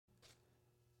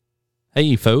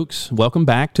Hey folks, welcome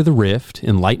back to The Rift,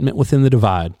 Enlightenment Within the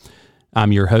Divide.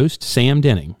 I'm your host, Sam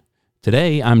Denning.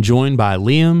 Today, I'm joined by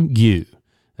Liam Gue,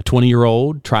 a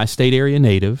 20-year-old tri-state area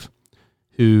native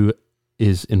who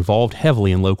is involved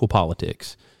heavily in local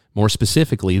politics, more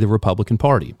specifically the Republican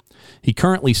Party. He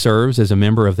currently serves as a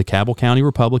member of the Cabell County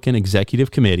Republican Executive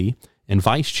Committee and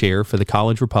vice chair for the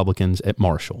College Republicans at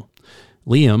Marshall.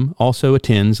 Liam also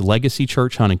attends Legacy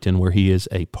Church Huntington, where he is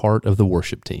a part of the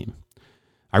worship team.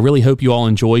 I really hope you all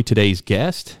enjoy today's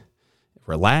guest.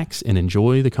 Relax and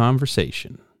enjoy the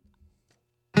conversation.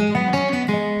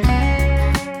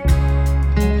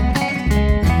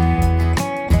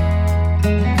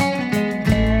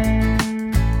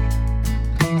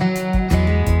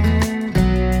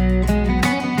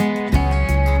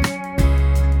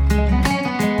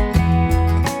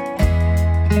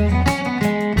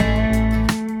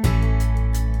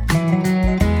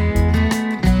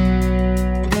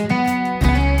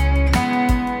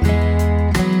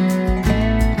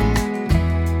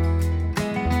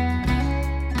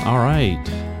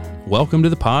 Welcome to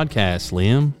the podcast,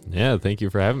 Liam. Yeah, thank you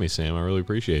for having me, Sam. I really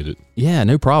appreciate it. Yeah,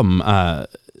 no problem.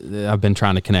 I've been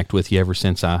trying to connect with you ever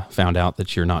since I found out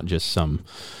that you're not just some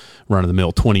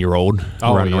run-of-the-mill 20-year-old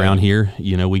running around here.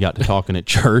 You know, we got to talking at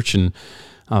church, and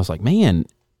I was like, man,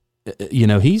 you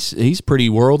know, he's a pretty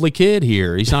worldly kid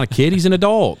here. He's not a kid, he's an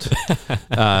adult.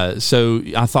 So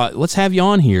I thought, let's have you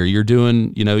on here. You're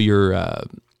doing, you know,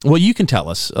 well, you can tell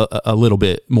us a little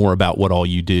bit more about what all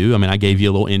you do. I mean, I gave you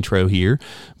a little intro here,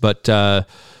 but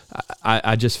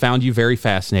I just found you very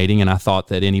fascinating, and I thought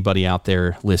that anybody out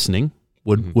there listening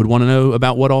would want to know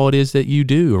about what all it is that you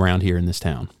do around here in this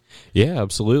town. Yeah,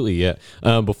 absolutely. Yeah.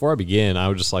 Before I begin, I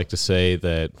would just like to say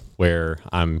that where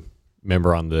I'm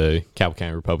member on the Cabell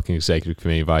County Republican Executive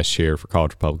Committee, vice chair for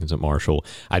College Republicans at Marshall,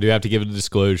 I do have to give it a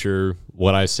disclosure.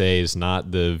 What I say is not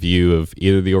the view of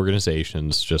either of the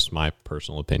organizations, just my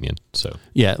personal opinion. So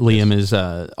yeah, Liam is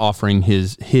offering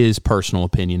his personal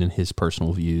opinion and his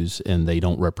personal views, and they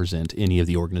don't represent any of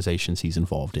the organizations he's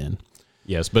involved in.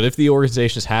 Yes, but if the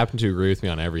organizations happen to agree with me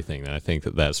on everything, then I think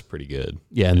that that's pretty good.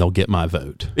 Yeah, and they'll get my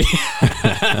vote.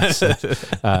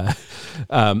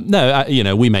 You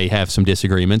know, we may have some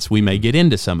disagreements. We may get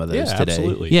into some of those today.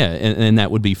 Absolutely. Yeah, and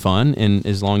that would be fun. And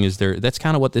as long as that's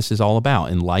kind of what this is all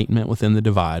about, enlightenment within the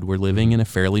divide. We're living in a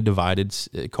fairly divided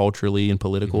culturally and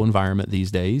political environment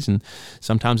these days, and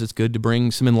sometimes it's good to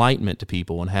bring some enlightenment to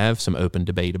people and have some open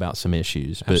debate about some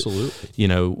issues. But, absolutely. You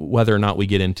know, whether or not we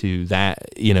get into that,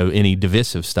 you know, any divisive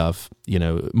stuff, you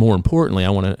know, more importantly, I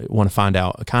want to find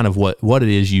out kind of what it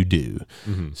is you do.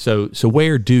 Mm-hmm. So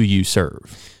where do you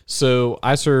serve? So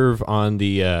I serve on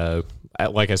the,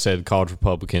 like I said, College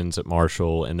Republicans at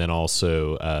Marshall, and then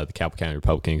also the Cabell County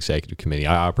Republican Executive Committee.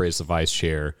 I operate as the vice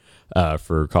chair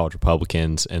for College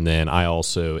Republicans, and then I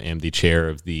also am the chair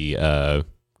of the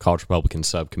College Republican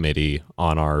subcommittee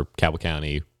on our Cabell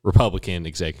County Republican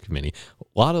Executive Committee.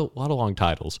 A lot of long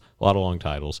titles.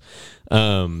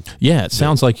 Yeah, it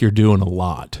sounds like you're doing a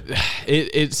lot.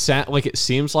 It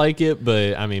seems like it,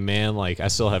 but I mean, man, like I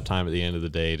still have time at the end of the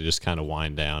day to just kind of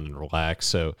wind down and relax.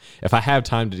 So if I have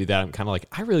time to do that, I'm kind of like,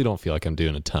 I really don't feel like I'm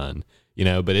doing a ton, you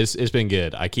know. But it's been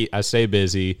good. I stay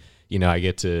busy. You know, I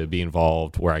get to be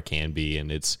involved where I can be,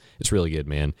 and it's really good,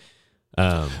 man.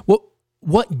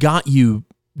 What got you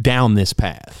down this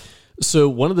path? So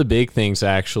one of the big things,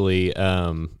 actually,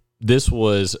 this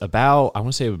was about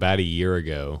a year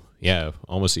ago. Yeah,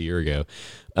 almost a year ago.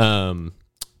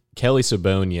 Kelly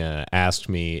Sabonia asked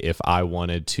me if I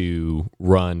wanted to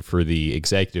run for the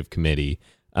executive committee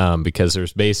because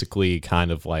there's basically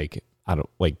kind of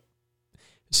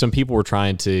some people were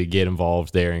trying to get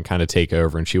involved there and kind of take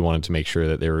over, and she wanted to make sure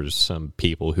that there was some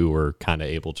people who were kind of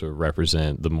able to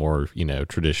represent the more, you know,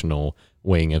 traditional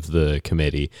wing of the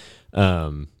committee.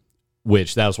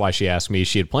 Which that was why she asked me.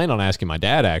 She had planned on asking my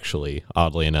dad, actually,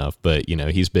 oddly enough, but, you know,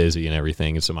 he's busy and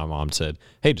everything. And so my mom said,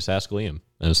 hey, just ask Liam.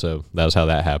 And so that was how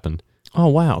that happened. Oh,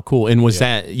 wow. Cool. And was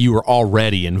that, you were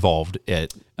already involved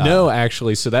at... No,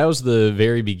 actually. So that was the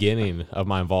very beginning of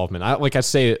my involvement. I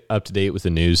stay up to date with the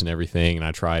news and everything. And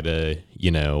I try to, you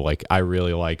know, I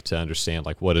really like to understand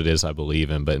what it is I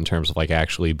believe in. But in terms of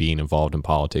actually being involved in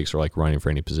politics or running for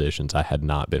any positions, I had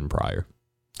not been prior.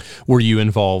 Were you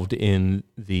involved in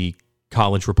the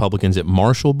College Republicans at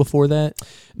Marshall before that?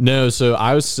 No, so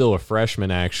I was still a freshman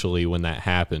actually when that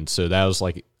happened. So that was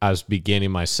I was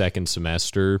beginning my second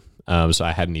semester, so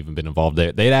I hadn't even been involved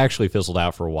there. They'd actually fizzled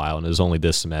out for a while, and it was only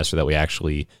this semester that we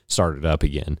actually started up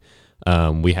again.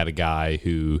 We had a guy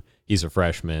he's a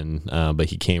freshman,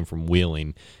 but he came from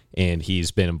Wheeling, and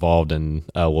he's been involved in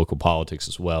local politics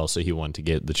as well, so he wanted to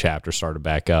get the chapter started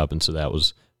back up, and so that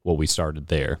was what we started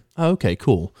there. Oh, okay,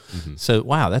 cool. So,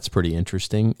 wow, that's pretty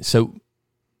interesting. So,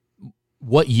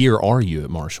 what year are you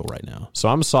at Marshall right now? So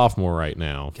I'm a sophomore right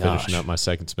now, finishing up my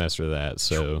second semester of that.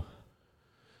 So,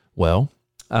 well,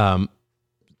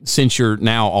 since you're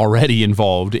now already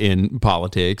involved in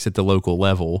politics at the local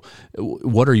level,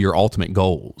 what are your ultimate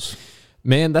goals?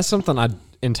 Man, that's something I'm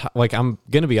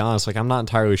going to be honest, like I'm not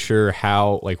entirely sure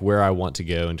how, like where I want to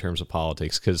go in terms of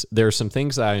politics, because there are some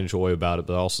things that I enjoy about it,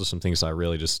 but also some things I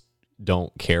really just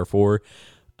don't care for.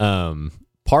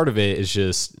 Part of it is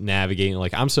just navigating,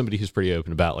 like I'm somebody who's pretty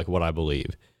open about like what I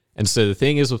believe. And so the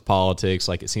thing is with politics,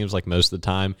 like it seems like most of the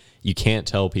time you can't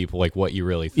tell people like what you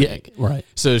really think. Yeah, right.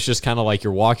 So it's just kind of like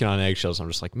you're walking on eggshells. I'm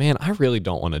just like, man, I really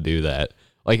don't want to do that.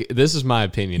 Like, this is my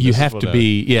opinion. You have to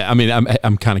be, I mean,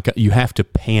 I'm kind of, you have to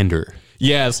pander.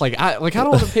 Yeah, it's like I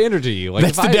don't want to pander to you. Like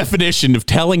that's the definition of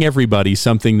telling everybody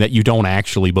something that you don't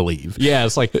actually believe. Yeah,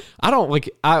 it's like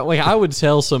I would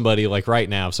tell somebody like right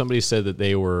now, if somebody said that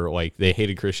they were like they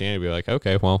hated Christianity, I'd be like,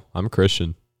 okay, well, I'm a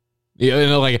Christian. You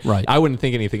know, like right. I wouldn't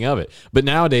think anything of it. But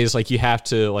nowadays, like you have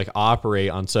to like operate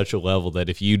on such a level that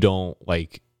if you don't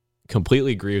like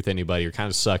completely agree with anybody or kind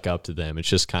of suck up to them, it's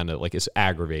just kind of like it's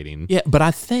aggravating. Yeah, but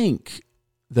I think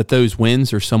that those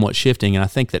winds are somewhat shifting, and I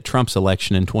think that Trump's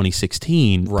election in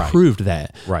 2016 proved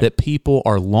that people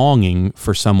are longing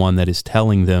for someone that is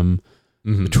telling them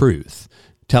the truth,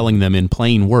 telling them in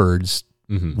plain words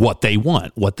what they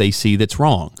want, what they see that's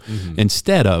wrong,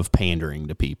 instead of pandering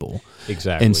to people.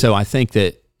 Exactly. And so I think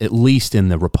that at least in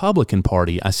the Republican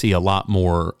Party, I see a lot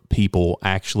more people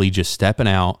actually just stepping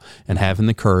out and having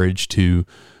the courage to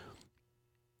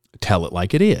tell it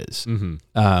like it is. And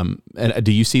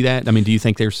do you see that? I mean, do you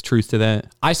think there's truth to that?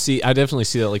 I definitely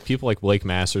see that. Like people like Blake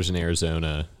Masters in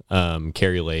Arizona,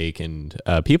 Kerry Lake, and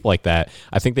people like that.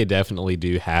 I think they definitely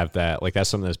do have that. Like that's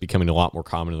something that's becoming a lot more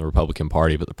common in the Republican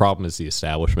Party. But the problem is the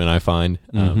establishment. I find,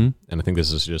 and I think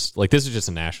this is just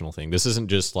a national thing. This isn't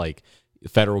just like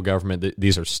federal government.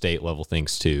 These are state level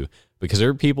things too. Because there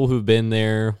are people who've been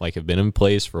there, like have been in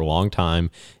place for a long time,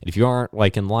 and if you aren't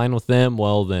like in line with them,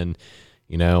 well then.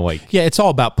 You know, like... Yeah, it's all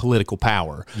about political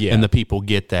power. Yeah. And the people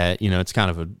get that. You know, it's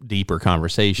kind of a deeper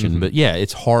conversation. But yeah,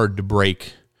 it's hard to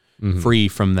break free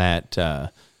from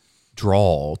that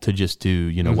drawl to just do,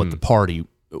 you know, what the party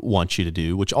wants you to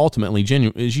do, which ultimately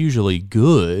is usually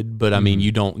good. But, I mean,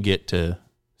 you don't get to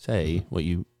say what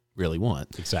you really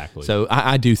want. Exactly. So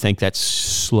I do think that's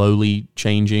slowly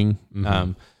changing.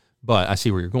 But I see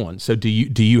where you're going. So do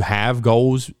you have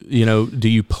goals? You know, do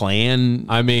you plan?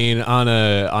 I mean, on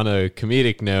a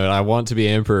comedic note, I want to be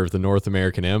emperor of the North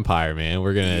American Empire, man.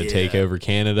 We're gonna take over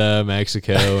Canada,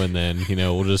 Mexico, and then you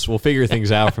know we'll figure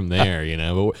things out from there. You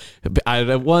know, but I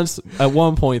at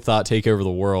one point thought take over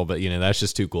the world, but you know that's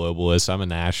just too globalist. I'm a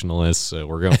nationalist, so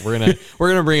we're gonna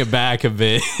bring it back a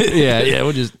bit. yeah.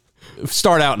 We'll just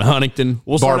start out in Huntington,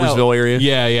 Barbersville area.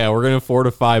 Yeah, we're going to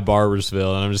fortify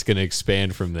Barbersville, and I'm just going to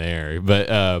expand from there. But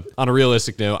on a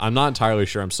realistic note, I'm not entirely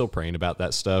sure. I'm still praying about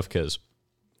that stuff because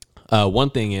one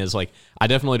thing is, like, I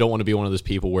definitely don't want to be one of those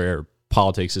people where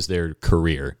politics is their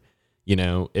career. You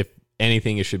know, if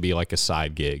anything, it should be like a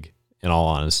side gig, in all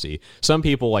honesty. Some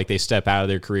people, like, they step out of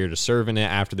their career to serve in it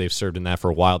after they've served in that for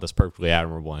a while. That's perfectly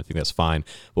admirable, and I think that's fine.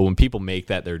 But when people make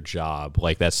that their job,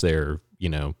 like, that's their, you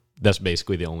know, that's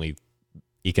basically the only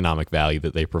economic value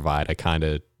that they provide. I kind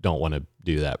of don't want to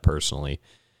do that personally.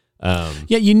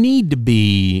 You need to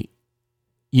be,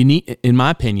 in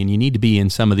my opinion, you need to be in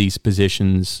some of these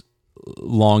positions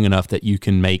long enough that you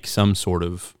can make some sort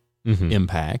of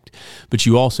impact, but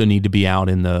you also need to be out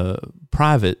in the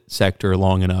private sector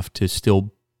long enough to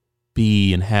still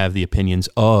be and have the opinions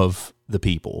of the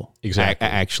people. Exactly.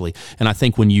 Actually. And I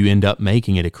think when you end up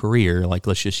making it a career, like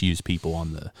let's just use people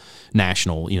on the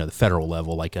national, you know, the federal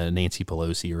level, like a Nancy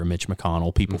Pelosi or a Mitch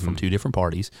McConnell, people from two different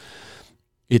parties,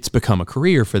 it's become a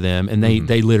career for them. And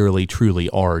they literally, truly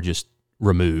are just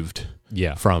removed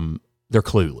from, they're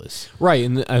clueless. Right.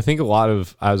 And I think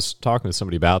I was talking to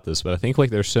somebody about this, but I think like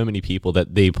there's so many people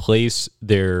that they place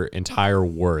their entire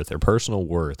worth, their personal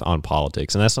worth on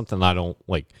politics. And that's something I don't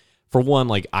like. For one,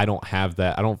 like I don't have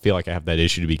that. I don't feel like I have that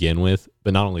issue to begin with.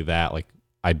 But not only that, like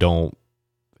I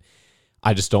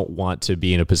just don't want to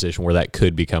be in a position where that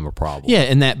could become a problem. Yeah,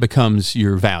 and that becomes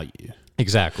your value.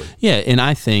 Exactly. Yeah, and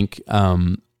I think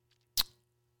that's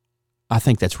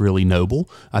really noble.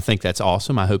 I think that's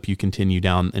awesome. I hope you continue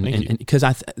down, and because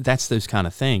that's those kind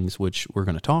of things which we're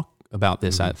going to talk about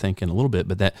this. I think in a little bit,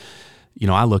 but that. You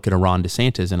know, I look at a Ron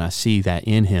DeSantis and I see that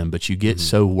in him, but you get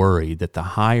so worried that the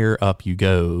higher up you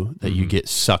go, that you get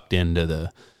sucked into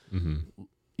the,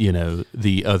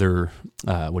 the other,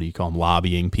 what do you call them,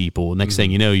 lobbying people. Next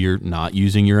thing you know, you're not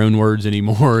using your own words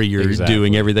anymore. You're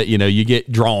doing everything, you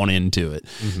get drawn into it.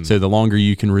 So the longer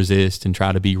you can resist and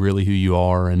try to be really who you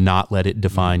are and not let it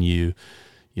define you,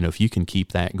 if you can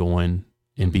keep that going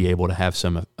and be able to have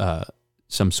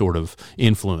some sort of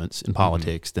influence in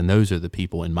politics, then those are the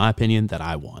people, in my opinion, that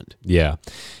I want. Yeah.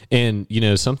 And,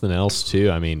 something else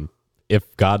too, I mean,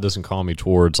 if God doesn't call me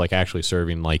towards like actually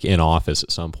serving like in office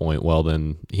at some point, well,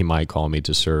 then he might call me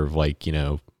to serve like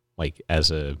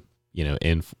as a,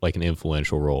 in like an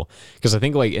influential role. Because I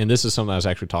think and this is something I was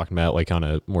actually talking about like on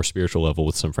a more spiritual level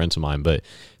with some friends of mine, but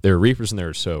there are reapers and there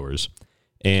are sowers.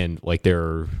 And like there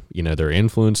are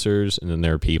influencers, and then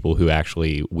there are people who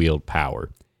actually wield power.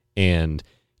 And,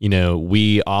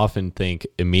 we often think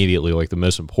immediately like the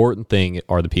most important thing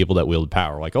are the people that wield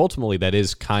power. Like ultimately that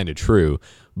is kind of true,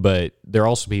 but there are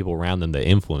also people around them that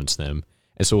influence them.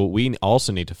 And so what we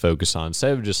also need to focus on,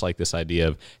 instead of just like this idea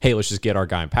of, hey, let's just get our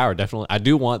guy in power. Definitely, I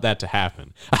do want that to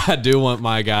happen. I do want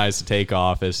my guys to take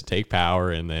office, take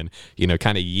power, and then,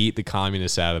 kind of yeet the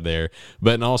communists out of there.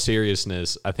 But in all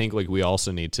seriousness, I think like we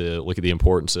also need to look at the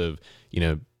importance of,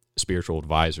 spiritual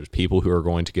advisors, people who are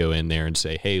going to go in there and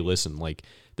say, hey, listen, like,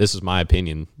 this is my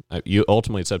opinion.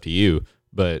 Ultimately, it's up to you,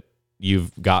 but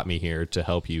you've got me here to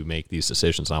help you make these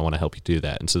decisions, and I want to help you do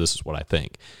that. And so this is what I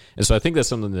think. And so I think that's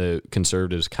something the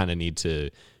conservatives kind of need to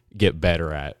get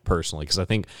better at personally, because I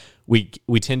think we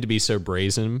tend to be so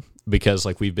brazen because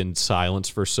like we've been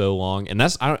silenced for so long. And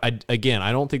that's, I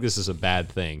don't think this is a bad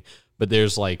thing, but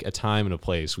there's like a time and a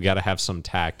place. We got to have some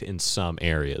tact in some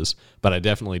areas. But I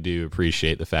definitely do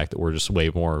appreciate the fact that we're just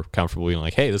way more comfortable being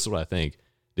like, hey, this is what I think.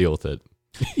 Deal with it.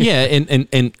 Yeah,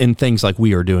 and things like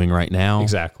we are doing right now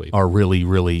exactly are really,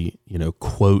 really,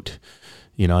 quote,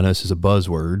 I know this is a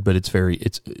buzzword, but it's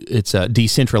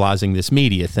decentralizing this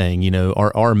media thing.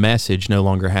 Our message no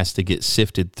longer has to get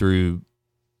sifted through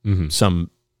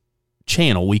some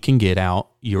channel. We can get out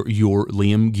your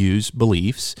Liam Gue's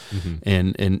beliefs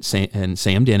and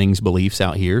Sam Denning's beliefs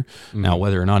out here. Now,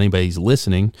 whether or not anybody's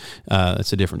listening,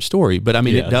 that's a different story. But I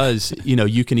mean, it does,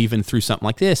 you can even through something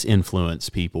like this influence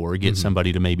people or get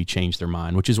somebody to maybe change their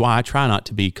mind, which is why I try not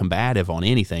to be combative on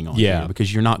anything on here,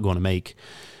 because you're not going to make,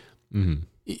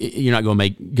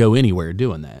 go anywhere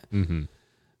doing that.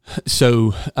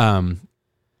 So,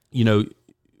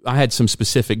 I had some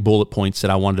specific bullet points that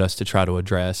I wanted us to try to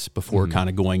address before kind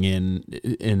of going in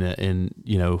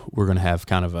we're going to have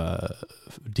kind of a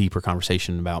deeper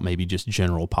conversation about maybe just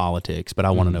general politics, but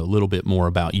I want to know a little bit more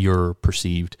about your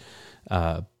perceived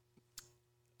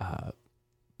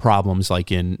problems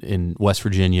like in West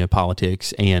Virginia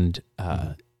politics and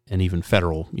even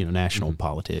federal, national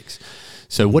politics.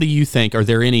 So what do you think? Are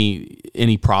there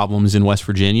any problems in West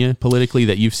Virginia politically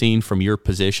that you've seen from your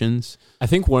positions? I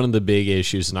think one of the big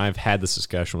issues, and I've had this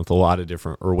discussion with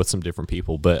with some different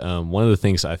people, but one of the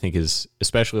things I think is,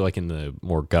 especially like in the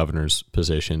more governor's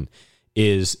position,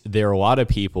 is there are a lot of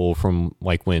people from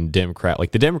like when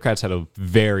the Democrats had a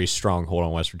very strong hold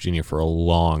on West Virginia for a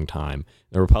long time.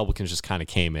 The Republicans just kind of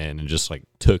came in and just like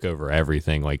took over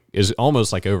everything, like is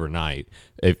almost like overnight,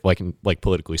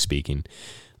 politically speaking.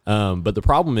 But the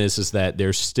problem is that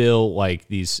there's still like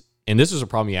these, and this is a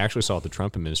problem you actually saw with the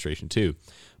Trump administration too.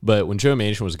 But when Joe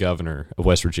Manchin was governor of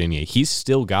West Virginia, he's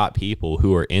still got people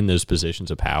who are in those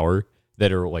positions of power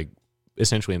that are like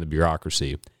essentially in the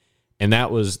bureaucracy. And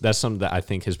that's something that I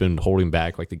think has been holding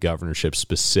back like the governorship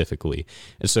specifically.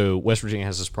 And so West Virginia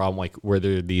has this problem like where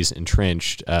there are these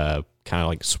entrenched kind of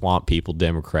like swamp people,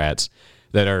 Democrats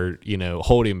that are,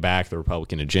 holding back the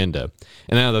Republican agenda.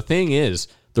 And now the thing is,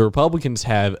 the Republicans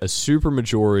have a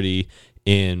supermajority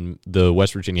in the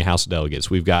West Virginia House of Delegates.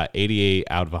 We've got 88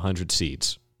 out of 100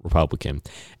 seats Republican.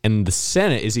 And the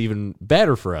Senate is even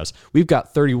better for us. We've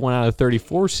got 31 out of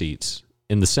 34 seats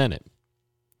in the Senate.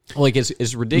 Like, it's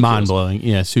ridiculous. Mind-blowing.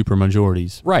 Yeah, super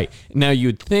majorities. Right. Now,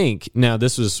 you'd think,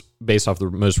 this was based off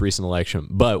the most recent election,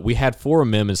 but we had 4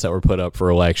 amendments that were put up for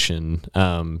election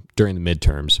during the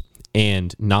midterms,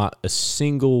 and not a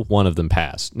single one of them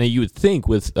passed. Now, you would think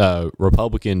with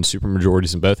Republican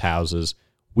supermajorities in both houses,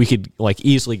 we could like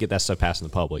easily get that stuff passed in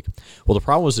the public. Well, the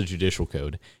problem was the judicial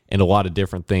code and a lot of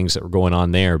different things that were going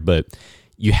on there, but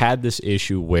you had this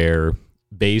issue where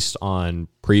based on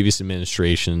previous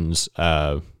administrations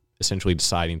essentially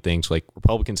deciding things like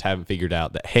Republicans haven't figured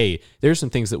out that, hey, there's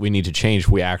some things that we need to change if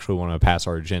we actually want to pass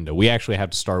our agenda. We actually have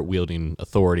to start wielding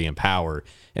authority and power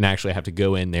and actually have to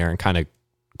go in there and kind of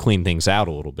clean things out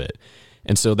a little bit.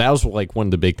 And so that was like one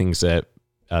of the big things that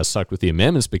sucked with the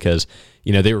amendments because,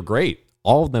 they were great.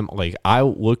 all of them, like I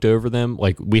looked over them,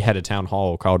 like we had a town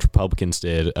hall, college Republicans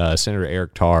did, Senator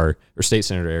Eric Tarr, or State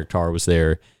Senator Eric Tarr was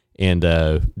there, and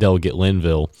Delegate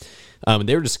Linville. And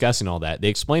they were discussing all that. They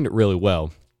explained it really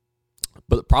well.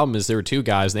 But the problem is there were two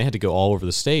guys, and they had to go all over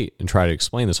the state and try to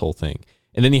explain this whole thing.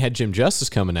 And then you had Jim Justice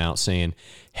coming out saying,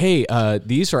 hey,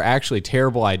 these are actually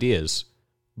terrible ideas.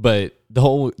 But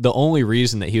the only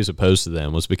reason that he was opposed to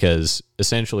them was because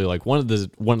essentially, like one of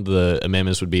the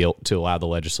amendments would be to allow the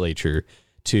legislature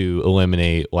to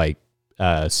eliminate like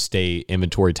state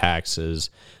inventory taxes,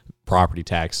 property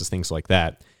taxes, things like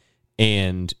that.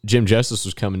 And Jim Justice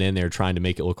was coming in there trying to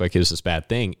make it look like it was this bad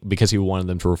thing because he wanted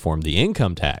them to reform the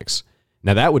income tax.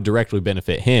 Now that would directly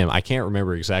benefit him. I can't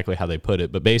remember exactly how they put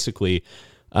it, but basically,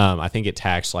 I think it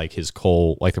taxed like his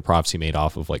coal, like the profits he made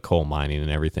off of like coal mining and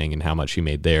everything, and how much he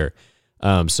made there.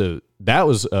 So that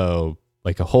was that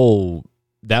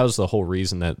was the whole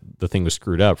reason that the thing was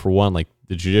screwed up. For one, like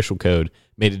the judicial code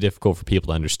made it difficult for people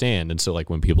to understand, and so like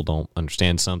when people don't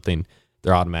understand something,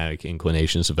 their automatic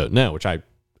inclination is to vote no, which I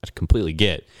completely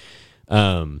get.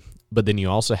 But then you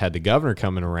also had the governor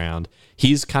coming around.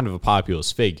 He's kind of a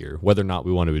populist figure, whether or not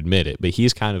we want to admit it. But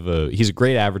he's a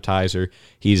great advertiser.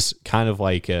 He's kind of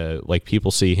like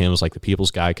people see him as like the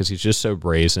people's guy because he's just so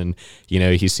brazen. You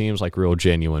know, he seems like real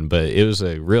genuine. But it was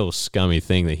a real scummy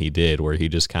thing that he did, where he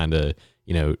just kind of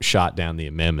shot down the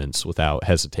amendments without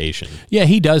hesitation. Yeah,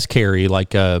 he does carry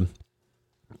like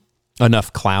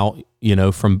enough clout,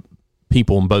 from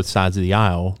people on both sides of the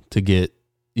aisle to get.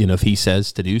 If he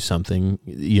says to do something,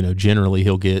 generally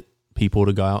he'll get people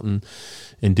to go out and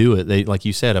do it. They, like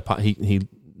you said,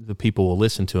 the people will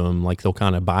listen to him. Like they'll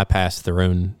kind of bypass their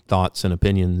own thoughts and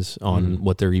opinions on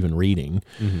what they're even reading.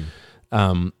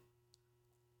 Mm-hmm.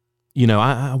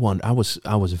 I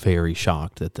was very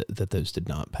shocked that those did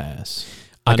not pass.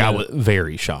 Like I was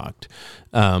very shocked.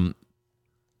 But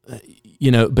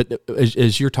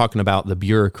as you're talking about the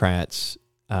bureaucrats.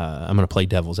 I'm going to play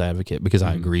devil's advocate because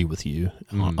I agree with you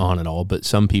on it all. But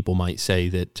some people might say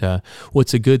that,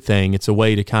 it's a good thing. It's a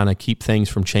way to kind of keep things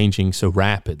from changing so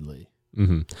rapidly.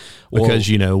 Mm-hmm.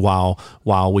 Because,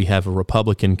 while we have a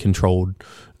Republican-controlled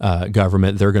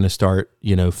government, they're going to start,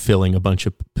 filling a bunch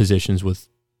of positions with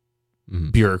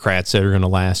bureaucrats that are going to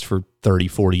last for 30,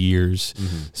 40 years.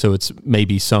 Mm-hmm. So it's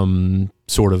maybe some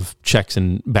sort of checks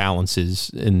and balances.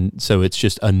 And so it's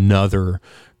just another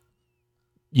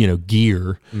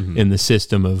gear in the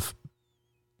system of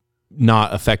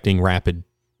not affecting rapid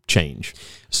change.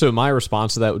 So my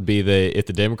response to that would be that if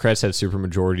the Democrats had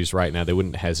supermajorities right now, they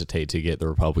wouldn't hesitate to get the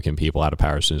Republican people out of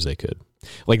power as soon as they could.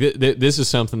 Like this is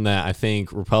something that I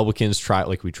think Republicans try.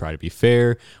 Like we try to be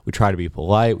fair, we try to be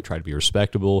polite, we try to be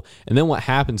respectable, and then what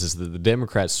happens is that the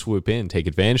Democrats swoop in, take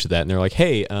advantage of that, and they're like,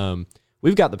 "Hey,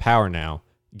 we've got the power now.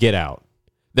 Get out."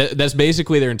 That's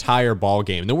basically their entire ball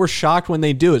game. And then we're shocked when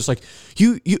they do it. It's like,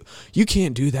 you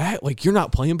can't do that. Like, you're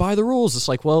not playing by the rules. It's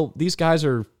like, well, these guys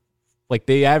are, like,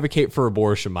 they advocate for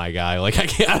abortion, my guy. Like,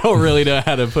 I don't really know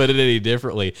how to put it any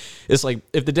differently. It's like,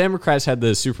 if the Democrats had the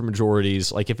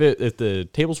supermajorities, like, if the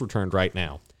tables were turned right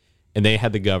now, and they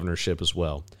had the governorship as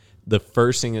well, the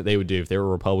first thing that they would do, if there were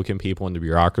Republican people in the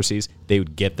bureaucracies, they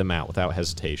would get them out without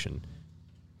hesitation.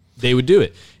 They would do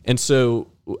it. And so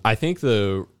I think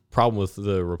the problem with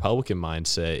the Republican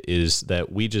mindset is that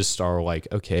we just are like,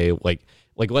 okay, like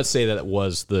let's say that it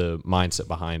was the mindset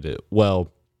behind it.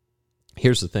 Well,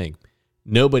 here's the thing.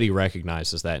 Nobody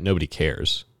recognizes that. Nobody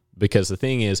cares. Because the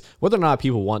thing is, whether or not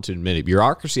people want to admit it,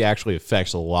 bureaucracy actually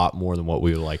affects a lot more than what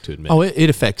we would like to admit. Oh, it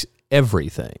affects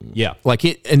everything. Yeah. Like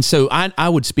it, and so I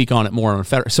would speak on it more on a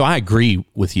federal. So I agree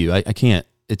with you. I can't,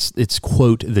 it's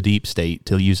quote the deep state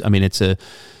to use. I mean, it's a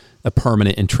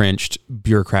permanent entrenched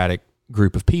bureaucratic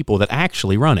group of people that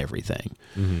actually run everything.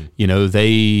 Mm-hmm.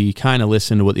 They kind of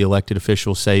listen to what the elected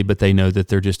officials say, but they know that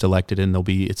they're just elected and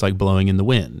it's like blowing in the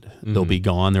wind. Mm-hmm. They'll be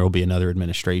gone. There will be another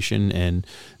administration, and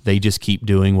they just keep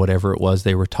doing whatever it was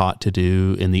they were taught to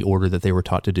do in the order that they were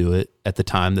taught to do it at the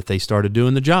time that they started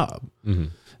doing the job. Mm-hmm.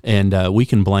 And we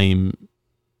can blame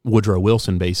Woodrow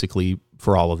Wilson basically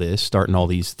for all of this, starting all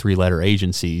these 3-letter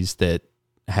agencies that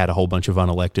had a whole bunch of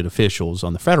unelected officials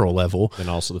on the federal level. And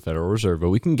also the Federal Reserve, but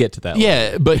we can get to that Yeah,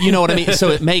 later. But you know what I mean? So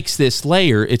it makes this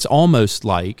layer, it's almost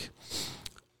like,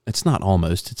 it's not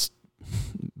almost, it's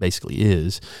basically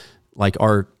is, like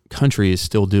our country is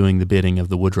still doing the bidding of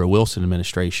the Woodrow Wilson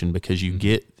administration because you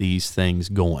get these things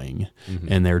going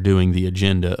and they're doing the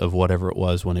agenda of whatever it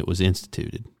was when it was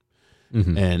instituted.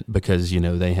 Mm-hmm. And because,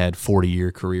 they had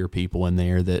 40-year career people in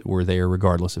there that were there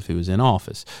regardless of who was in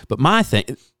office. But my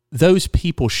thing, those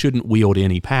people shouldn't wield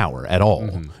any power at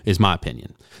all, is my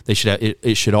opinion. They should.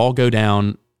 It should all go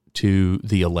down to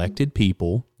the elected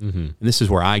people. And this is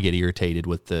where I get irritated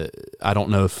with I don't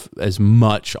know if as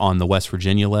much on the West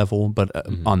Virginia level, but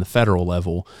on the federal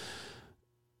level,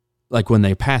 like when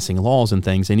they're passing laws and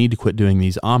things, they need to quit doing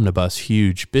these omnibus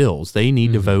huge bills. They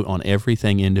need to vote on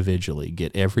everything individually,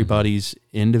 get everybody's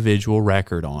individual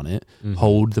record on it,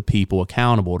 hold the people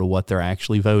accountable to what they're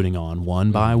actually voting on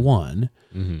one by one.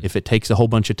 If it takes a whole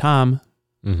bunch of time,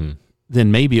 then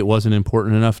maybe it wasn't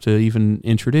important enough to even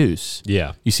introduce.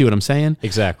 Yeah. You see what I'm saying?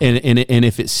 Exactly. And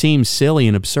if it seems silly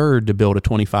and absurd to build a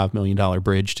 $25 million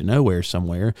bridge to nowhere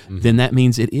somewhere, then that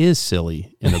means it is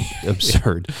silly and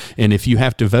absurd. And if you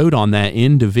have to vote on that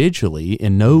individually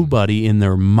and nobody in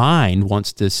their mind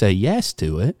wants to say yes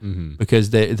to it, because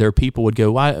their people would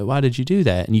go, why did you do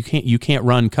that? And you can't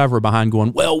run cover behind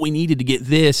going, well, we needed to get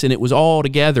this and it was all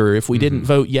together. If we didn't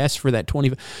vote yes for that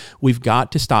 20, we've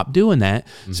got to stop doing that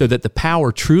so that the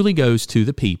power truly goes to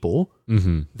the people.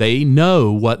 They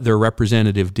know what their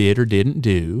representative did or didn't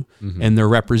do, and their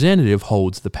representative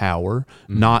holds the power,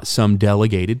 not some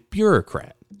delegated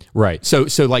bureaucrat. Right. So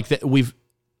like that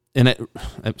and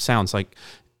it sounds like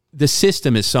the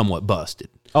system is somewhat busted.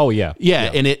 Oh yeah. Yeah.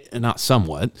 And it not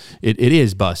somewhat, it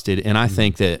is busted. And I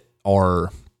think that our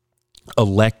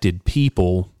elected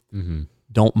people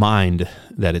don't mind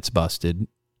that it's busted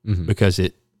because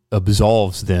it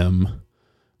absolves them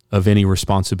of any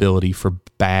responsibility for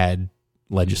bad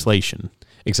legislation.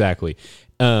 Exactly.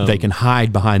 They can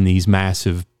hide behind these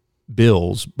massive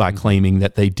bills by claiming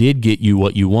that they did get you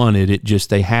what you wanted. It just,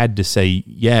 they had to say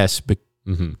yes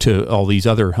to all these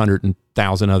other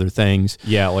 100,000 other things.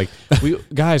 Yeah, like we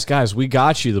guys, we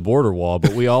got you the border wall,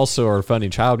 but we also are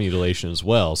funding child mutilation as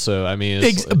well. So I mean,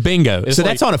 bingo. So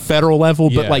that's on a federal level,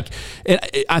 but like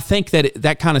I think that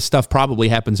that kind of stuff probably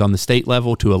happens on the state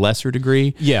level to a lesser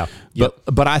degree. Yeah,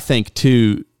 but I think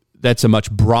too that's a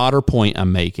much broader point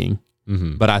I'm making.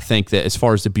 But I think that as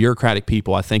far as the bureaucratic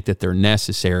people, I think that they're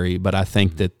necessary, but I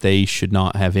think that they should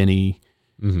not have any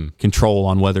control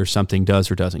on whether something does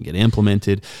or doesn't get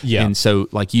implemented. Yeah. And so,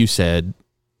 like you said,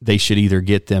 they should either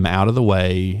get them out of the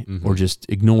way or just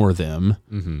ignore them,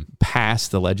 pass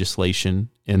the legislation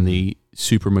in the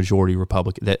supermajority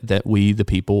Republican that we, the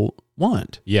people,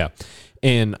 want. Yeah.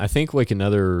 And I think one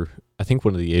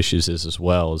of the issues is as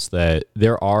well is that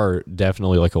there are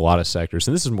definitely like a lot of sectors,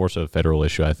 and this is more so a federal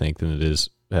issue, I think, than it is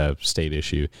a state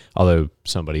issue, although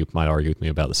somebody might argue with me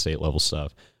about the state level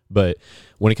stuff. But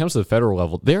when it comes to the federal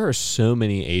level, there are so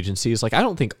many agencies. Like, I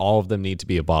don't think all of them need to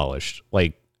be abolished.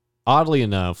 Like, oddly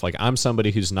enough, like, I'm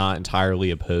somebody who's not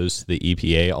entirely opposed to the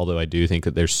EPA, although I do think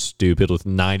that they're stupid with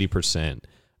 90%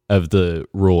 of the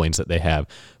rulings that they have.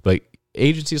 But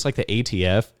agencies like the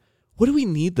ATF, what do we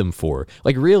need them for?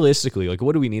 Like, realistically, like,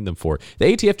 what do we need them for? The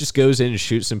ATF just goes in and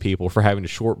shoots some people for having a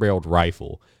short-barreled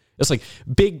rifle. It's like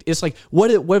it's like,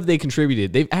 what have they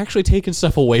contributed? They've actually taken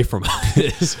stuff away from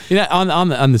us.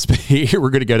 On this, here we're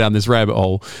going to go down this rabbit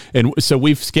hole. And so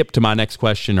we've skipped to my next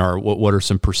question, or what are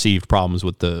some perceived problems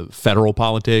with the federal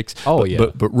politics?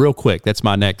 But real quick, that's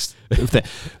my next thing.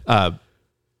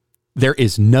 There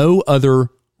is no other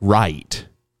right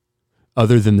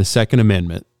other than the Second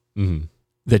Amendment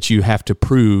that you have to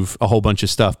prove a whole bunch of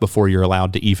stuff before you're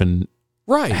allowed to even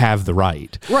have the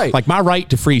right. Right. Like, my right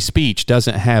to free speech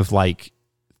doesn't have like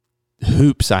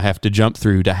hoops I have to jump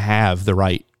through to have the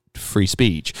right to free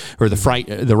speech, or the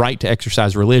right to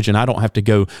exercise religion. I don't have to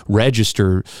go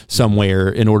register somewhere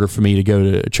in order for me to go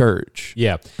to church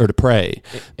or to pray.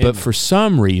 But for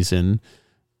some reason,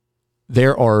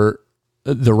 there are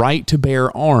the right to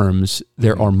bear arms.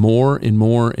 There are more and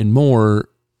more and more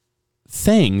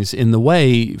things in the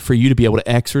way for you to be able to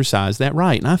exercise that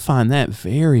right. And I find that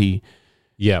very...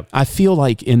 Yeah, I feel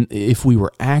like if we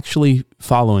were actually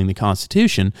following the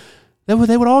Constitution, they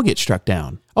would all get struck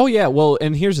down. Oh yeah, well,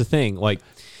 and here's the thing, like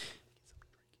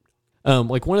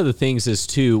one of the things is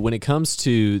too, when it comes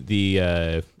to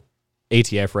the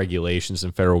ATF regulations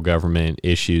and federal government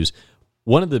issues,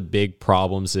 one of the big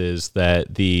problems is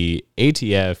that the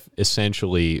ATF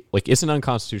essentially, like, it's an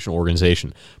unconstitutional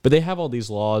organization, but they have all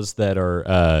these laws that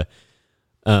are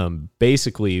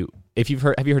basically, have you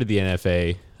heard of the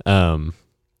NFA?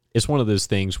 It's one of those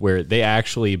things where they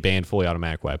actually ban fully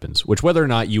automatic weapons, which, whether or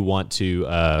not you want to,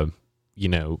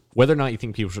 whether or not you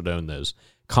think people should own those,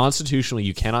 constitutionally,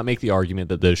 you cannot make the argument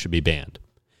that those should be banned.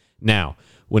 Now,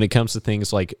 when it comes to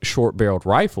things like short-barreled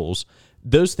rifles,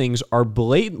 those things are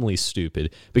blatantly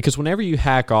stupid, because whenever you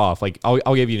hack off, like,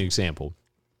 I'll give you an example.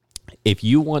 If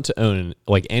you want to own,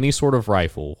 like, any sort of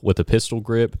rifle with a pistol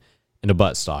grip and a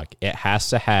buttstock, it has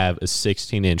to have a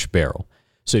 16-inch barrel.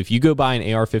 So if you go buy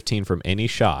an AR-15 from any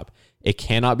shop, It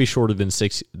cannot be shorter than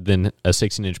a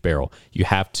 16-inch barrel. You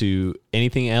have to,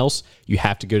 anything else, you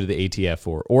have to go to the ATF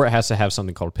for, or it has to have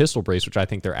something called a pistol brace, which I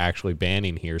think they're actually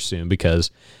banning here soon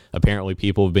because apparently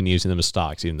people have been using them as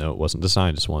stocks, even though it wasn't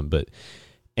designed as one. But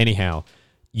anyhow,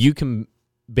 you can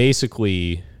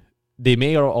basically, they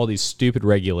made all these stupid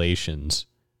regulations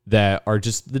that are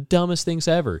just the dumbest things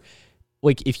ever.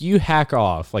 Like if you hack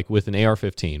off, like with an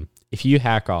AR-15, if you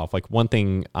hack off, like one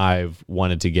thing I've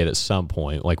wanted to get at some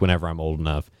point, like whenever I'm old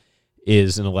enough,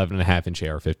 is an 11.5-inch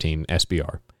AR-15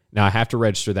 SBR. Now I have to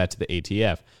register that to the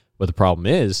ATF, but the problem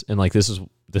is, and like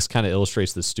this kind of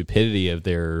illustrates the stupidity of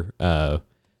their,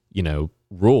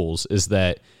 rules, is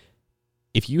that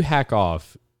if you hack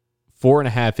off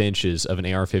 4.5 inches of an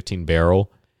AR-15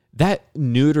 barrel, that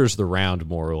neuters the round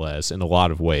more or less in a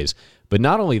lot of ways. But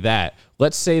not only that,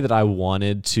 let's say that I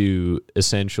wanted to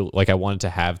I wanted to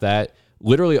have that.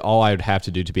 Literally all I would have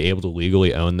to do to be able to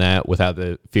legally own that without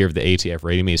the fear of the ATF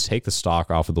raiding me is take the stock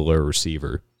off of the lower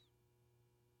receiver.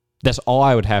 That's all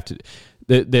I would have to.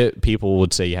 The people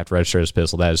would say you have to register as a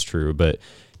pistol. That is true, but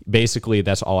basically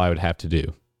that's all I would have to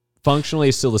do. Functionally,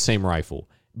 it's still the same rifle.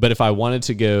 But if I wanted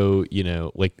to go,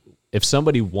 like if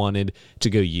somebody wanted to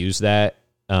go use that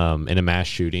in a mass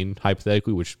shooting,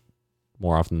 hypothetically, which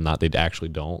more often than not, they actually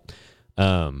don't.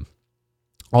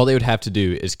 All they would have to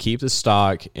do is keep the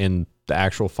stock and the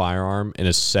actual firearm in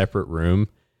a separate room,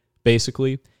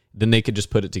 basically. Then they could just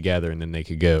put it together and then they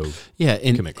could go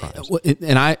commit crimes.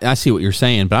 And I see what you're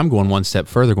saying, but I'm going one step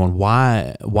further, going,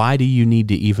 why do you need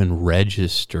to even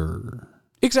register?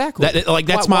 Exactly.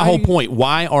 That's my whole point.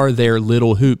 Why are there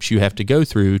little hoops you have to go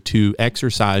through to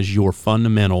exercise your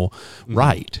fundamental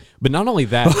right? But not only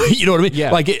that, you know what I mean?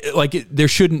 Yeah. There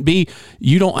shouldn't be.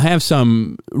 You don't have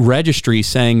some registry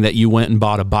saying that you went and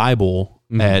bought a Bible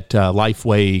at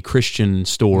Lifeway Christian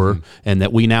store, and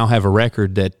that we now have a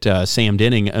record that Sam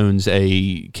Denning owns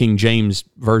a King James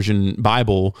version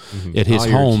Bible at his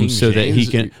home, so that he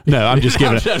can. No, I'm just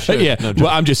giving it. Well,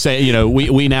 I'm just saying.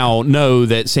 We now know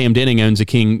that Sam Denning owns a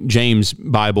King James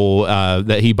Bible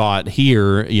that he bought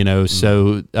here.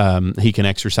 So he can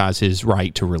exercise his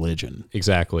right to religion.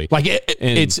 Exactly.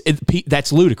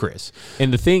 That's ludicrous.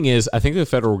 And the thing is, I think the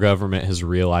federal government has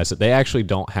realized that they actually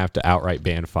don't have to outright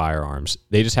ban firearms.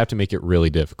 They just have to make it really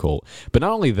difficult. But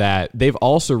not only that, they've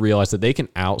also realized that they can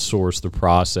outsource the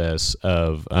process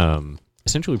of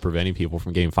essentially preventing people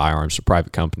from getting firearms to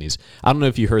private companies. I don't know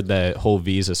if you heard that whole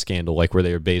Visa scandal, like where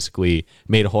they basically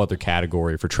made a whole other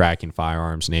category for tracking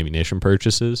firearms and ammunition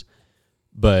purchases.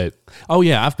 But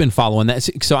I've been following that.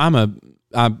 So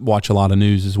I watch a lot of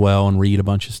news as well and read a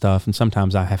bunch of stuff, and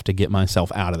sometimes I have to get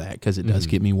myself out of that because it does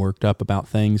get me worked up about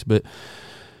things. But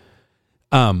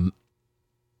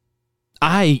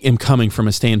I am coming from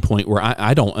a standpoint where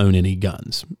I don't own any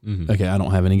guns. Okay, I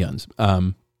don't have any guns.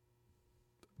 And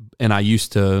I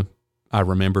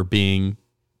remember being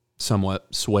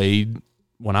somewhat swayed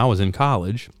when I was in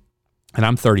college, and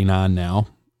I'm 39 now,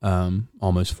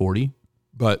 almost 40.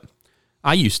 But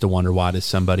I used to wonder, why does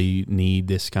somebody need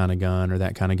this kind of gun or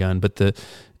that kind of gun? But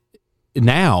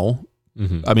now,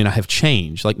 I mean, I have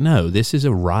changed. Like, no, this is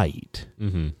a right.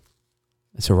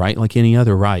 It's a right like any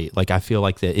other right. Like, I feel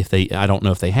like that I don't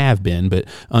know if they have been, but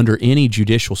under any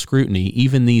judicial scrutiny,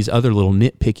 even these other little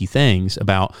nitpicky things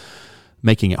about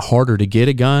making it harder to get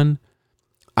a gun,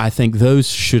 I think those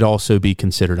should also be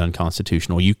considered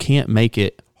unconstitutional. You can't make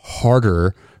it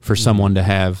harder for someone to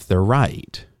have their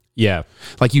right. Yeah.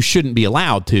 Like, you shouldn't be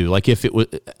allowed to. Like, if it was,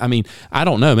 I mean, I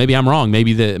don't know. Maybe I'm wrong.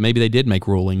 Maybe they did make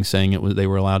rulings saying they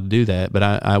were allowed to do that, but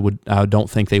I don't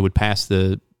think they would pass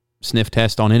the sniff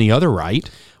test on any other right.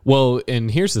 Well, and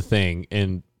here's the thing,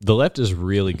 and the left is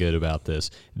really good about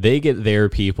this. They get their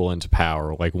people into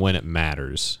power, like, when it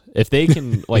matters. If they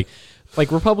can, like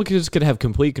Republicans could have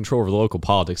complete control over the local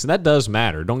politics, and that does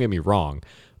matter, don't get me wrong,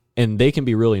 and they can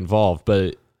be really involved,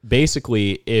 but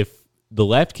basically, if the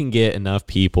left can get enough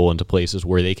people into places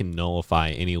where they can nullify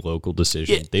any local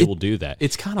decision, they will do that.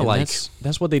 It's kind of like...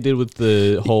 That's what they did with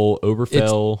the whole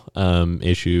Obergefell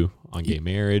issue on gay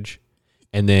marriage.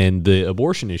 And then the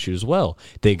abortion issue as well.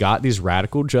 They got these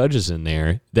radical judges in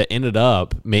there that ended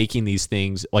up making these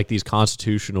things, like these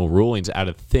constitutional rulings, out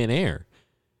of thin air.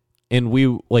 And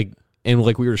we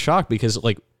were shocked because,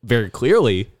 like, very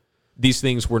clearly these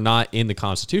things were not in the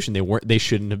Constitution. They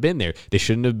shouldn't have been there. They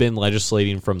shouldn't have been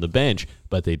legislating from the bench,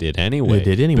 but they did anyway.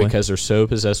 Because they're so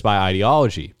possessed by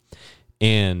ideology.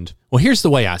 And well, here's the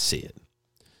way I see it.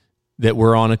 That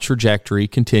we're on a trajectory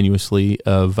continuously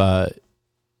of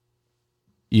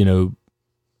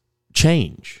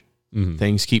change.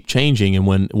 Things keep changing, and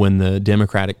when the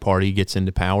Democratic Party gets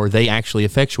into power, they actually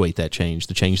effectuate that change,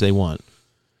 the change they want.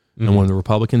 And when the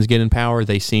Republicans get in power,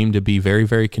 they seem to be very,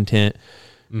 very content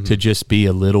to just be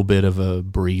a little bit of a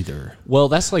breather. Well,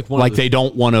 that's like they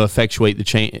don't want to effectuate the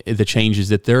changes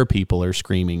that their people are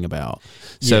screaming about.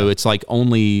 So it's like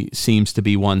only seems to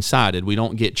be one-sided. We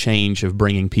don't get change of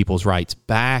bringing people's rights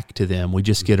back to them. We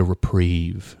just get a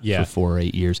reprieve for 4 or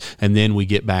 8 years. And then we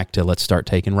get back to let's start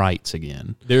taking rights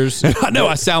again. I know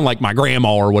I sound like my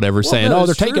grandma or whatever saying,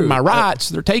 they're taking my rights.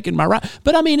 They're taking my rights.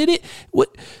 But I mean,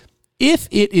 if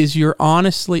it is your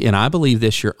honestly, and I believe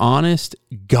this, your honest,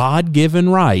 God-given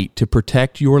right to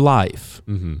protect your life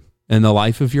and the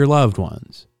life of your loved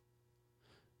ones,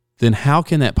 then how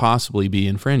can that possibly be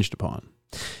infringed upon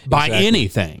by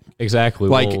anything? Exactly.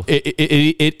 Like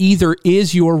it either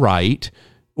is your right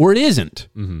or it isn't.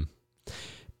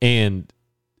 And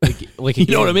like you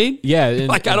know what I mean? Yeah.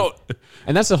 And, I don't.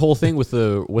 And that's the whole thing with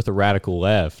the radical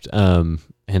left.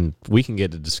 And we can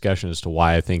get a discussion as to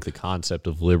why I think the concept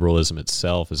of liberalism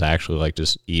itself is actually like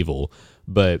just evil.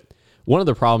 But one of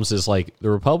the problems is like the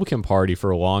Republican Party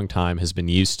for a long time has been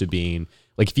used to being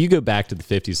like, if you go back to the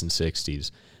 50s and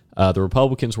 60s, the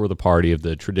Republicans were the party of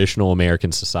the traditional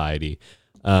American society.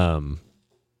 And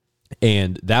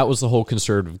that was the whole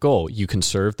conservative goal. You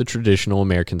conserve the traditional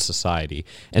American society.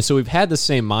 And so we've had the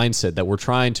same mindset that we're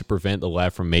trying to prevent the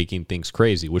left from making things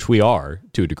crazy, which we are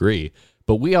to a degree.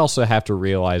 But we also have to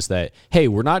realize that, hey,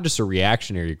 we're not just a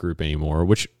reactionary group anymore,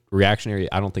 which reactionary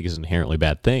I don't think is an inherently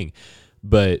bad thing.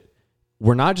 But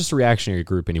we're not just a reactionary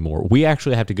group anymore. We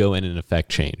actually have to go in and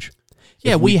affect change.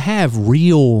 Yeah, we have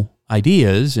real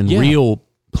ideas and real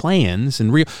plans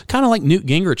and real, kind of like Newt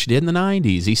Gingrich did in the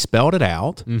 90s. He spelled it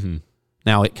out.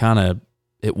 Now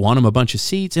it won him a bunch of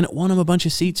seats, and it won him a bunch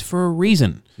of seats for a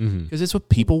reason, because it's what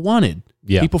people wanted.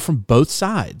 People from both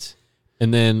sides.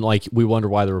 And then, like, we wonder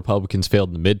why the Republicans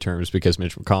failed in the midterms because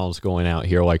Mitch McConnell's going out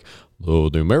here like,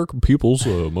 the American people's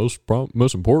most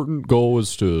important goal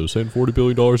is to send $40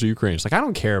 billion to Ukraine. It's like, I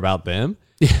don't care about them.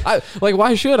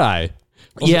 Why should I?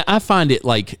 Yeah, I find it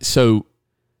like, so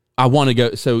I want to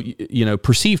go, so,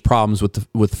 perceived problems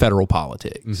with federal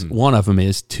politics. One of them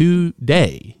is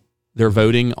today they're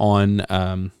voting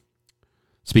on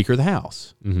Speaker of the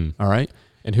House. All right.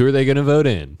 And who are they going to vote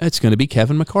in? It's going to be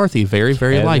Kevin McCarthy, very,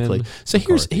 very likely. So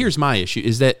here's my issue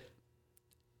is that,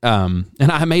 and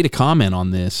I made a comment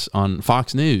on this on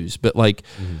Fox News, but like,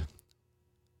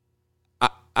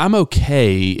 I'm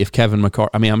okay if Kevin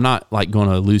McCarthy, I mean, I'm not like going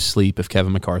to lose sleep if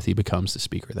Kevin McCarthy becomes the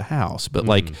Speaker of the House, but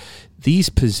like these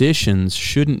positions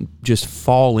shouldn't just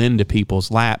fall into people's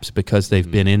laps because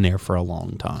they've been in there for a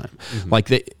long time.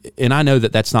 And I know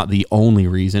that that's not the only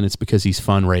reason. It's because he's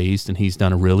fundraised and he's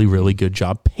done a really, really good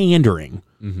job pandering,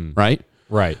 right?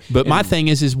 Right. But my thing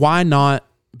is why not,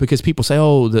 because people say,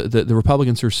 oh, the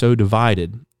Republicans are so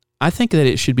divided. I think that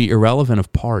it should be irrelevant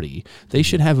of party. They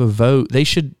should have a vote.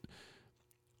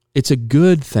 It's a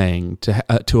good thing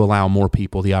to allow more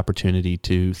people the opportunity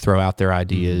to throw out their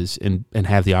ideas and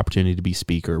have the opportunity to be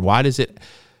speaker. Why does it?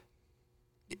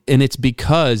 And it's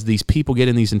because these people get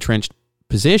in these entrenched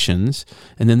positions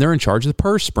and then they're in charge of the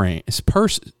purse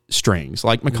strings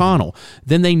like McConnell.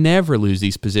 Then they never lose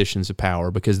these positions of power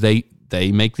because they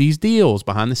make these deals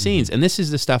behind the scenes. And this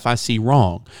is the stuff I see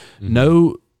wrong.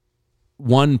 No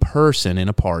one person in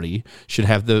a party should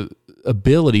have the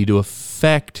ability to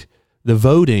affect the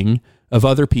voting of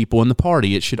other people in the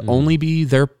party. It should only be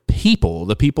their people,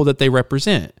 the people that they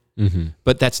represent.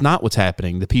 But that's not what's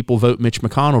happening. The people vote Mitch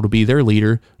McConnell to be their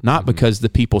leader, not because the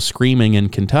people screaming in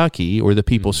Kentucky or the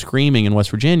people screaming in West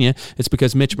Virginia. It's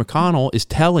because Mitch McConnell is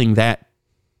telling that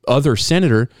other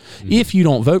senator, if you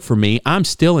don't vote for me, I'm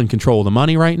still in control of the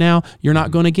money right now. You're not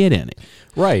going to get any.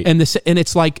 Right. And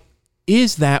it's like,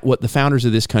 is that what the founders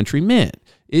of this country meant?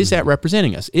 Is that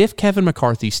representing us? If Kevin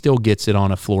McCarthy still gets it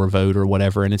on a floor vote or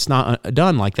whatever, and it's not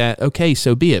done like that, okay,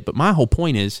 so be it. But my whole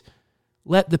point is,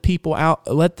 let the people out,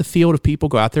 let the field of people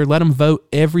go out there, let them vote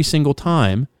every single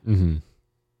time,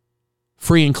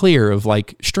 free and clear of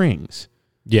like strings.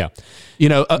 Yeah.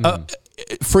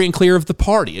 Free and clear of the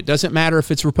party. It doesn't matter if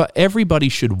it's everybody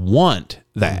should want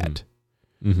that,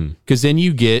 because then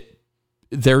you get.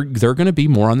 They're going to be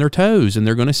more on their toes and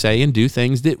they're going to say and do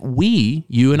things that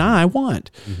you and I want.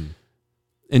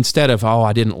 Instead of,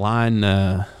 I didn't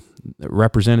line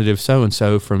Representative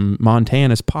so-and-so from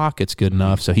Montana's pockets good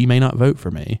enough, so he may not vote for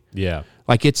me. Yeah.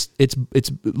 Like it's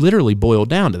literally boiled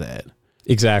down to that.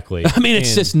 Exactly. I mean,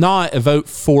 it's just not a vote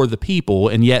for the people,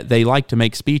 and yet they like to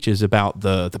make speeches about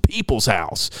the people's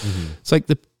house. It's like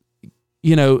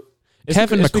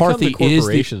Kevin McCarthy is the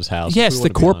corporation's house. Yes,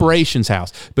 the corporation's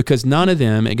house. Because none of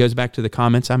them, it goes back to the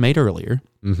comments I made earlier,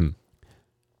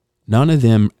 none of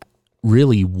them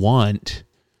really want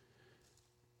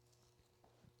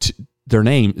their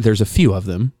name, there's a few of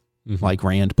them, like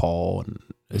Rand Paul and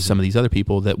some of these other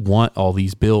people that want all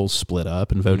these bills split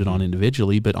up and voted on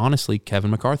individually. But honestly,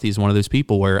 Kevin McCarthy is one of those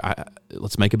people where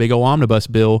let's make a big old omnibus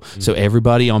bill so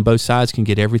everybody on both sides can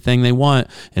get everything they want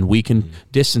and we can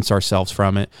distance ourselves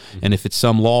from it. And if it's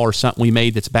some law or something we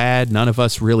made that's bad, none of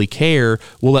us really care.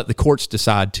 We'll let the courts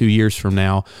decide 2 years from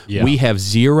now. Yeah.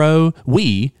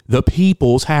 The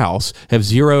people's house, have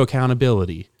zero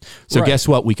accountability. So guess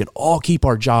what? We can all keep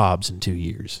our jobs in 2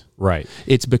 years. Right.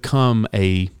 It's become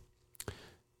a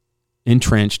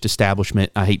entrenched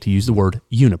establishment, I hate to use the word,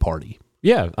 uniparty.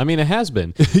 Yeah, I mean, it has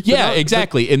been. Yeah,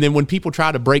 exactly. And then when people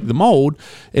try to break the mold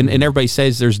and everybody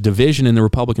says there's division in the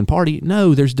Republican Party,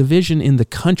 no, there's division in the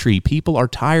country. People are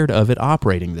tired of it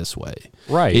operating this way.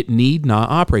 Right. It need not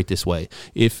operate this way.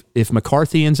 If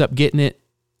McCarthy ends up getting it,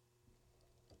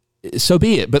 so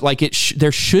be it. But like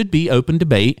there should be open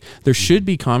debate. There should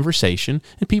be conversation,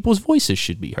 and people's voices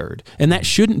should be heard. And that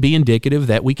shouldn't be indicative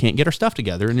that we can't get our stuff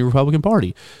together in the Republican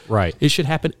Party. Right. It should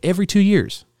happen every 2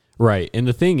 years. Right. And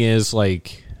the thing is,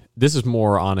 like, this is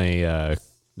more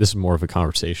of a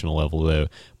conversational level though.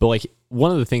 But like one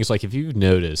of the things, like if you've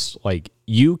noticed, like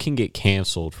you can get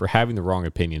canceled for having the wrong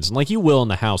opinions, and like you will in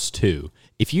the House too.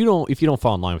 If you don't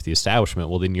fall in line with the establishment,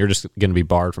 well, then you're just going to be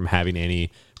barred from having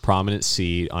any prominent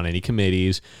seat on any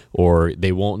committees, or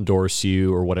they won't endorse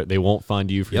you, or what they won't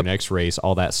fund you for your next race,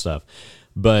 all that stuff.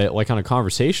 But like on a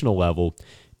conversational level,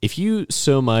 if you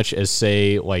so much as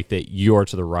say like that you're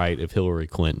to the right of Hillary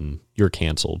Clinton, you're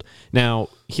canceled. Now,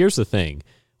 here's the thing.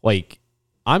 Like,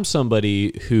 I'm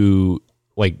somebody who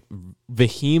like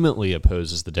vehemently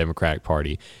opposes the Democratic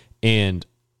Party, and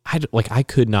I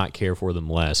could not care for them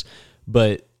less,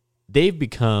 but they've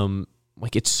become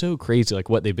like, it's so crazy, like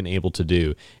what they've been able to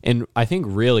do. And I think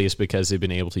really it's because they've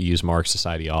been able to use Marxist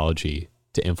ideology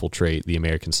to infiltrate the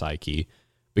American psyche,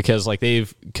 because like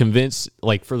they've convinced,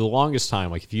 like for the longest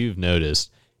time, like if you've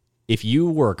noticed, if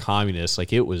you were a communist,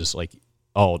 like it was like,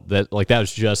 oh, that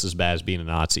was just as bad as being a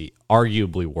Nazi,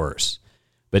 arguably worse.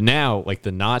 But now, like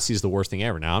the Nazi is the worst thing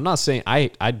ever. Now, I'm not saying I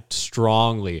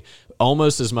strongly,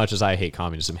 almost as much as I hate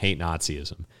communism, hate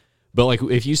Nazism. But like,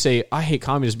 if you say I hate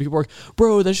communism, people are like,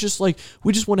 bro, that's just like,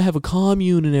 we just want to have a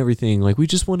commune and everything. Like, we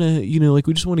just want to,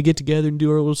 we just want to get together and do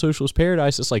our little socialist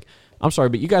paradise. It's like, I'm sorry,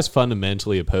 but you guys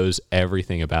fundamentally oppose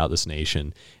everything about this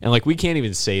nation. And like, we can't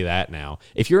even say that now.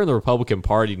 If you're in the Republican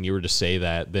Party and you were to say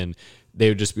that, then they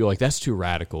would just be like, that's too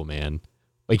radical, man.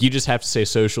 Like, you just have to say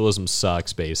socialism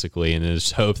sucks, basically, and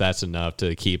just hope that's enough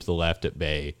to keep the left at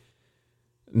bay.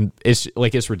 It's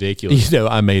like, it's ridiculous.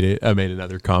 I made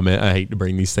another comment. I hate to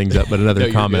bring these things up, but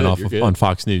another comment on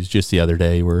Fox News just the other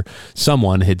day where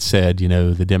someone had said,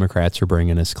 the Democrats are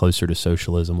bringing us closer to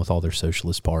socialism with all their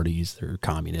socialist parties, they're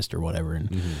communist or whatever.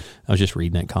 And I was just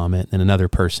reading that comment, and another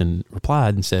person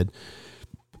replied and said,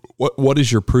 "What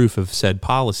is your proof of said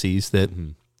policies that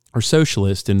are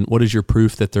socialist, and what is your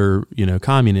proof that they're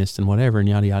communist and whatever, and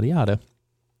yada yada yada?"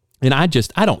 And I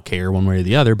don't care one way or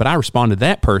the other, but I responded to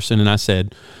that person and I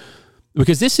said,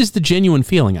 because this is the genuine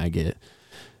feeling I get.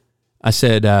 I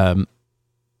said,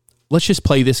 let's just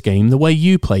play this game the way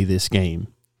you play this game.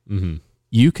 Mm-hmm.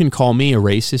 You can call me a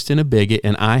racist and a bigot,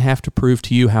 and I have to prove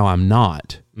to you how I'm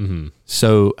not. Mm-hmm.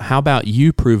 So how about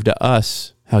you prove to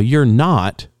us how you're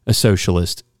not a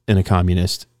socialist and a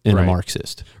communist and a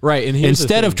Marxist? Right. And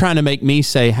instead of trying to make me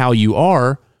say how you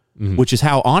are, which is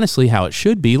honestly how it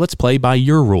should be, let's play by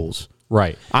your rules.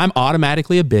 Right. I'm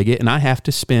automatically a bigot, and I have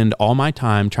to spend all my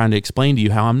time trying to explain to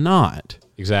you how I'm not.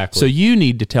 Exactly. So you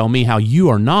need to tell me how you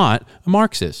are not a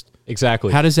Marxist.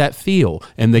 Exactly. How does that feel?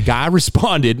 And the guy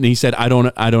responded, and he said, I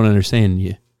don't understand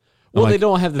you. Well, they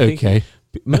don't have the thinking.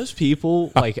 Most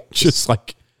people, like... just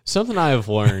like... Something I have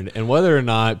learned, and whether or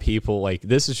not people, like,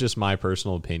 this is just my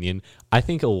personal opinion, I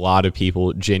think a lot of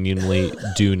people genuinely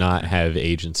do not have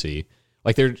agency.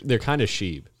 Like, they're kind of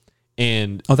sheep.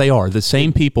 And they are. The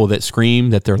same people that scream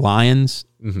that they're lions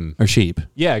are sheep.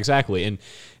 Yeah, exactly. And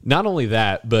not only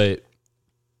that, but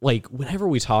like whenever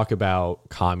we talk about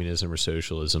communism or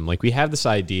socialism, like we have this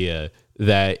idea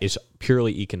that it's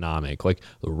purely economic. Like,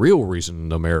 the real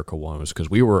reason America won was because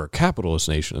we were a capitalist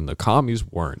nation and the commies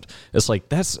weren't. It's like,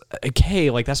 that's okay.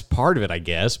 Like, that's part of it, I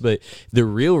guess. But the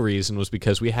real reason was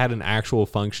because we had an actual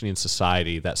functioning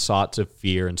society that sought to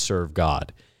fear and serve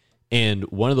God. And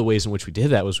one of the ways in which we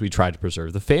did that was we tried to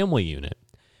preserve the family unit.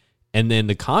 And then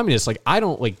the communists,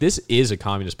 like, this is a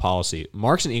communist policy.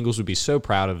 Marx and Engels would be so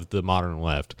proud of the modern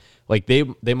left. Like,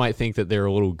 they might think that they're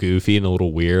a little goofy and a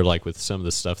little weird, like with some of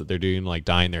the stuff that they're doing, like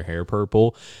dyeing their hair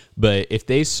purple. But if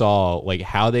they saw like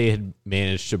how they had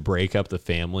managed to break up the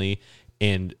family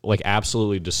and like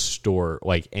absolutely distort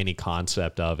like any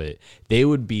concept of it, they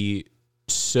would be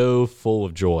so full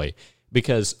of joy,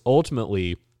 because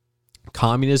ultimately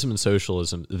communism and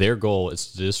socialism, their goal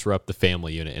is to disrupt the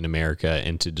family unit in America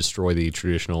and to destroy the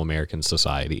traditional American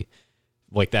society.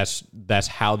 Like that's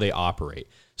how they operate.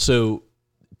 So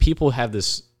people have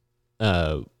this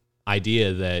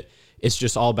idea that it's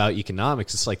just all about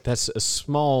economics. It's like that's a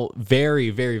small, very,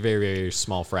 very, very, very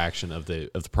small fraction of the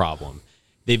problem.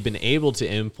 They've been able to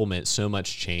implement so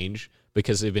much change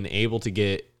because they've been able to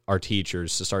get our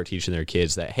teachers to start teaching their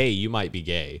kids that, hey, you might be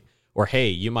gay, or hey,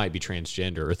 you might be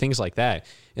transgender, or things like that.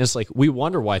 And it's like, we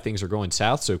wonder why things are going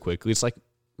south so quickly. It's like,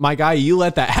 my guy, you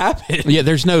let that happen. Yeah,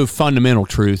 there's no fundamental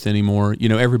truth anymore. You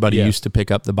know, everybody used to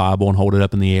pick up the Bible and hold it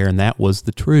up in the air, and that was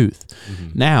the truth.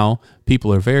 Mm-hmm. Now,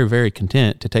 people are very, very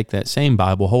content to take that same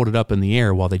Bible, hold it up in the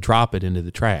air while they drop it into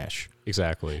the trash.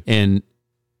 Exactly. And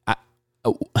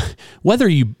whether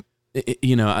you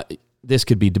know, this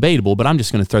could be debatable, but I'm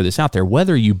just going to throw this out there.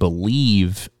 Whether you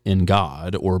believe in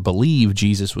God or believe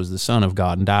Jesus was the Son of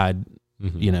God and died,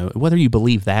 you know, whether you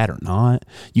believe that or not,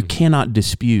 you cannot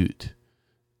dispute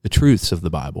the truths of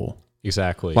the Bible.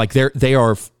 Exactly. Like they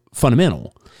are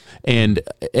fundamental, and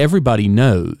everybody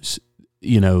knows,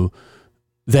 you know,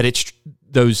 that it's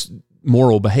those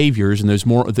moral behaviors and those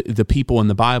the people in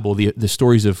the Bible, the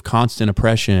stories of constant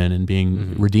oppression and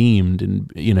being redeemed,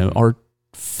 and you know, are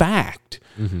fact.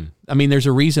 I mean, there's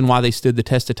a reason why they stood the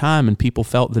test of time, and people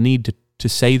felt the need to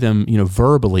say them, you know,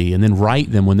 verbally, and then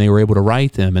write them when they were able to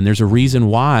write them. And there's a reason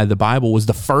why the Bible was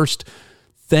the first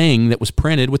thing that was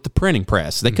printed with the printing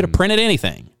press. They could have printed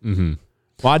anything.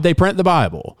 Why'd they print the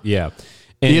Bible? Yeah.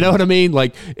 And, you know what I mean?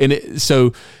 Like,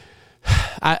 so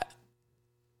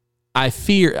I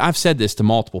fear, I've said this to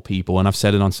multiple people, and I've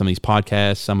said it on some of these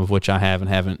podcasts, some of which I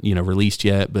haven't, you know, released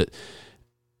yet, but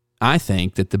I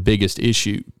think that the biggest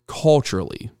issue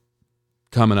culturally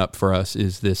coming up for us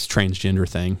is this transgender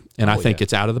thing. And I think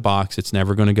it's out of the box. It's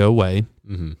never going to go away.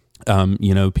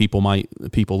 You know, people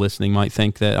listening might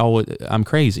think that, oh, I'm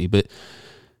crazy, but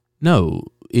no,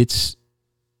 it's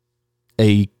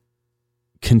a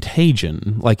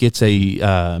contagion. Like it's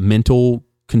a mental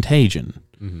contagion.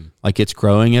 Like it's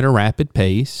growing at a rapid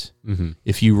pace.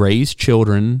 If you raise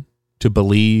children to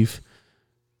believe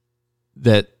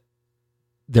that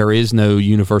there is no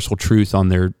universal truth on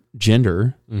their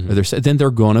gender, or then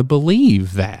they're going to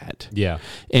believe that. Yeah.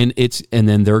 And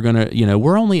then they're going to, you know,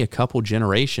 we're only a couple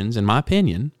generations, in my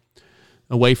opinion,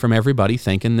 away from everybody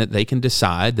thinking that they can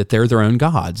decide that they're their own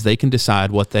gods. They can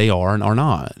decide what they are and are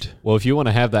not. Well, if you want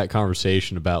to have that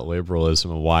conversation about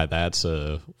liberalism and why that's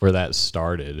where that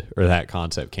started or that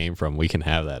concept came from, we can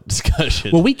have that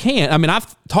discussion. Well, we can. I mean,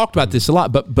 I've talked about this a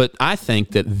lot, but I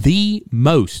think that the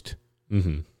most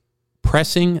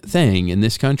pressing thing in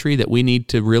this country that we need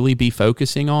to really be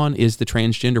focusing on is the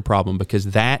transgender problem, because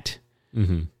that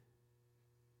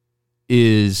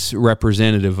is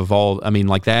representative of all. I mean,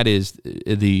 like that is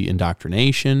the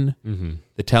indoctrination,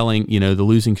 the telling, you know, the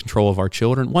losing control of our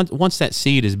children. Once that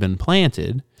seed has been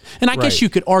planted, and I guess you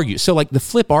could argue. So like the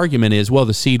flip argument is, well,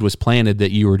 the seed was planted that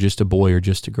you were just a boy or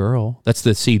just a girl. That's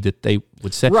the seed that they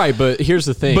would say. Right, but here's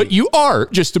the thing. But you are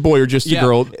just a boy or just a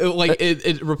girl. Like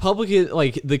Republican,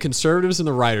 like the conservatives and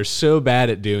the right are so bad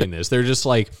at doing this. They're just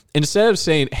like, instead of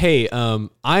saying, hey,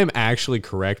 I'm actually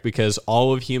correct because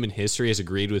all of human history has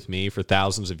agreed with me for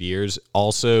thousands of years.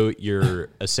 Also, you're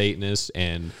a Satanist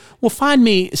and... Well, find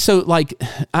me... So like,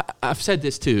 I've said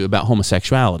this too about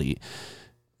homosexuality.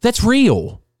 That's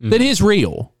real. That is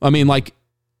real. I mean, like,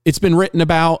 it's been written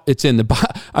about. It's in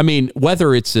the. I mean,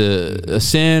 whether it's a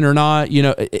sin or not, you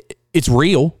know, it's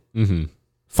real.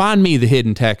 Find me the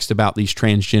hidden text about these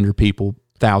transgender people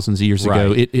thousands of years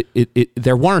ago.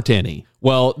 There weren't any.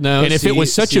 Well, no. And if it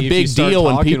was such a big deal,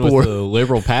 and people were the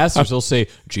liberal pastors, they'll say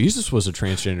Jesus was a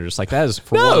transgender. It's like that is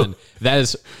one. That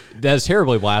is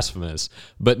terribly blasphemous.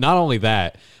 But not only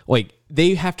that, like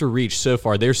they have to reach so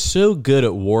far. They're so good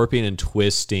at warping and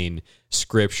twisting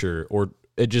Scripture or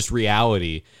just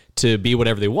reality to be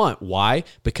whatever they want. Why?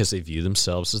 Because they view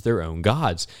themselves as their own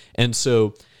gods. And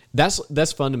so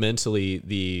that's fundamentally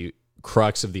the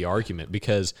crux of the argument,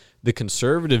 because the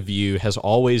conservative view has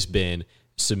always been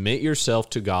submit yourself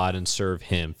to God and serve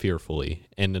him fearfully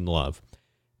and in love.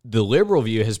 The liberal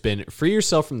view has been free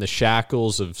yourself from the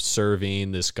shackles of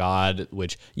serving this God,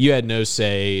 which you had no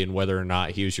say in whether or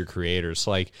not he was your creator. It's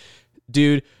like,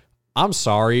 dude, I'm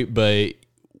sorry, but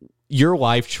your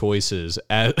life choices,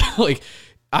 I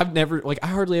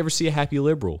hardly ever see a happy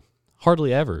liberal.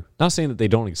 Hardly ever. Not saying that they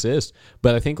don't exist,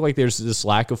 but I think like there's this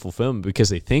lack of fulfillment because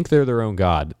they think they're their own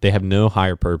God. They have no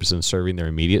higher purpose in serving their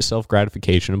immediate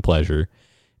self-gratification and pleasure.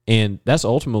 And that's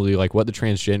ultimately like what the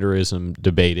transgenderism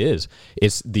debate is.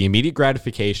 It's the immediate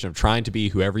gratification of trying to be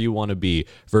whoever you want to be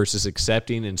versus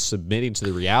accepting and submitting to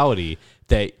the reality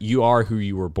that you are who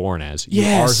you were born as. You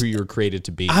are who you were created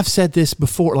to be. I've said this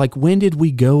before. Like, when did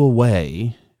we go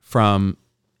away from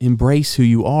embrace who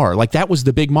you are? Like, that was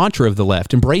the big mantra of the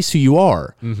left. Embrace who you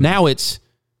are. Mm-hmm. Now it's,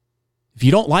 if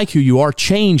you don't like who you are,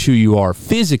 change who you are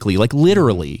physically, like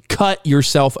literally cut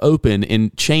yourself open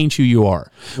and change who you are.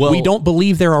 Well, we don't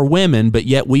believe there are women, but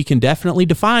yet we can definitely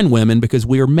define women because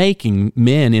we are making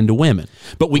men into women.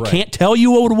 But we can't tell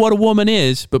you what a woman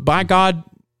is, but by God,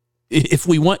 if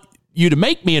we want you to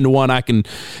make me into one, I can,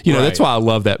 that's why I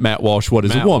love that Matt Walsh, What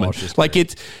is a Woman? Like,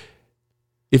 it's,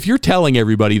 if you're telling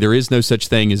everybody there is no such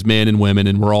thing as men and women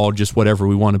and we're all just whatever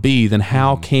we want to be, then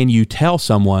how can you tell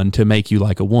someone to make you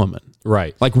like a woman?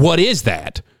 Right. Like, what is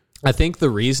that? I think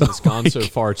the reason it's gone so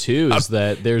far, too, is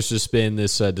that there's just been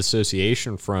this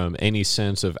dissociation from any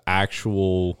sense of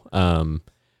actual,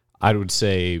 I would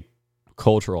say,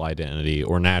 cultural identity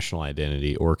or national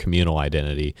identity or communal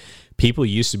identity. People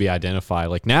used to be identified,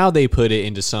 like now they put it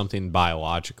into something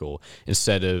biological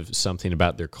instead of something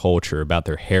about their culture, about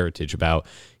their heritage, about,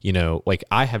 like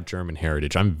I have German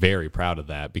heritage. I'm very proud of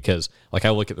that because like I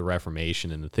look at the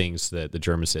Reformation and the things that the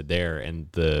Germans did there and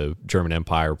the German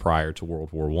Empire prior to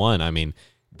World War I. I mean,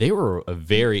 they were a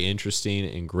very interesting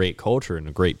and great culture and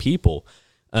a great people.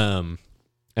 And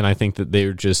I think that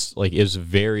they're just like, it was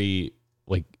very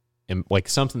like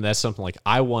something like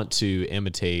I want to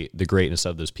imitate the greatness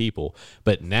of those people.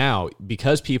 But now,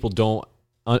 because people don't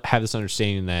have this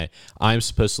understanding that I'm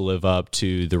supposed to live up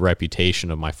to the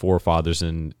reputation of my forefathers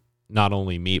and not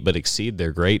only meet but exceed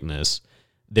their greatness,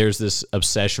 there's this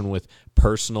obsession with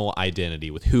personal identity,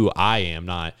 with who I am,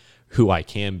 not who I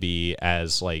can be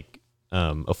as like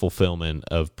a fulfillment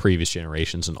of previous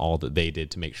generations and all that they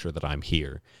did to make sure that I'm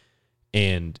here.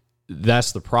 And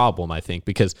that's the problem, I think,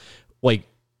 because like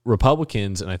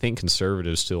Republicans and I think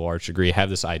conservatives to a large degree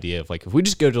have this idea of like, if we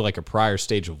just go to like a prior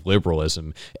stage of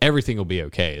liberalism, everything will be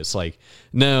okay. It's like,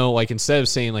 no, like instead of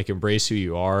saying like embrace who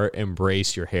you are,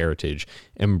 embrace your heritage,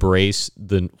 embrace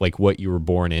the like what you were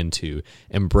born into,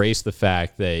 embrace the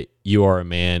fact that you are a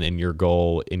man and your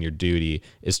goal and your duty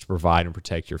is to provide and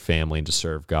protect your family and to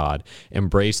serve God.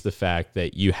 Embrace the fact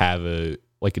that you have a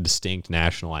distinct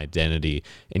national identity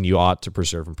and you ought to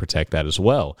preserve and protect that as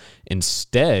well.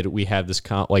 Instead, we have this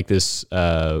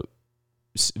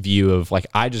view of like,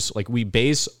 we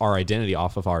base our identity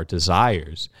off of our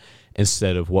desires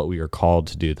instead of what we are called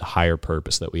to do, the higher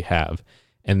purpose that we have.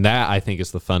 And that I think is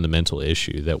the fundamental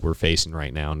issue that we're facing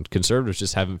right now. And conservatives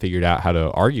just haven't figured out how to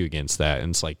argue against that.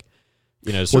 And it's like,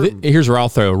 here's where I'll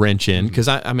throw a wrench in. Cause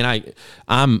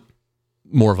I'm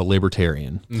more of a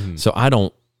libertarian. Mm-hmm. So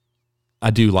I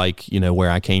do like,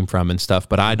 where I came from and stuff,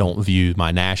 but I don't view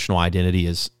my national identity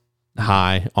as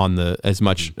high on the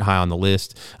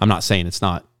list. I'm not saying it's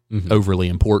not overly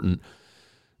important,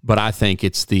 but I think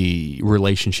it's the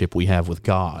relationship we have with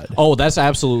God. Oh, that's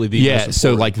absolutely the most important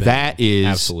so like thing. That is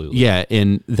absolutely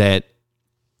and that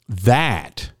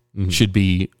should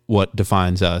be what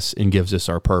defines us and gives us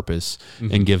our purpose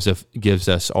and gives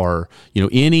us our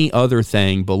any other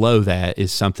thing below that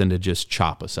is something to just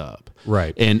chop us up.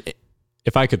 Right. And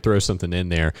if I could throw something in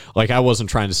there, like I wasn't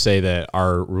trying to say that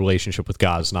our relationship with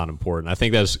God is not important. I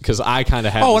think that's because I kind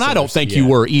of have. Oh, and I don't think you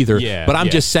were either. Yeah, but I'm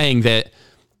just saying that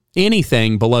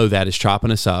anything below that is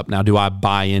chopping us up. Now, do I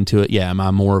buy into it? Yeah. Am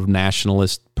I more of a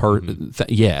nationalist?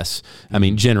 Yes. I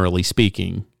mean, generally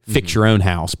speaking, fix your own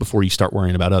house before you start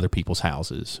worrying about other people's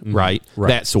houses, right?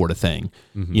 That sort of thing.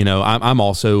 I'm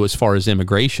also, as far as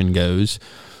immigration goes,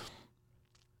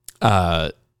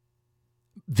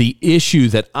 the issue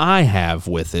that I have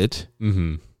with it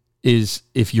is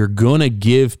if you're going to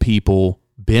give people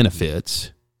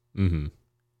benefits,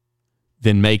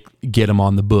 then get them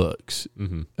on the books.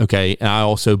 Okay. And I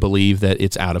also believe that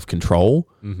it's out of control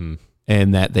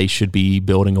and that they should be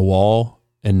building a wall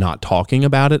and not talking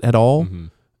about it at all.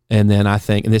 And then I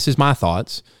think, and this is my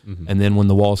thoughts, and then when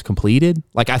the wall is completed,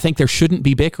 like I think there shouldn't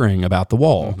be bickering about the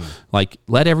wall. Like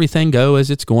let everything go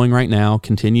as it's going right now,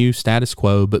 continue status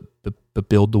quo, but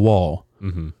build the wall.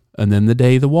 And then the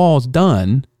day the wall's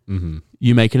done,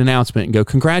 you make an announcement and go,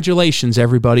 congratulations,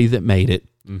 everybody that made it.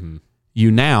 You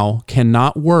now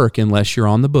cannot work unless you're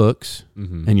on the books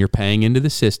and you're paying into the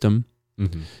system.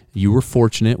 You were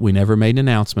fortunate. We never made an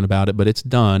announcement about it, but it's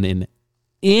done. And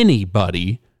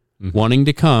anybody wanting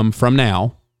to come from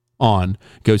now on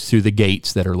goes through the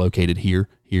gates that are located here,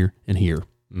 here, and here.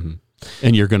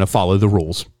 And you're going to follow the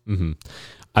rules.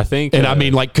 I think, and I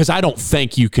mean, like, because I don't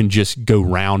think you can just go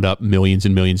round up millions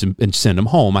and millions and send them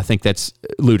home. I think that's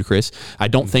ludicrous. I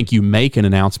don't think you make an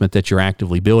announcement that you're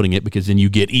actively building it, because then you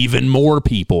get even more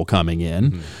people coming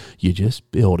in. You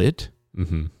just build it.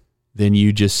 Then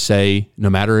you just say, no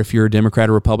matter if you're a Democrat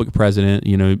or Republican president,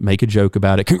 you know, make a joke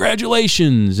about it.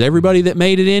 Congratulations, everybody that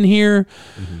made it in here.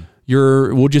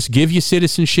 We'll just give you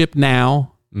citizenship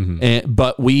now.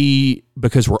 But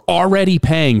because we're already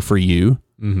paying for you,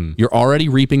 you're already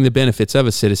reaping the benefits of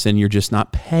a citizen. You're just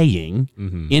not paying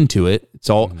into it. It's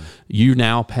all you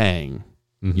now paying.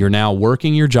 You're now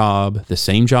working your job, the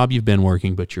same job you've been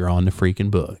working, but you're on the freaking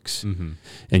books,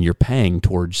 and you're paying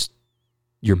towards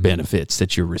your benefits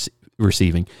that you're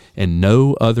receiving. And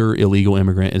no other illegal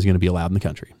immigrant is going to be allowed in the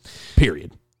country.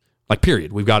 Period. Like,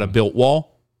 period. We've got a built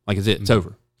wall. Like, it's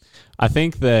over. I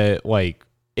think that, like,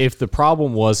 if the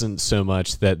problem wasn't so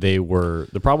much that the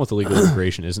problem with illegal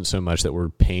immigration isn't so much that we're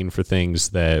paying for things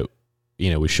that,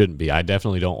 you know, we shouldn't be. I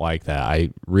definitely don't like that.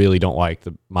 I really don't like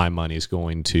my money's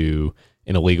going to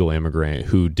an illegal immigrant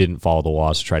who didn't follow the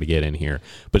laws to try to get in here.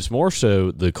 But it's more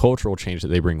so the cultural change that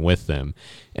they bring with them.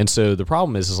 And so the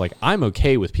problem is like, I'm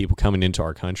okay with people coming into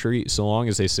our country so long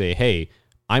as they say, hey,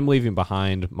 I'm leaving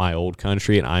behind my old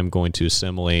country and I'm going to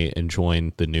assimilate and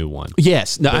join the new one.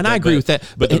 Yes, no, and I agree with that.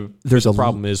 But there's a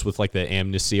problem is with like the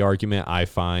amnesty argument. I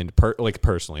find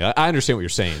personally, I understand what you're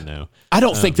saying though. I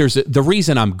don't think the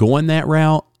reason I'm going that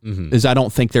route is I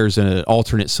don't think there's an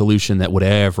alternate solution that would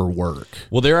ever work.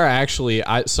 Well, there are actually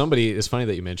somebody. It's funny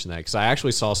that you mentioned that, because I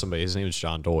actually saw somebody. His name is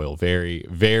John Doyle, very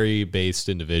very based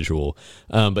individual.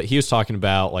 But he was talking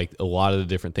about like a lot of the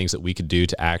different things that we could do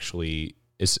to actually.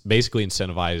 It's basically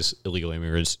incentivize illegal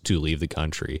immigrants to leave the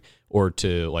country, or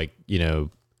to, like, you know,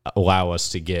 allow us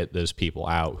to get those people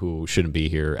out who shouldn't be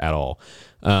here at all.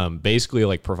 Basically,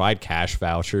 like, provide cash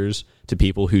vouchers to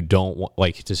people who don't want,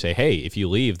 like, to say, hey, if you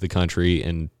leave the country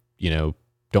and, you know,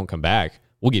 don't come back,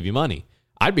 we'll give you money.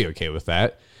 I'd be okay with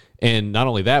that. And not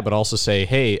only that, but also say,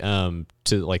 hey, to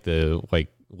like the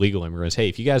legal immigrants, hey,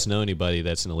 if you guys know anybody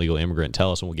that's an illegal immigrant,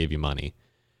 tell us and we'll give you money.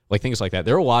 Like, things like that.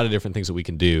 There are a lot of different things that we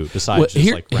can do besides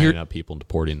rounding up people and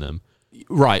deporting them.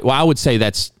 Right. Well, I would say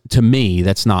to me,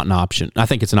 that's not an option. I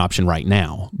think it's an option right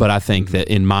now. But I think that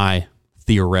in my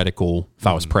theoretical, if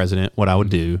I was president, what I would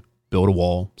do, build a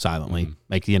wall silently,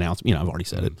 make the announcement. You know, I've already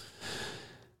said it.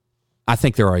 I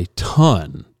think there are a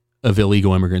ton of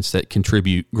illegal immigrants that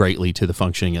contribute greatly to the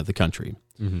functioning of the country.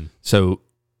 So,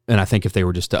 and I think if they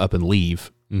were just to up and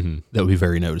leave, that would be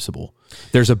very noticeable.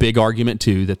 There's a big argument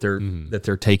too that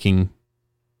they're taking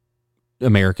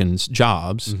Americans'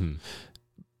 jobs,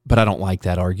 but I don't like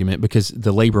that argument, because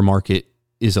the labor market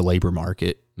is a labor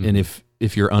market, and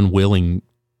if you're unwilling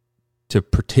to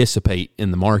participate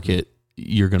in the market,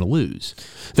 you're going to lose.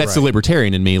 That's the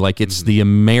libertarian in me. Like, it's the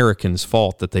Americans'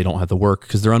 fault that they don't have the work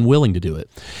because they're unwilling to do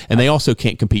it, and they also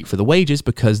can't compete for the wages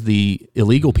because the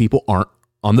illegal people aren't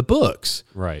on the books.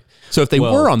 Right. So if they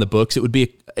were on the books, it would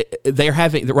be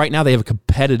right now they have a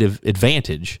competitive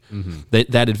advantage.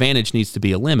 That advantage needs to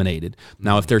be eliminated.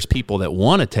 Now, if there's people that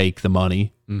want to take the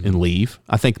money and leave,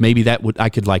 I think maybe I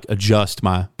could like adjust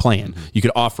my plan. You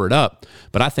could offer it up,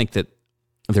 but I think that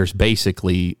there's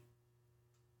basically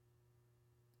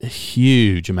a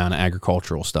huge amount of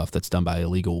agricultural stuff that's done by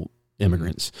illegal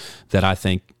immigrants that I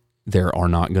think there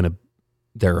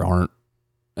aren't.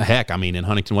 Heck, I mean, in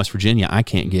Huntington, West Virginia, I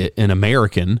can't get an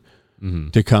American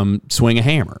to come swing a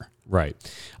hammer. Right.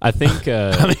 I think,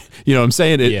 I mean, you know what I'm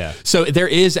saying? Yeah. So there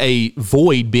is a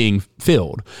void being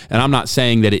filled, and I'm not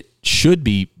saying that it should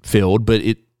be filled, but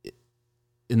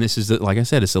and this is, like I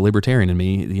said, it's the libertarian in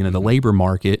me. You know, the labor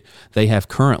market, they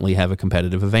currently have a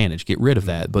competitive advantage. Get rid of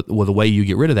that. But the way you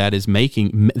get rid of that is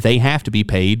they have to be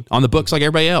paid on the books like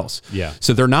everybody else. Yeah.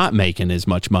 So they're not making as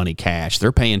much money cash.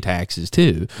 They're paying taxes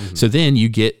too. So then you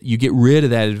get rid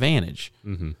of that advantage.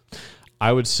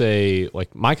 I would say,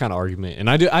 like, my kind of argument, and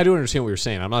I do understand what you're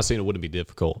saying. I'm not saying it wouldn't be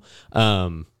difficult.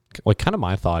 Like, kind of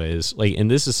my thought is, like,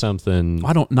 and this is something.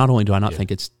 Not only do I not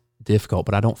think it's difficult,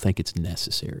 but I don't think it's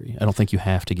necessary. I don't think you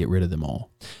have to get rid of them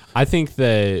all. I think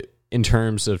that in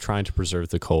terms of trying to preserve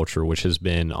the culture, which has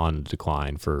been on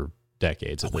decline for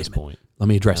decades at this point. Let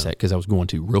me address that, because I was going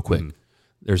to real quick.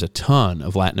 There's a ton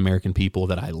of Latin American people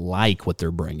that I like what they're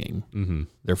bringing.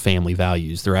 Their family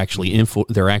values. They're actually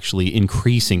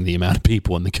increasing the amount of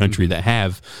people in the country that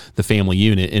have the family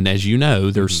unit. And as you know,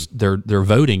 their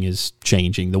voting is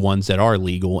changing. The ones that are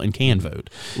legal and can vote.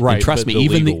 Right. And trust me,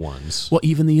 even the ones. Well,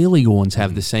 even the illegal ones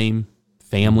have the same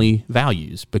family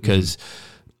values, because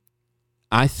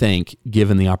I think,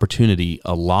 given the opportunity,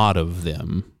 a lot of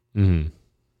them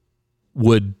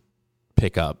would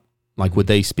pick up Like, would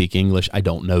they speak English? I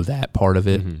don't know that part of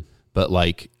it. But,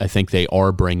 like, I think they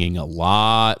are bringing a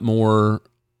lot more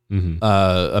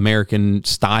American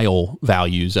style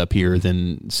values up here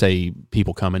than, say,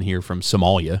 people coming here from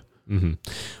Somalia.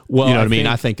 Well, you know what I mean?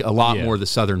 I think a lot more of the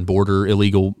southern border,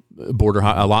 illegal border,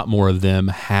 a lot more of them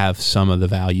have some of the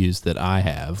values that I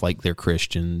have. Like, they're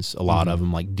Christians, a lot of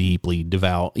them, like, deeply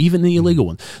devout, even the illegal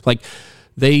ones. Like,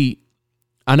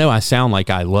 I know I sound like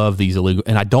I love these illegal,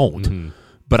 and I don't,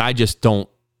 but I just don't.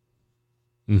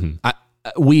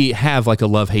 We have like a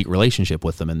love-hate relationship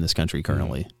with them in this country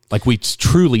currently. Like, we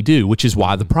truly do, which is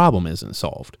why the problem isn't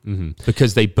solved.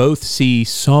 Because they both see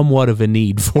somewhat of a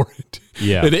need for it.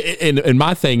 Yeah. And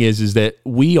my thing is that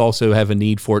we also have a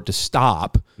need for it to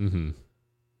stop,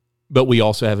 but we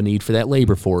also have a need for that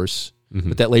labor force.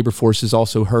 But that labor force is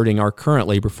also hurting our current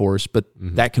labor force, but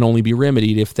that can only be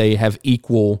remedied if they have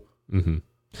equal...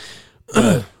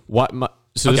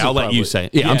 So okay, I'll let you say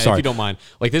it. Yeah, I'm sorry. If you don't mind.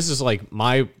 Like, this is like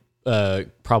my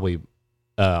probably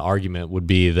argument would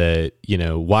be that, you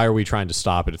know, why are we trying to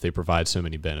stop it if they provide so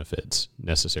many benefits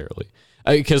necessarily?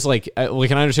 Because like I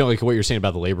understand like what you're saying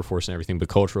about the labor force and everything, but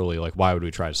culturally, like, why would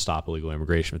we try to stop illegal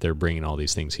immigration if they're bringing all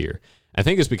these things here? I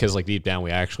think it's because, like, deep down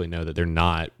we actually know that they're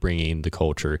not bringing the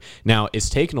culture. Now, it's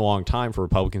taken a long time for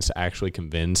Republicans to actually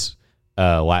convince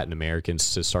Latin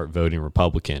Americans to start voting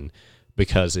Republican,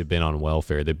 because they've been on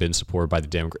welfare. They've been supported by the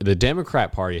Democrat. The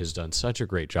Democrat Party has done such a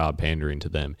great job pandering to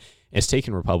them. It's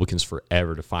taken Republicans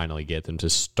forever to finally get them to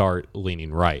start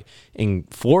leaning right. In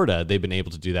Florida, they've been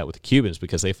able to do that with the Cubans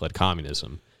because they fled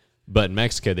communism. But in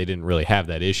Mexico, they didn't really have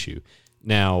that issue.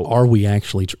 Now, are we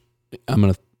actually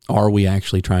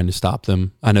trying to stop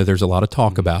them? I know there's a lot of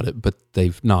talk about it, but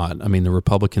they've not. I mean, the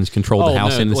Republicans control the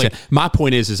House and the Senate. My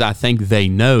point is I think they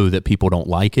know that people don't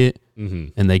like it,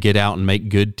 and they get out and make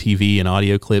good TV and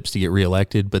audio clips to get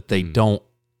reelected, but they don't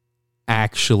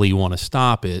actually want to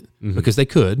stop it because they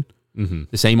could.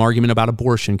 The same argument about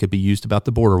abortion could be used about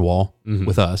the border wall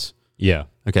with us. Yeah.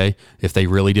 Okay. If they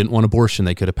really didn't want abortion,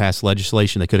 they could have passed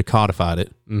legislation. They could have codified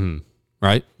it.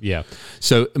 Right? Yeah.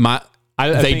 So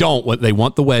they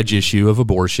want the wedge issue of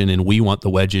abortion, and we want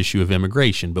the wedge issue of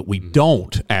immigration, but we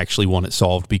don't actually want it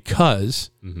solved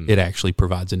because it actually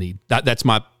provides a need.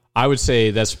 I would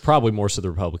say that's probably more so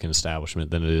the Republican establishment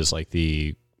than it is like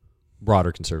the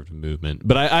broader conservative movement.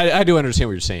 But I do understand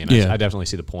what you're saying. I definitely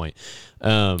see the point.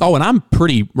 And I'm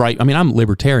pretty right. I mean, I'm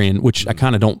libertarian, which I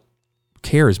kind of don't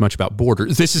care as much about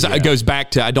borders. This is it goes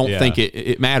back to I don't think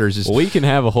it matters. We can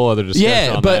have a whole other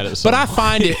discussion on that. But I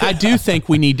find it. I do think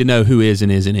we need to know who is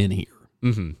and isn't in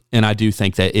here. And I do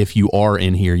think that if you are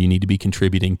in here, you need to be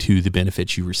contributing to the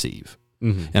benefits you receive.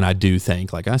 And I do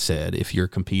think, like I said, if you're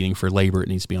competing for labor, it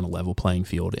needs to be on a level playing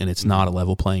field. And it's not a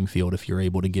level playing field if you're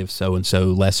able to give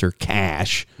so-and-so lesser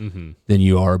cash than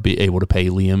you are able to pay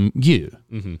Liam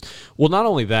Gue. Well, not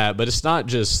only that, but it's not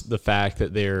just the fact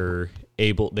that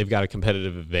they've got a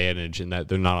competitive advantage in that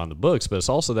they're not on the books, but it's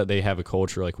also that they have a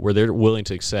culture like where they're willing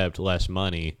to accept less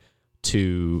money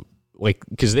to, like,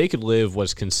 because they could live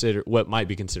what might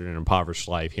be considered an impoverished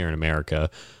life here in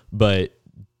America, but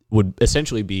would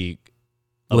essentially be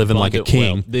living like a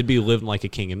king. Well, they'd be living like a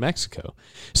king in Mexico.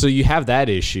 So you have that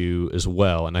issue as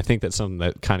well. And I think that's something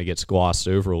that kind of gets glossed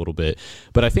over a little bit.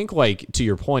 But I think, like, to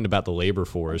your point about the labor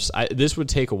force, this would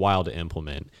take a while to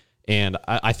implement. And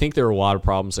I think there are a lot of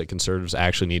problems that conservatives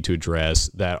actually need to address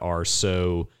that are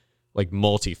so, like,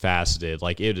 multifaceted.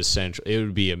 Like, it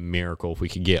would be a miracle if we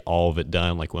could get all of it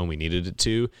done, like, when we needed it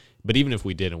to. But even if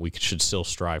we didn't, we should still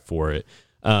strive for it.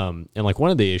 And, like,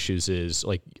 one of the issues is,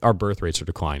 like, our birth rates are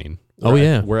declining.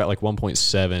 We're at like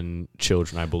 1.7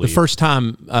 children, I believe. The first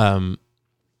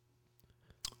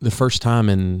time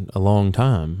in a long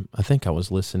time, I think I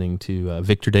was listening to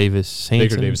Victor Davis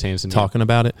Hanson talking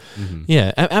about it.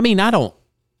 Yeah, I mean, I'm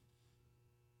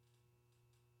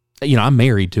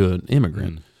married to an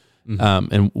immigrant,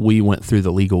 and we went through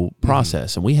the legal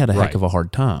process, and we had a heck of a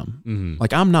hard time.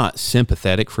 Like, I'm not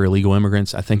sympathetic for illegal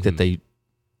immigrants. I think that they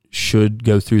should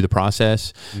go through the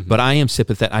process, but I am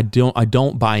sympathetic. I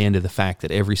don't buy into the fact that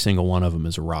every single one of them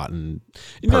is a rotten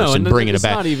person bringing it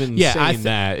back. Not even saying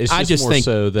that. It's just more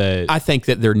so that I think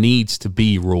that there needs to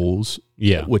be rules,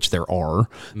 which there are.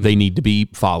 They need to be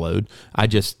followed. I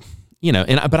just,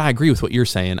 but I agree with what you're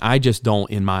saying. I just don't,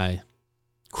 in my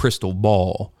crystal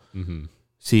ball,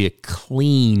 see a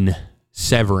clean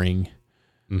severing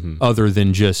other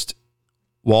than just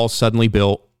walls suddenly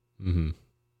built.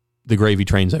 The gravy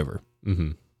train's over.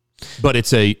 But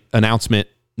it's a announcement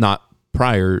not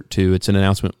prior to, it's an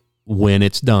announcement when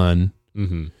it's done.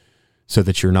 so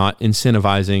that you're not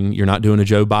incentivizing, you're not doing a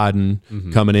Joe Biden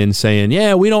coming in saying,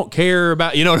 yeah, we don't care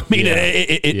about, you know what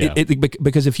I mean?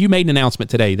 Because if you made an announcement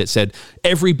today that said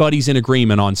everybody's in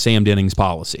agreement on Sam Denning's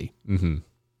policy,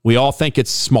 we all think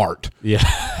it's smart. Yeah.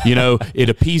 You know, it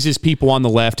appeases people on the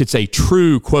left. It's a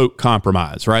true, quote,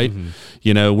 compromise, right?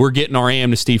 You know, we're getting our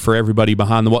amnesty for everybody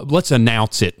behind the wall. Let's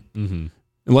announce it.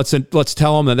 And let's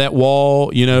tell them that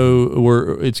wall, you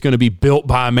know, it's going to be built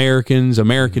by Americans,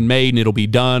 American made, and it'll be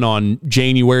done on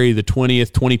January the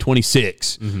 20th,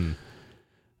 2026.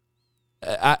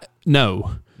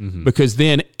 No, because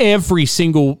then every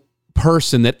single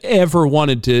person that ever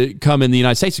wanted to come in the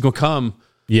United States is going to come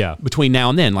between now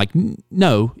and then. Like,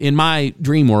 no, in my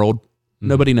dream world,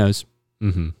 nobody knows.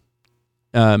 And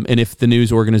if the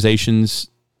news organizations...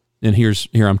 And here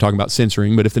I'm talking about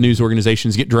censoring, but if the news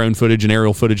organizations get drone footage and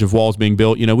aerial footage of walls being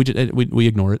built, you know, we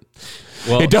ignore it.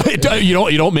 Well, you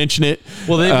don't mention it.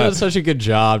 Well, they've done such a good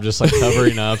job just like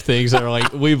covering up things that are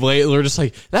like we're just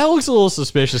like, that looks a little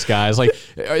suspicious, guys. Like,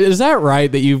 is that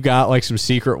right that you've got like some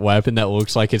secret weapon that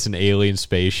looks like it's an alien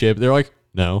spaceship? They're like,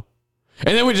 no.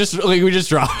 And then we just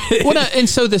drop it. Well, and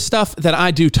so the stuff that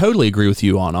I do totally agree with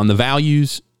you on the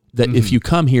values that if you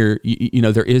come here, you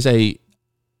know, there is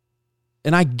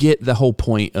and I get the whole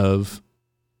point of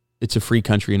it's a free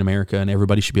country in America and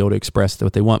everybody should be able to express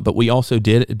what they want. But we also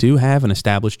do have an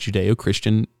established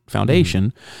Judeo-Christian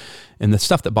foundation. And the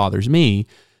stuff that bothers me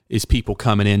is people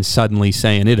coming in suddenly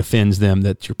saying it offends them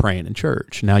that you're praying in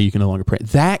church. Now you can no longer pray.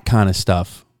 That kind of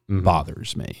stuff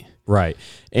bothers me. Right.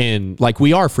 And like,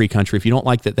 we are a free country. If you don't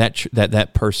like that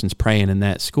person's praying in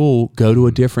that school, go to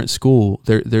a different school.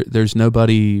 There's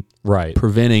nobody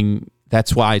preventing.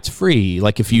 That's why it's free.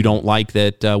 Like, if you don't like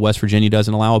that West Virginia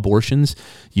doesn't allow abortions,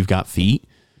 you've got feet.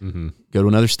 Go to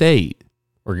another state.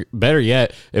 Or better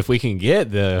yet, if we can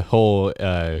get the whole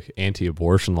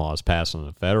anti-abortion laws passed on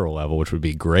a federal level, which would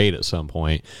be great at some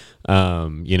point,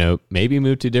 you know, maybe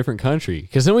move to a different country.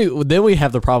 Because then we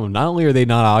have the problem. Not only are they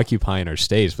not occupying our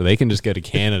states, but they can just go to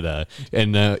Canada.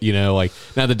 And, you know, like,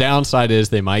 now the downside is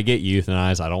they might get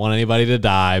euthanized. I don't want anybody to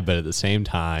die. But at the same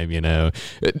time, you know,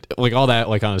 like all that,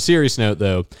 like on a serious note,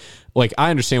 though, like,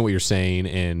 I understand what you're saying.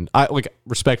 And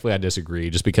respectfully, I disagree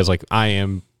just because, like, I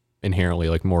am inherently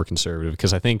like more conservative,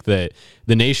 because I think that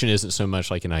the nation isn't so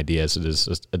much like an idea as it is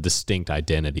a distinct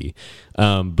identity.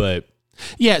 But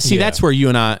that's where you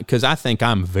and I, because I think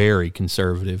I'm very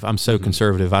conservative. I'm so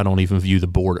conservative, I don't even view the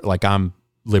border, like, I'm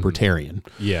libertarian.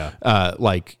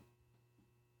 Like,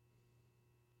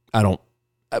 I don't,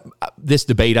 this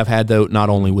debate I've had, though, not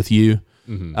only with you,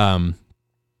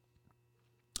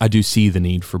 I do see the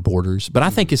need for borders, but I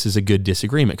think this is a good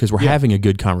disagreement because we're having a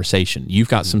good conversation. You've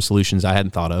got some solutions I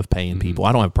hadn't thought of, paying people.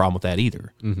 I don't have a problem with that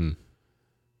either.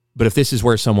 But if this is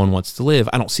where someone wants to live,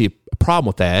 I don't see a problem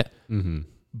with that.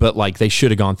 But like, they should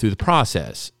have gone through the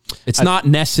process. It's not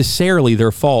necessarily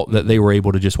their fault that they were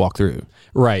able to just walk through.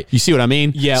 Right. You see what I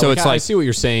mean? Yeah. So I see what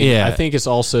you're saying. Yeah. I think it's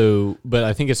also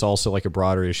like a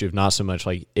broader issue of not so much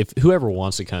like if whoever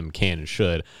wants to come can and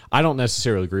should. I don't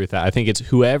necessarily agree with that. I think it's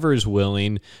whoever is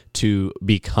willing to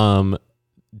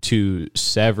to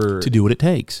do what it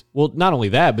takes. Well, not only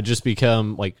that, but just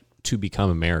become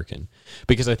American.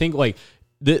 Because I think like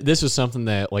this is something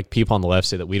that like people on the left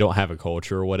say that we don't have a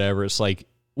culture or whatever. It's like,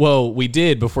 well, we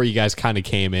did before you guys kind of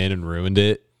came in and ruined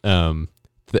it.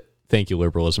 Thank you,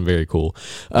 liberalism. Very cool.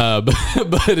 But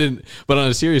on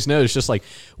a serious note, it's just like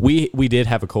we did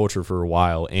have a culture for a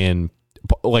while, and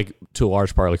like to a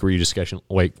large part, like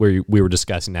where we were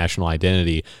discussing national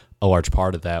identity. A large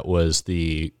part of that was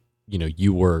you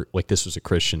were like, this was a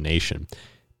Christian nation,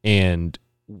 and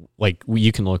like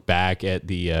you can look back at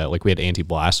the like we had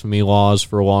anti-blasphemy laws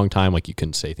for a long time. Like, you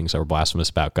couldn't say things that were blasphemous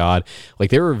about God. Like,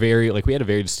 they were we had a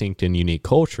very distinct and unique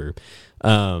culture.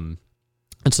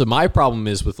 And so my problem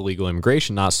is with illegal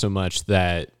immigration, not so much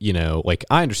that, you know, like,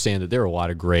 I understand that there are a lot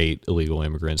of great illegal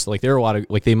immigrants. Like, there are a lot of,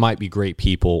 like, they might be great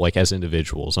people, like, as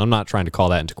individuals. I'm not trying to call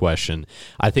that into question.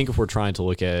 I think if we're trying to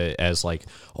look at it as like,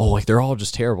 oh, like, they're all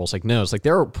just terrible. It's like, no, it's like,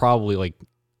 there are probably like,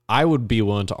 I would be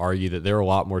willing to argue that there are a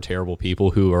lot more terrible people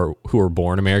who are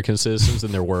born American citizens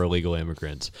than there were illegal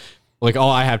immigrants. Like,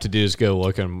 all I have to do is go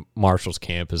look on Marshall's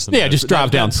campus. And just drive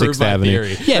down 6th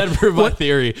Avenue. That'd prove my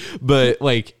theory. But,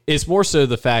 like, it's more so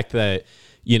the fact that,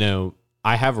 you know,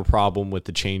 I have a problem with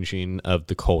the changing of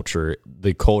the culture,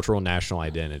 the cultural national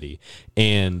identity.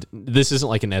 And this isn't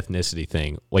like an ethnicity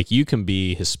thing. Like, you can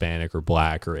be Hispanic or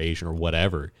black or Asian or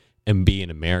whatever and be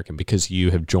an American because you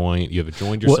have joined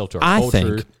yourself to our culture. I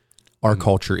think our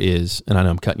culture is, and I know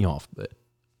I'm cutting you off, but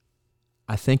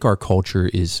I think our culture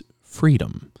is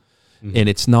freedom. And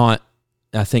it's not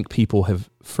I think people have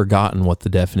forgotten what the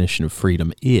definition of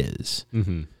freedom is.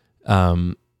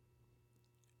 Mm-hmm.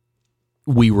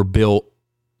 We were built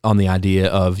on the idea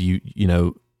of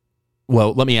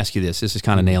well, let me ask you this. This is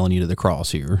kind of nailing you to the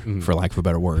cross here, for lack of a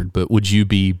better word, but would you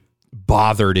be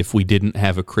bothered if we didn't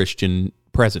have a Christian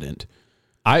president?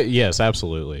 Yes,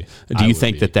 absolutely. Do you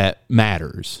think that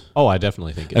matters? Oh, I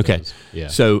definitely think it does. Yeah.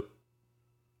 So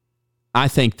I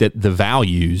think that the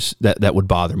values that would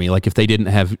bother me, like if they didn't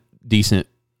have decent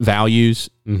values,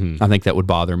 I think that would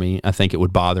bother me. I think it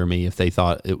would bother me if they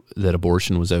thought that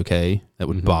abortion was okay. That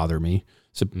would bother me.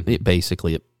 So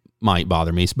it might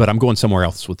bother me, but I'm going somewhere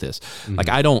else with this. Like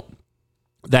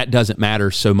that doesn't matter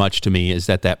so much to me as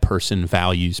that person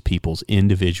values people's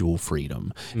individual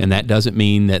freedom. And that doesn't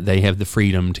mean that they have the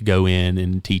freedom to go in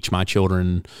and teach my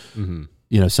children,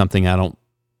 something I don't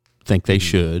think they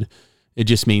should. It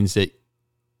just means that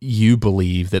you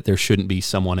believe that there shouldn't be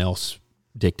someone else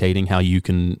dictating how you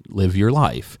can live your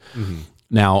life.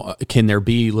 Now, can there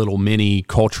be little mini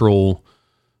cultural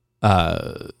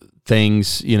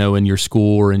things, in your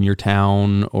school or in your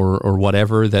town or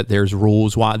whatever, that there's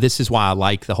rules? This is why I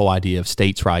like the whole idea of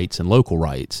states' rights and local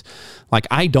rights. Like,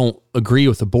 I don't agree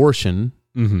with abortion,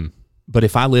 but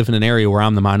if I live in an area where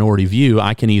I'm the minority view,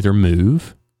 I can either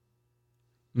move.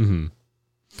 I'm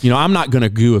not going to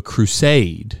do a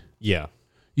crusade. Yeah.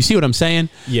 You see what I'm saying?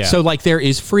 Yeah. So like there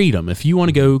is freedom. If you want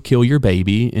to go kill your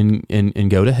baby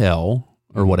and go to hell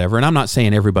or whatever, and I'm not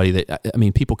saying everybody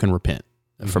people can repent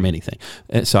from anything.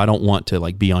 So I don't want to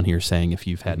like be on here saying if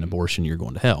you've had an abortion, you're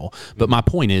going to hell. But my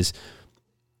point is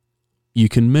you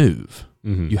can move.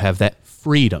 You have that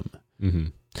freedom.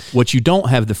 What you don't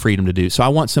have the freedom to do. So I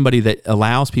want somebody that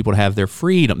allows people to have their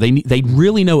freedom. They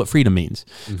really know what freedom means.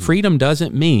 Freedom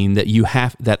doesn't mean that you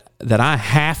have that I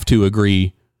have to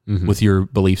agree with your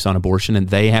beliefs on abortion and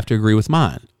they have to agree with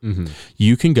mine.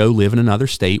 You can go live in another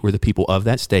state where the people of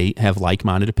that state have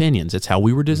like-minded opinions. That's how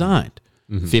we were designed.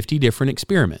 50 different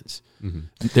experiments.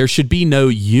 There should be no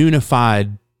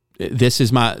unified,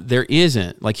 there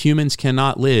isn't, like humans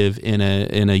cannot live in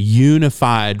a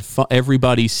unified,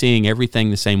 everybody seeing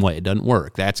everything the same way. It doesn't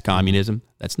work. That's communism.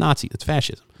 That's Nazi. That's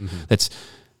fascism.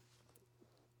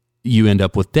 You end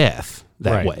up with death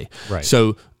that way. Right.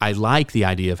 So I like the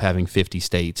idea of having 50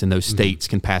 states, and those states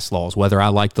can pass laws, whether I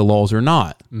like the laws or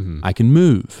not. I can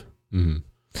move.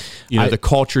 The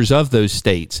cultures of those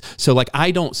states. So like,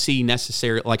 I don't see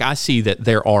necessarily, like I see that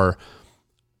there are,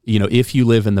 if you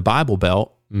live in the Bible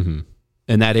Belt and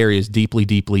that area is deeply,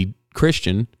 deeply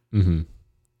Christian,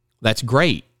 that's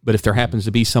great. But if there happens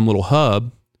to be some little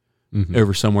hub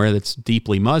over somewhere that's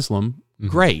deeply Muslim,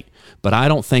 great. But I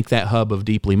don't think that hub of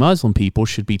deeply Muslim people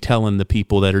should be telling the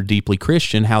people that are deeply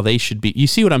Christian how they should be. You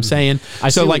see what I'm saying?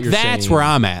 So like, that's where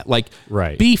I'm at. Like,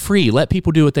 be free, let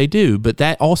people do what they do. But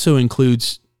that also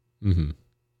includes,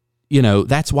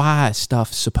 that's why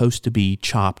stuff's supposed to be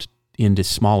chopped into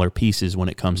smaller pieces when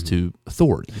it comes to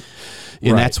authority.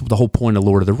 And that's the whole point of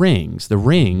Lord of the Rings. The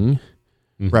ring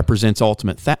represents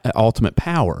ultimate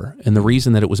power. And the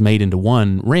reason that it was made into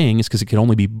one ring is because it could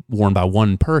only be worn by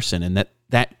one person. And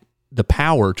that the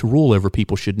power to rule over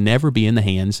people should never be in the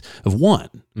hands of one.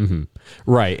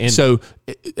 Right. And so,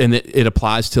 and it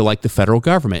applies to like the federal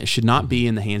government. It should not be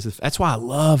in the hands of, that's why I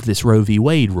love this Roe v.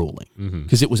 Wade ruling,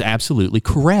 because it was absolutely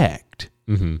correct.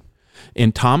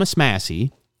 And Thomas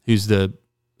Massey, who's the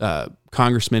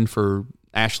congressman for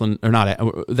Ashland, or not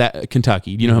that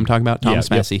Kentucky. Do you know who I'm talking about? Thomas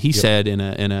Massey. He said in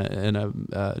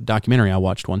a documentary I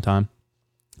watched one time,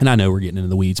 and I know we're getting into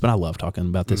the weeds, but I love talking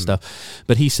about this stuff.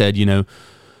 But he said,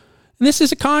 and this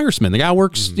is a congressman. The guy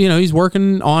works, he's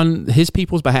working on his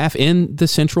people's behalf in the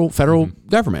central federal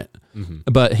government.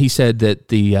 But he said that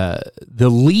the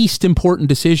least important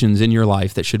decisions in your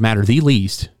life that should matter the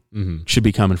least should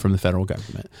be coming from the federal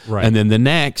government. Right. And then the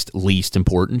next least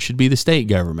important should be the state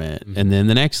government. And then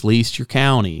the next least, your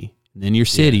county, and then your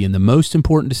city. And the most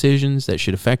important decisions that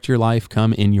should affect your life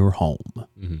come in your home.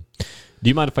 Do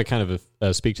you mind if I kind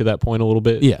of speak to that point a little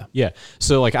bit? Yeah. Yeah.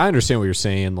 So like, I understand what you're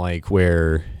saying, like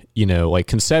where, like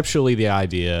conceptually the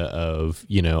idea of,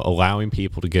 allowing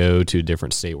people to go to a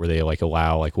different state where they like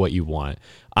allow like what you want.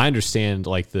 I understand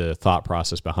like the thought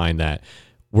process behind that.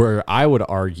 Where I would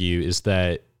argue is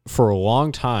that for a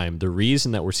long time, the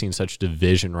reason that we're seeing such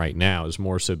division right now is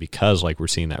more so because like we're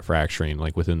seeing that fracturing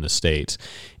like within the states.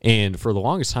 And for the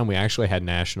longest time, we actually had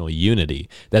national unity.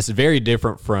 That's very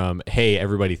different from, hey,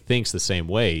 everybody thinks the same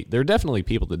way. There are definitely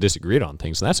people that disagreed on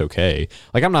things, and that's okay.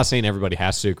 Like, I'm not saying everybody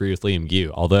has to agree with Liam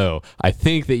Gue, although I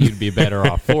think that you'd be better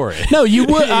off for it. No, you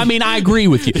would. I mean, I agree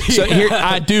with you. So here,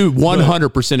 I do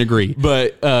 100% agree.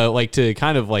 But like to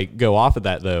kind of like go off of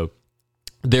that though,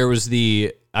 there was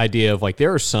the idea of like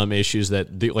there are some issues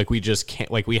that like we just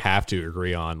can't, like we have to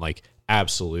agree on, like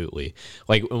absolutely.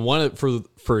 Like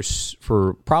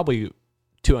for probably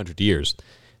 200 years,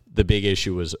 the big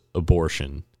issue was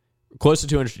abortion. Close to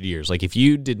 200 years. Like if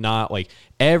you did not, like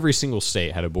every single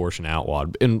state had abortion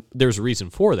outlawed, and there's a reason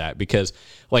for that, because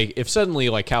like if suddenly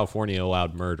like California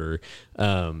allowed murder,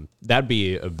 that'd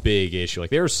be a big issue. Like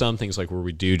there are some things like where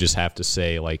we do just have to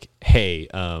say like, hey,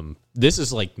 this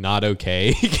is like not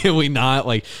okay. Can we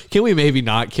maybe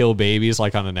not kill babies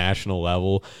like on a national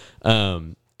level?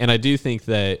 And I do think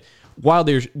that while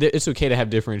it's okay to have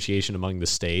differentiation among the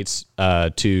states,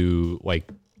 to like,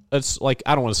 it's like,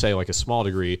 I don't want to say like a small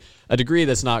degree, a degree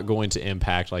that's not going to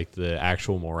impact like the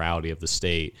actual morality of the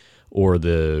state or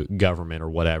the government or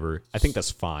whatever. I think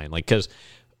that's fine. Like, cause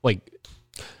like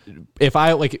if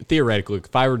I like theoretically,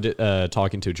 if I were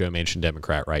talking to a Joe Manchin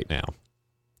Democrat right now,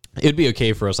 it'd be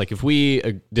okay for us. Like if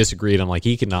we disagreed on like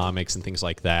economics and things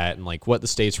like that, and like what the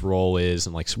state's role is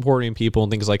and like supporting people and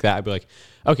things like that, I'd be like,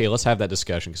 okay, let's have that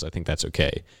discussion, because I think that's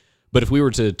okay. But if we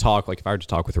were to talk, like if I were to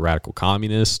talk with a radical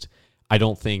communist, I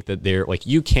don't think that they're like,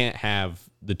 you can't have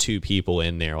the two people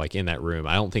in there, like in that room.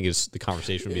 I don't think the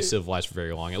conversation would be civilized for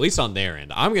very long, at least on their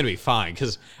end. I'm going to be fine,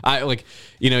 because I like,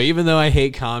 even though I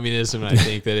hate communism, I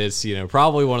think that it's,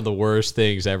 probably one of the worst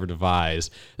things ever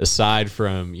devised, aside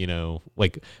from,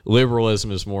 like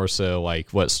liberalism is more so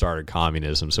like what started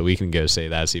communism. So we can go say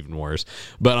that's even worse.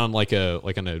 But on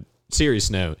on a serious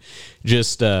note,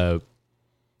 just,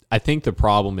 I think the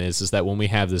problem is that when we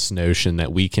have this notion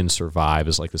that we can survive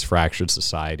as like this fractured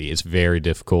society, it's very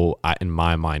difficult in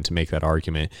my mind to make that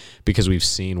argument, because we've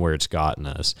seen where it's gotten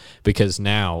us. Because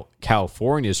now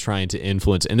California is trying to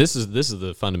influence, and this is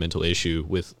the fundamental issue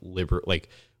with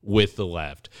with the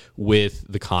left, with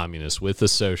the communists, with the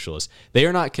socialists. They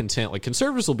are not content. Like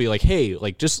conservatives will be like, hey,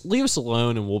 like just leave us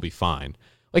alone and we'll be fine.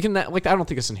 Like in that, like I don't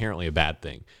think it's inherently a bad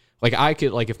thing. Like I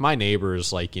could, like if my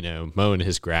neighbor's like, mowing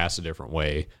his grass a different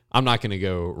way, I'm not going to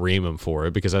go ream him for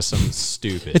it, because that's something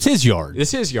stupid. It's his yard.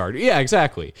 It's his yard. Yeah,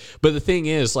 exactly. But the thing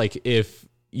is, like if,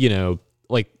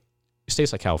 like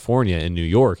states like California and New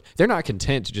York, they're not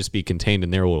content to just be contained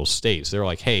in their little states. They're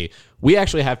like, hey, we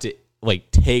actually have to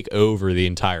like take over the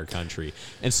entire country.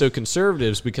 And so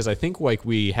conservatives, because I think like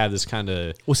we have this kind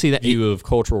of view of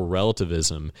cultural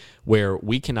relativism where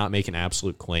we cannot make an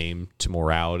absolute claim to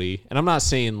morality. And I'm not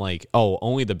saying like, oh,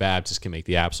 only the Baptists can make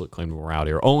the absolute claim to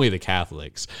morality, or only the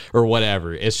Catholics or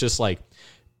whatever. It's just like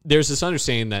there's this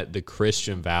understanding that the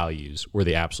Christian values were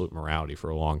the absolute morality for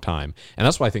a long time. And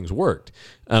that's why things worked.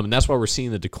 And that's why we're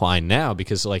seeing the decline now,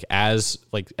 because like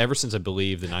ever since I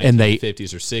believe the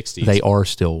 1950s or 60s, they are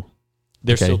still.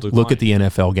 They're still declining. Look at the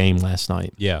NFL game last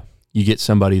night. Yeah. You get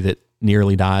somebody that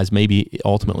nearly dies, maybe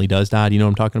ultimately does die. Do you know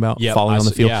what I'm talking about? Yep, Falling on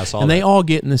the field. Yeah, I saw and that. they all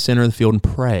get in the center of the field and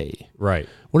pray. Right.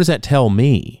 What does that tell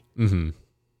me? Mm-hmm.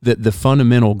 That the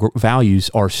fundamental values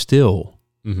are still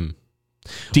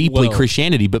deeply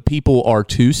Christianity, but people are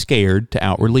too scared to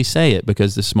outwardly say it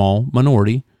because the small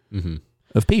minority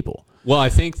of people. Well, I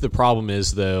think the problem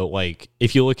is, though, like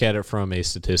if you look at it from a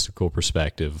statistical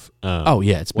perspective,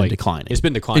 it's been declining. It's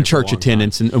been declining in church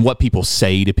attendance and what people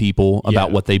say to people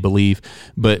about what they believe.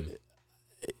 But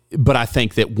I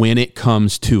think that when it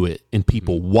comes to it, and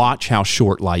people watch how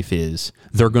short life is,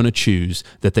 they're going to choose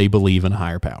that they believe in a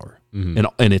higher power, and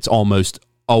it's almost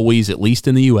always, at least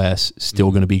in the U.S.,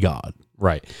 still going to be God.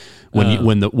 Right.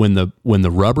 When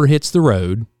the rubber hits the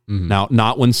road. Now,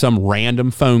 not when some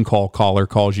random phone caller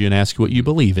calls you and asks you what you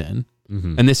believe in.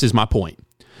 And this is my point.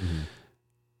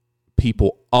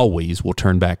 People always will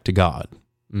turn back to God,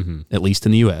 at least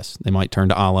in the U.S. They might turn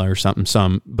to Allah or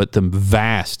something, but the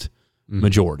vast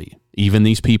majority, even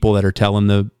these people that are telling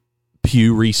the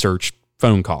Pew Research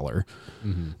phone caller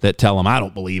that tell them, I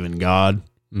don't believe in God,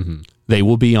 they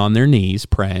will be on their knees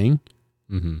praying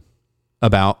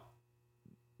about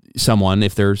someone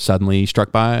if they're suddenly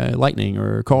struck by lightning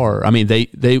or a car. I mean,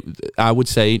 I would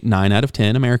say 9 out of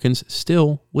 10 Americans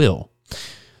still will.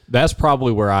 That's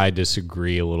probably where I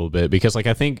disagree a little bit, because like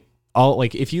I think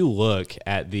if you look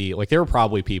at there are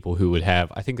probably people who would have,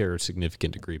 I think there are a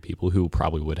significant degree of people who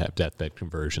probably would have deathbed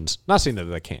conversions. Not saying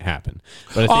that can't happen.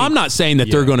 But I'm not saying that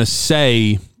they're going to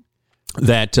say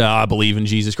that I believe in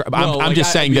Jesus Christ. I'm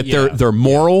just saying that their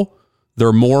moral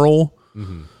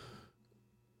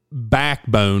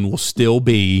backbone will still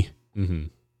be it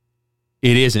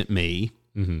isn't me,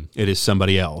 it is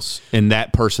somebody else, and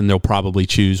that person they'll probably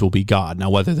choose will be God. Now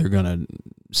whether they're going to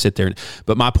sit there,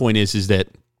 but my point is that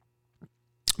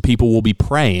people will be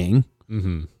praying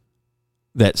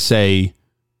that say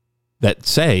that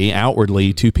say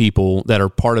outwardly to people that are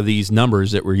part of these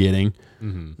numbers that we're getting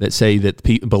that say that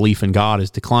belief in God is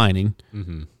declining.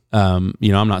 I'm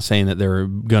not saying that they're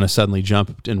going to suddenly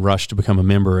jump and rush to become a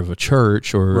member of a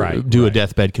church or do a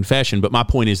deathbed confession. But my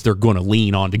point is they're going to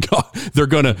lean on to God. They're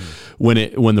going to,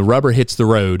 when the rubber hits the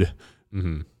road,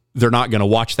 they're not going to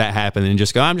watch that happen and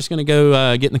just go, I'm just going to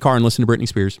go get in the car and listen to Britney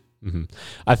Spears.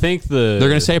 I think they're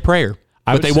going to say a prayer,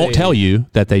 but they won't tell you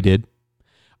that they did.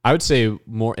 I would say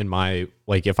more in my,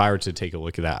 like, if I were to take a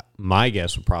look at that, my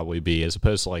guess would probably be, as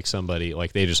opposed to like somebody,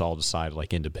 like they just all decide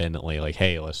like independently, like,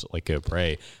 hey, let's like go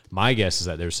pray. My guess is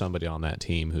that there's somebody on that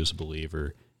team who's a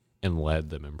believer and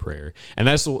led them in prayer. And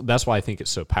that's why I think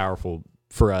it's so powerful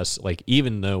for us. Like,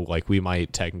 even though like we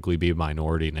might technically be a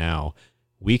minority now,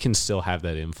 we can still have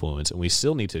that influence and we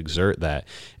still need to exert that.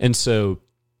 And so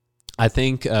I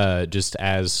think just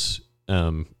as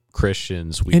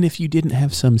Christians, and if you didn't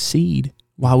have some seed,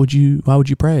 why would you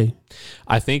pray?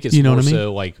 I think it's more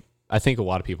so like, I think a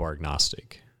lot of people are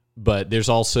agnostic, but there's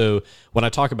also, when I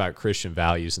talk about Christian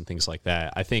values and things like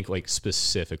that, I think like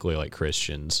specifically like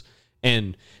Christians,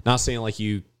 and not saying like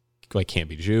you like can't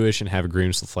be Jewish and have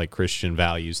agreements with like Christian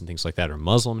values and things like that, or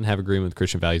Muslim and have agreement with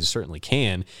Christian values. You certainly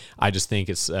can. I just think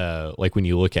it's like when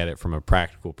you look at it from a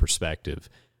practical perspective,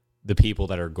 the people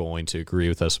that are going to agree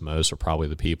with us most are probably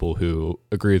the people who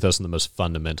agree with us in the most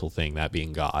fundamental thing, that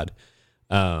being God.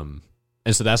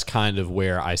 And so that's kind of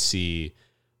where I see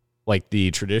like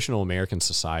the traditional American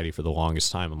society for the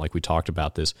longest time. And like we talked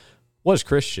about this, was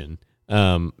Christian.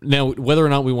 Now, whether or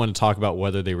not we want to talk about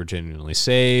whether they were genuinely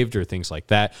saved or things like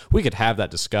that, we could have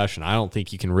that discussion. I don't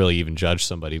think you can really even judge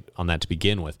somebody on that to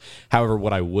begin with. However,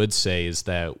 what I would say is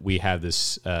that we have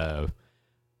this, I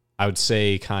would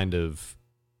say kind of,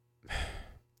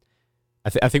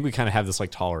 I think we kind of have this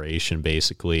like toleration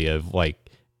basically of like,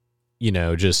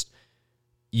 just,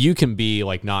 you can be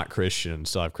like not Christian and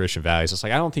still have Christian values. It's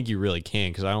like, I don't think you really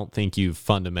can, because I don't think you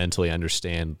fundamentally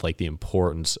understand like the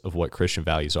importance of what Christian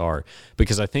values are,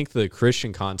 because I think the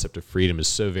Christian concept of freedom is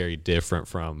so very different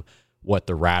from what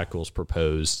the radicals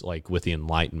proposed, like with the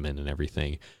Enlightenment and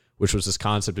everything, which was this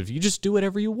concept of you just do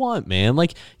whatever you want, man.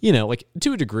 Like, like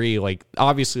to a degree, like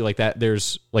obviously like that,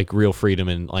 there's like real freedom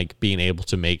in like being able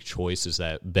to make choices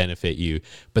that benefit you.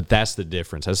 But that's the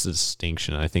difference. That's the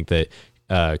distinction. I think that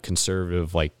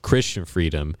conservative like Christian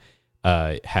freedom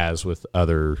has with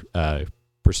other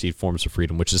perceived forms of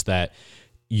freedom, which is that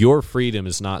your freedom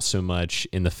is not so much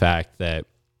in the fact that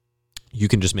you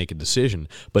can just make a decision,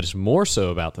 but it's more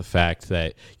so about the fact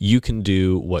that you can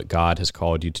do what God has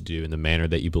called you to do in the manner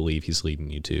that you believe he's leading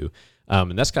you to.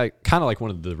 And that's kind of like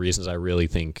one of the reasons I really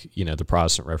think, the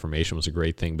Protestant Reformation was a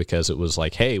great thing, because it was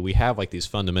like, hey, we have like these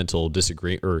fundamental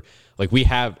disagreements, or like we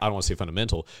have, I don't want to say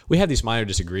fundamental, we have these minor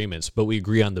disagreements, but we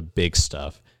agree on the big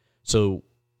stuff. So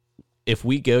if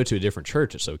we go to a different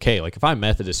church, it's okay. Like if I'm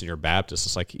Methodist and you're Baptist,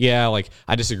 it's like, yeah, like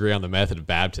I disagree on the method of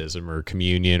baptism or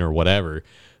communion or whatever,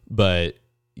 but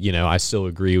I still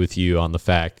agree with you on the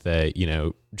fact that,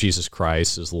 Jesus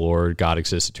Christ is Lord, God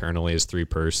exists eternally as three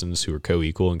persons who are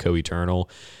co-equal and co-eternal.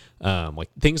 Like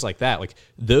things like that. Like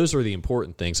those are the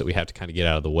important things that we have to kind of get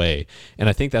out of the way. And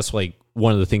I think that's like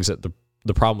one of the things that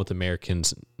the problem with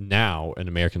Americans now in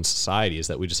American society is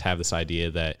that we just have this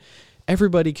idea that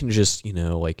everybody can just,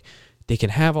 like they can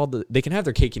have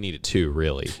their cake and eat it too,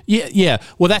 really. Yeah.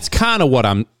 Well, that's kind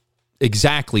of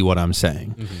exactly what I'm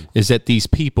saying, is that these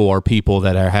people are people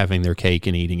that are having their cake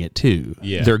and eating it too.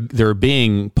 Yeah. They're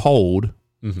being polled.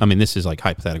 I mean, this is like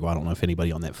hypothetical. I don't know if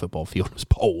anybody on that football field was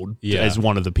polled as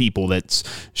one of the people that's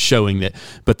showing that,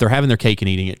 but they're having their cake and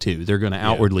eating it too. They're going to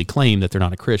outwardly claim that they're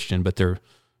not a Christian, but they're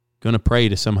going to pray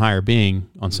to some higher being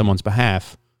on someone's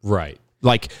behalf. Right.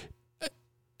 Like,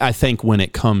 I think when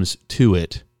it comes to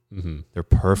it, they're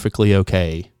perfectly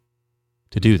okay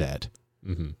to do that.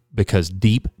 Because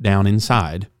deep down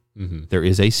inside, there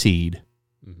is a seed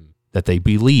that they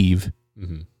believe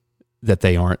that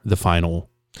they aren't the final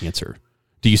answer.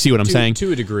 Do you see what I'm saying?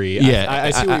 To a degree. Yeah.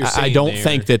 I see what you're saying. I don't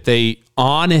think that they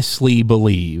honestly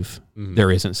believe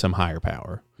there isn't some higher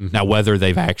power. Now, whether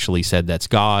they've actually said that's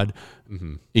God,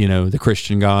 the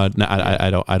Christian God,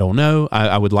 I don't know.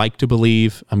 I would like to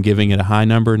believe. I'm giving it a high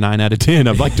number, 9 out of 10.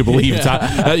 I'd like to believe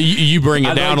it's you bring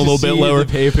it down a little bit lower.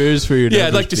 The papers for your numbers,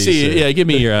 I'd like to see it. Yeah, give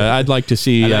me your. I'd like to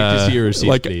see. I'd like to see your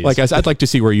receipt, please. Like I'd like to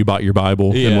see where you bought your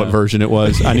Bible and what version it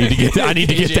was. I need to get. I need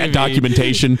to get that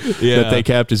documentation that they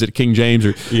kept. Is it King James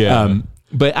or?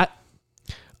 But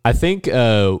I think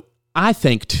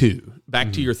too.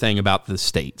 Back to your thing about the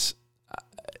states.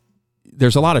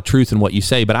 There's a lot of truth in what you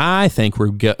say, but I think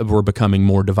we're becoming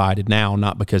more divided now,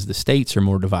 not because the states are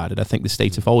more divided. I think the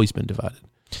states have always been divided.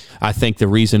 I think the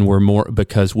reason we're more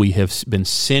because we have been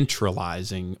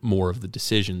centralizing more of the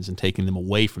decisions and taking them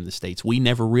away from the states. We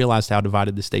never realized how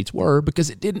divided the states were because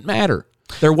it didn't matter.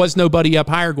 There was nobody up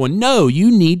higher going, no,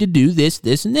 you need to do this,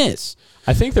 this, and this.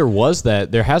 I think there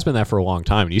has been that for a long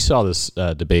time. And you saw this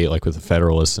debate like with the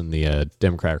Federalists and the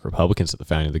Democratic Republicans at the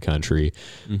founding of the country.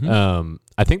 Mm-hmm.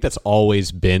 I think that's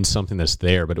always been something that's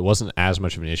there, but it wasn't as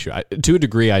much of an issue. To a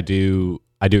degree, I do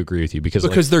agree with you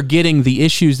because they're getting the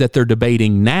issues that they're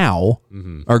debating now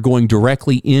are going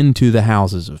directly into the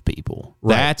houses of people.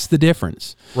 Right. That's the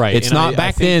difference. Right. It's not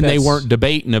back then they weren't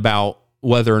debating about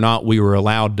whether or not we were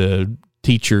allowed to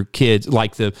teach your kids,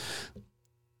 like the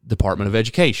Department of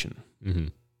Education. Mm-hmm.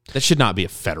 That should not be a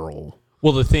federal.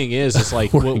 Well, the thing is, it's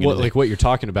like what you're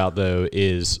talking about though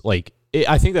is like.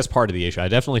 I think that's part of the issue. I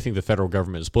definitely think the federal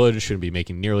government is bloated, shouldn't be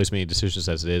making nearly as many decisions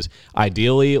as it is.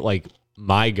 Ideally, like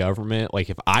my government, like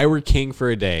if I were king for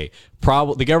a day,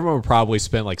 the government would probably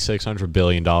spend like $600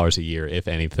 billion a year, if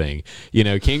anything. You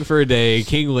know, king for a day,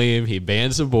 King Liam, he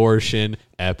bans abortion,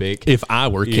 epic. If I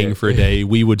were king for a day,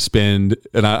 we would spend,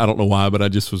 and I don't know why, but I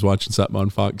just was watching something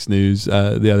on Fox News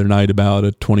the other night about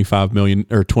a $25 million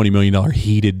or $20 million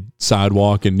heated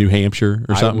sidewalk in New Hampshire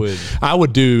or something. I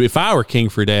would do, if I were king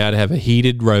for a day, I'd have a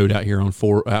heated road out here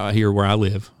out here where I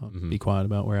live. Be quiet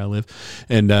about where I live.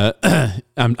 And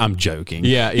I'm joking.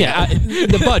 Yeah.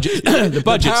 The budget, the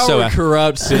budget's so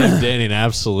corrupt Sam Denning,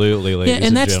 absolutely.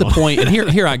 And that's the point. And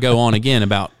here I go on again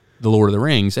about the Lord of the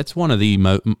Rings. That's one of the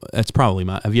that's probably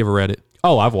my. Have you ever read it?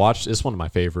 Oh, I've watched. It's one of my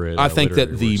favorite. I think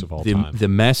that the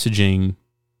messaging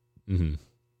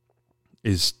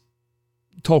is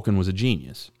Tolkien was a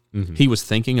genius. Mm-hmm. He was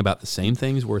thinking about the same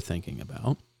things we're thinking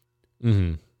about.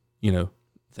 Mm-hmm. You know,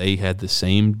 they had the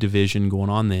same division going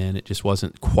on then. It just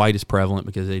wasn't quite as prevalent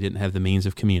because they didn't have the means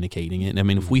of communicating it. And I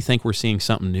mean, if we think we're seeing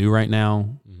something new right now,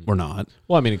 we're not.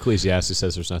 Well, I mean, Ecclesiastes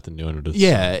says there's nothing new under the sun.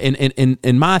 Yeah,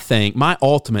 and my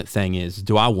ultimate thing is,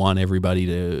 do I want everybody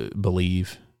to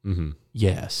believe? Mm-hmm.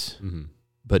 Yes. Mm-hmm.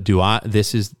 But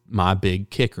this is my big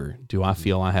kicker. Do I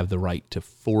feel I have the right to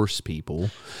force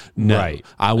people? No. Right.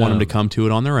 I want them to come to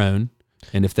it on their own.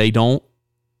 And if they don't,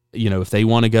 you know, if they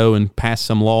want to go and pass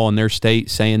some law in their state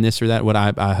saying this or that, what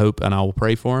I hope, and I will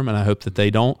pray for them, and I hope that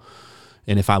they don't.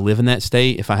 And if I live in that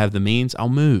state, if I have the means, I'll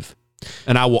move.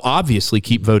 And I will obviously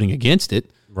keep voting against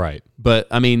it. Right. But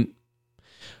I mean,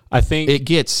 I think it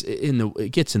gets in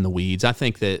the weeds. I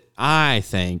think that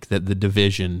the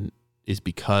division is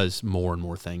because more and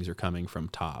more things are coming from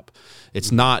top.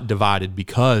 It's not divided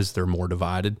because they're more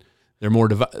divided. They're more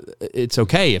It's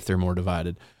okay if they're more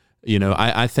divided. You know,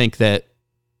 I think that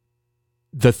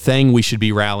the thing we should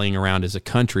be rallying around as a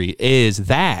country is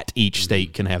that each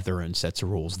state can have their own sets of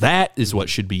rules. That is what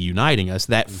should be uniting us,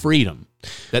 that freedom,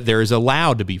 that there is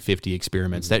allowed to be 50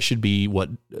 experiments. That should be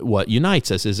what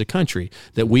unites us as a country,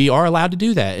 that we are allowed to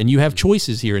do that. And you have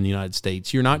choices here in the United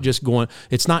States. You're not just going,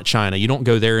 it's not China. You don't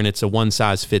go there and it's a one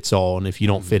size fits all. And if you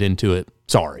don't fit into it,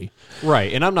 sorry.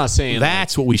 Right. And I'm not saying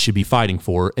that's what we should be fighting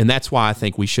for. And that's why I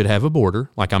think we should have a border.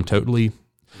 Like I'm totally,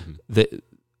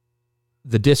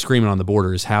 the disagreement on the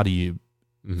border is how do you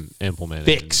implement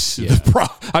fix the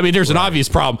problem? I mean, there's an obvious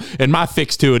problem, and my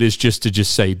fix to it is just to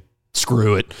say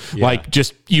screw it. Yeah. Like,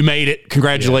 just you made it.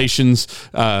 Congratulations.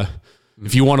 Yeah.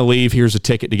 If you want to leave, here's a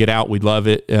ticket to get out. We'd love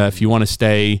it. If you want to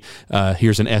stay,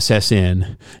 here's an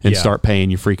SSN and start paying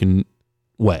your freaking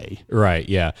way. Right.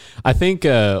 Yeah. I think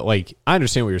I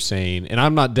understand what you're saying, and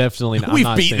I'm not definitely.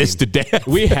 We've beat this to death.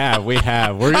 We have. I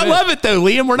love it though,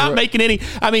 Liam. We're not making any.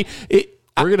 I mean,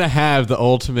 we're gonna have the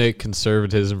ultimate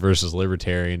conservatism versus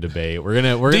libertarian debate. We're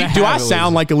gonna. Do I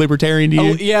sound like a libertarian to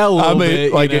you? Yeah, a little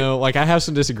bit. Like I have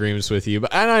some disagreements with you,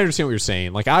 but I understand what you're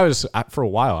saying. Like for a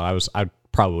while, I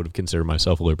probably would have considered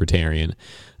myself a libertarian,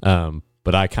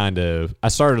 but I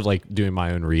started like doing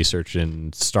my own research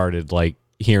and started like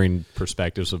hearing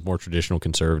perspectives of more traditional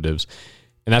conservatives,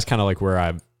 and that's kind of like where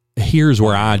I. Here's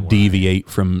where I deviate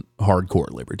from hardcore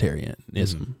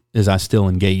libertarianism. Is I still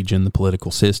engage in the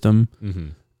political system,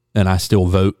 and I still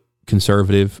vote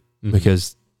conservative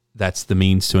because that's the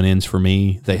means to an ends for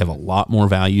me. They have a lot more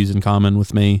values in common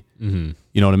with me. You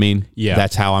know what I mean? Yeah.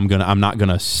 That's how I'm not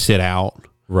gonna sit out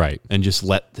and just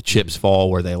let the chips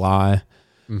fall where they lie.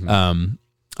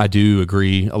 I do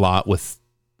agree a lot with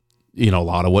a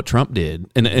lot of what Trump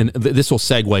did, and this will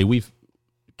segue. We've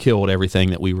killed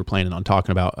everything that we were planning on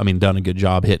talking about. I mean, done a good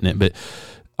job hitting it, but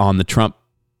on the Trump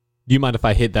Do you mind if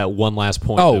I hit that one last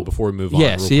point though, before we move on?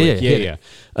 Yes, real quick?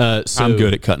 Yeah. So I'm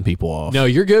good at cutting people off. No,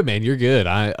 you're good, man. You're good.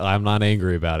 I'm not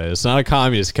angry about it. It's not a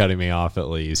communist cutting me off, at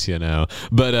least,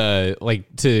 But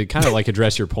like to kind of like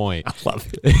address your point. I love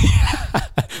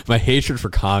it. My hatred for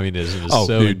communism is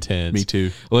so intense. Me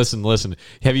too. Listen.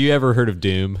 Have you ever heard of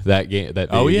Doom? That game. That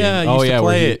oh yeah. Game? I used to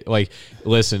play it. Like,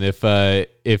 listen. If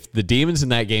the demons in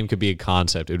that game could be a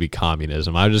concept, it would be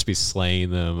communism. I would just be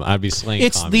slaying them. I'd be slaying.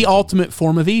 It's communism. the ultimate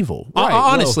form of evil. Right,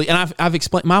 honestly, and I've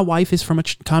explained. My wife is from a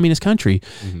communist country.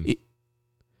 Mm-hmm.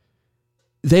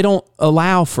 They don't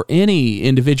allow for any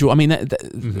individual. I mean,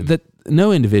 that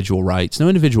no individual rights, no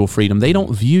individual freedom. They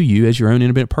don't view you as your own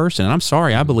independent person. And I'm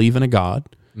sorry, I believe in a God,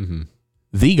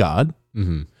 the God,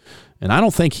 and I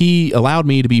don't think He allowed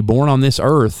me to be born on this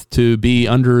earth to be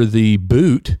under the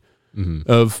boot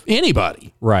of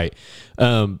anybody. Right.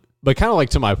 But kind of like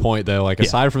to my point though, like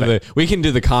aside from we can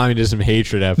do the communism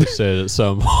hatred episode at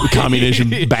some point.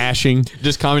 Communism bashing.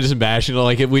 Just communism bashing.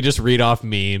 Like if we just read off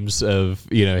memes of,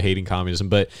 hating communism.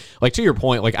 But like to your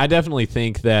point, like I definitely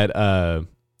think that,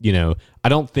 I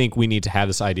don't think we need to have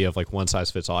this idea of like one size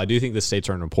fits all. I do think the states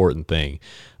are an important thing.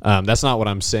 That's not what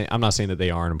I'm saying. I'm not saying that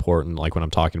they aren't important, like when I'm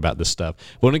talking about this stuff.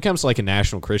 But when it comes to like a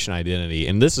national Christian identity,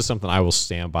 and this is something I will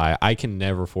stand by, I can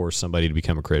never force somebody to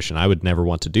become a Christian. I would never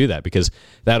want to do that because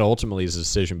that ultimately is a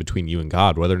decision between you and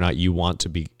God. Whether or not you want to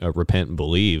be repent and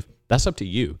believe, that's up to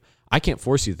you. I can't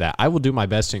force you to that. I will do my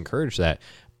best to encourage that.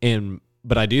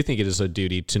 But I do think it is a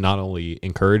duty to not only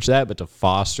encourage that, but to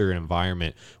foster an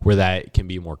environment where that can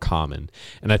be more common.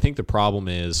 And I think the problem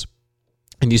is,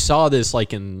 and you saw this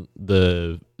like in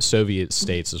the Soviet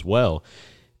states as well,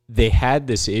 they had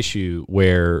this issue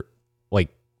where like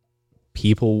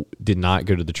people did not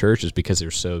go to the churches because they're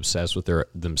so obsessed with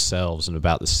themselves and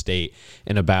about the state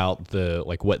and about the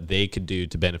like what they could do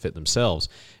to benefit themselves.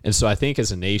 And so I think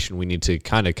as a nation, we need to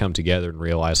kind of come together and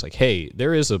realize like, hey,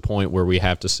 there is a point where we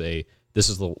have to say, this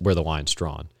is where the line's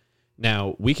drawn.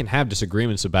 Now, we can have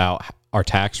disagreements about our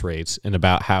tax rates and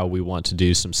about how we want to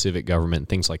do some civic government and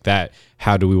things like that.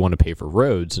 How do we want to pay for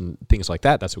roads and things like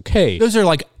that? That's okay. Those are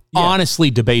like honestly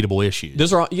debatable issues.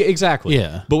 Those are exactly.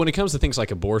 Yeah. But when it comes to things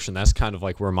like abortion, that's kind of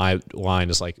like where my line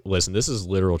is like, listen, this is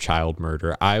literal child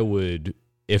murder.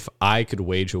 If I could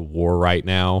wage a war right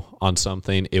now on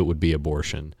something, it would be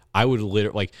abortion. I would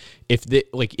literally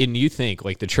and you think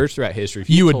like the church throughout history,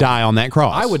 you would die on that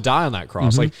cross. I would die on that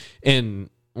cross.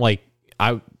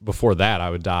 Before that, I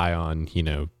would die on,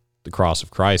 the cross of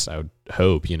Christ, I would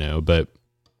hope, but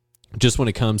just when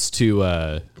it comes to,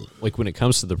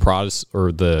 the Protestant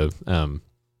or the,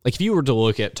 if you were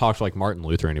to talk to like Martin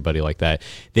Luther or anybody like that,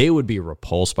 they would be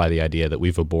repulsed by the idea that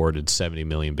we've aborted 70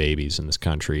 million babies in this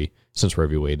country since Roe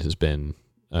v. Wade has been,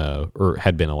 or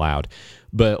had been allowed.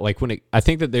 But like I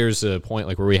think that there's a point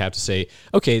like where we have to say,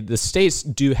 okay, the states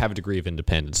do have a degree of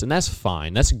independence, and that's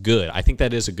fine. That's good. I think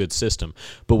that is a good system.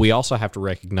 But we also have to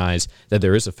recognize that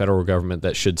there is a federal government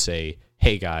that should say,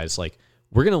 hey guys, like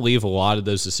we're going to leave a lot of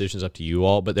those decisions up to you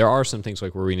all, but there are some things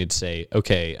like where we need to say,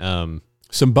 okay,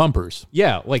 some bumpers.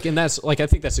 Yeah, and that's I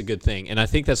think that's a good thing. And I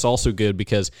think that's also good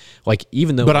because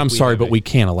even though, but I'm sorry, but we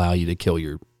can't allow you to kill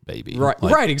your baby.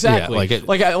 Right, exactly.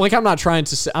 Yeah, I'm not trying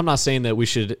to. I'm not saying that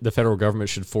the federal government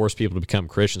should force people to become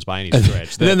Christians by any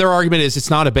stretch. Then their argument is it's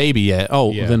not a baby yet.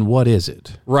 Oh, yeah. Then what is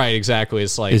it? Right, exactly.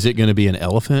 It's like, is it going to be an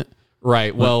elephant?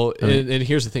 Right. Well, and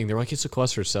here's the thing. They're like, it's a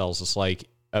cluster of cells. It's like,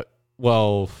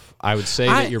 I would say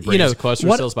that your brain is a cluster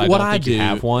of cells, but I don't think you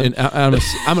have one. And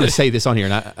I'm going to say this on here,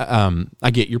 and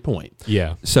I get your point.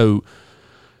 Yeah. So.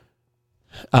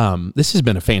 This has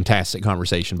been a fantastic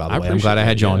conversation, by the way. I'm glad I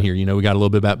had you on here. We got a little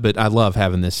bit but I love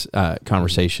having this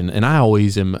conversation. And I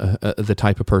always am the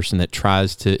type of person that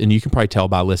tries to, and you can probably tell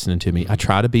by listening to me, I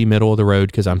try to be middle of the road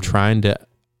because I'm trying to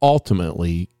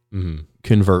ultimately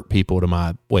convert people to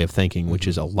my way of thinking, which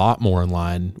is a lot more in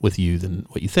line with you than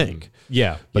what you think.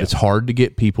 Yeah. But it's hard to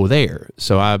get people there.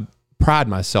 So I pride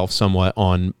myself somewhat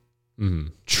on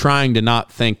trying to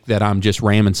not think that I'm just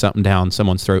ramming something down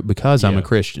someone's throat because I'm a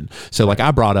Christian. So like I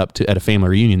brought up at a family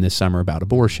reunion this summer about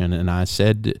abortion, and I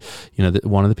said, that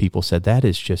one of the people said that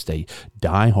is just a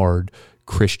diehard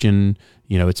Christian,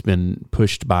 it's been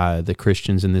pushed by the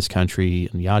Christians in this country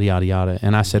and yada, yada, yada.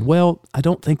 And I said, well, I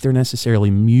don't think they're necessarily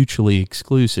mutually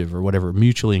exclusive or whatever,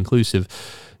 mutually inclusive.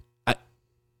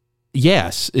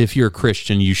 Yes, if you're a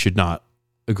Christian, you should not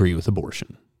agree with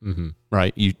abortion.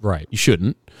 Right? You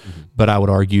shouldn't. But I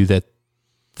would argue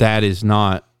that is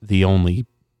not the only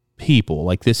people.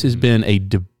 Like this has been a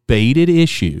debated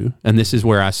issue, and this is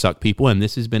where I suck people in.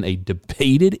 This has been a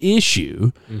debated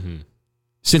issue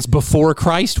since before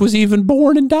Christ was even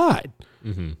born and died.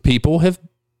 People have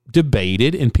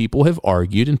debated and people have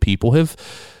argued and people have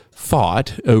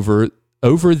fought over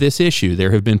this issue.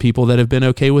 There have been people that have been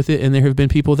okay with it, and there have been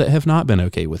people that have not been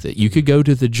okay with it. You could go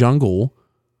to the jungle.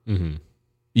 Mm-hmm.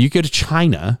 You go to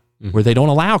China, where they don't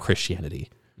allow Christianity.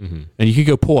 Mm-hmm. And you could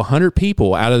go pull 100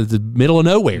 people out of the middle of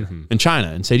nowhere in China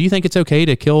and say, do you think it's okay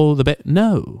to kill the bear?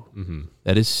 No,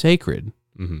 that is sacred.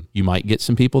 You might get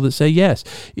some people that say yes.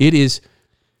 It is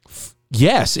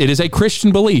a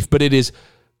Christian belief, but it is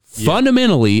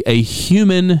fundamentally a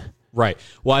human. Right.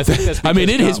 Well, I think that's. I mean,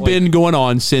 it has been going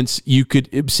on since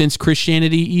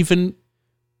Christianity even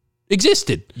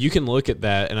existed. You can look at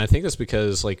that, and I think that's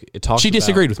because it talks. She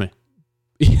disagreed with me.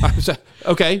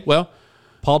 Okay, well.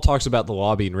 Paul talks about the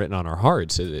law being written on our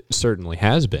hearts. It certainly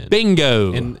has been.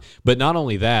 Bingo. But not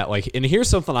only that, and here's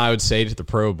something I would say to the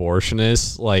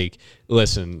pro-abortionists,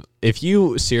 listen, if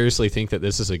you seriously think that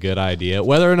this is a good idea,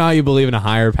 whether or not you believe in a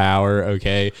higher power,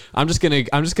 okay, I'm just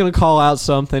gonna call out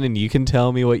something and you can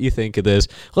tell me what you think of this.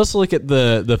 Let's look at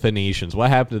the Phoenicians.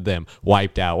 What happened to them?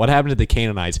 Wiped out. What happened to the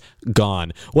Canaanites?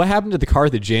 Gone. What happened to the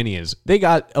Carthaginians? They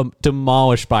got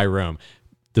demolished by Rome.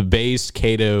 The base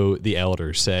Cato the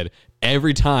Elder said,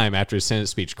 every time after his Senate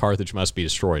speech, Carthage must be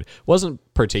destroyed. Wasn't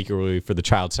particularly for the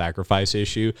child sacrifice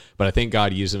issue, but I think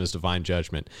God used him as divine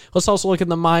judgment. Let's also look at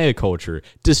the Maya culture,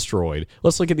 destroyed.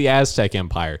 Let's look at the Aztec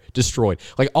Empire, destroyed.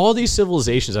 All these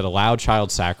civilizations that allowed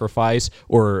child sacrifice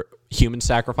or human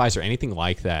sacrifice or anything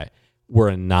like that were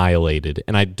annihilated.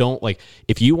 And I don't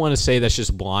if you want to say that's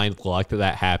just blind luck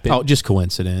that happened. Oh, just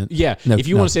coincidence. Yeah. If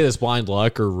you want to say that's blind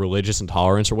luck or religious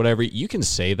intolerance or whatever, you can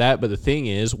say that. But the thing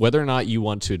is, whether or not you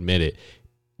want to admit it,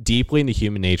 deeply into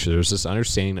human nature, there's this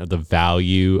understanding of the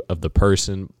value of the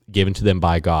person given to them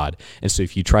by God. And so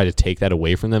if you try to take that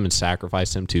away from them and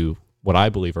sacrifice them to what I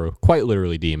believe are quite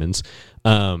literally demons,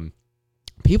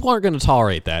 people aren't going to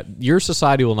tolerate that. Your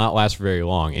society will not last for very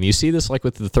long. And you see this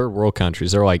with the third world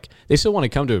countries. They're they still want to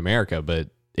come to America, but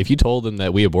if you told them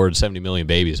that we aborted 70 million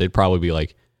babies, they'd probably be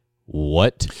like,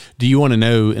 what? Do you want to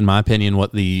know, in my opinion,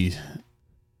 what the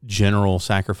general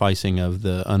sacrificing of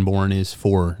the unborn is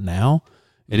for now?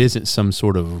 It isn't some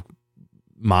sort of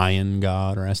Mayan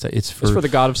god or Aztec. It's for the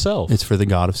God of self. It's for the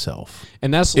God of self.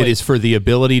 And that's it is for the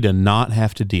ability to not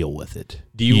have to deal with it.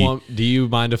 Do you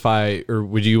mind if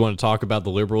would you want to talk about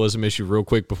the liberalism issue real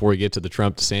quick before we get to the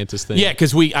Trump DeSantis thing? Yeah,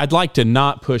 because I'd like to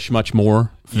not push much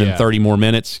more than 30 more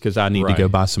minutes because I need to go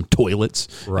buy some toilets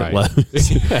at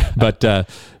Lowe's. But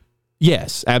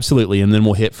yes, absolutely. And then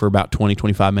we'll hit for about 20,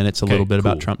 25 minutes a little bit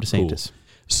about Trump DeSantis. Cool.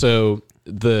 So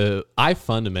I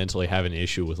fundamentally have an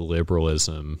issue with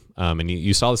liberalism, and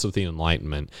you saw this with the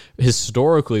Enlightenment.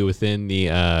 Historically, within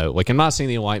the I'm not saying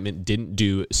the Enlightenment didn't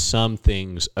do some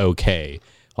things okay.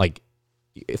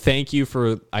 Thank you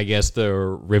for, I guess, the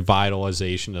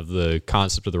revitalization of the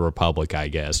concept of the Republic, I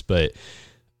guess. But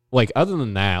other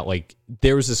than that,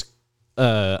 there was this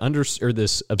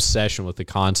this obsession with the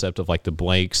concept of the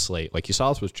blank slate. You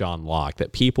saw this with John Locke,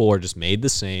 that people are just made the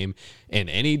same, and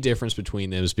any difference between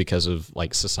them is because of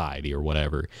society or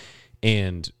whatever.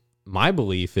 And my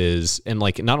belief is, and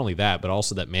not only that, but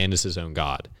also that man is his own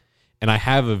God. And I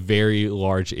have a very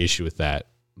large issue with that.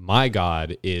 My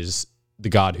God is the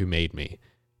God who made me,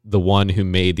 the one who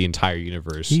made the entire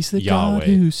universe. He's the Yahweh. God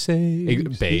who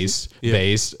saves.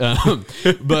 Based.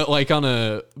 But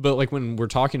when we're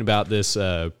talking about this,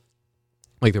 the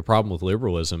problem with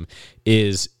liberalism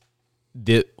is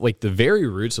the very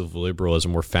roots of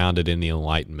liberalism were founded in the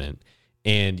Enlightenment.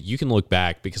 And you can look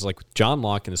back because John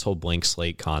Locke and this whole blank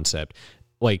slate concept,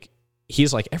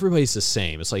 he's everybody's the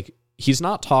same. It's he's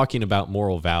not talking about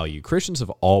moral value. Christians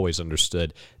have always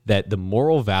understood that the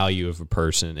moral value of a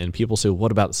person, and people say,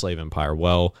 what about the slave empire?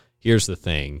 Well, here's the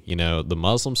thing. The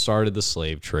Muslims started the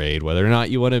slave trade. Whether or not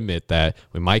you want to admit that,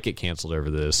 we might get canceled over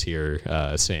this here,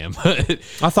 Sam.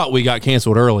 I thought we got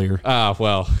canceled earlier.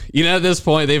 Well, at this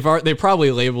point, they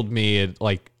probably labeled me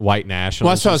white nationalist.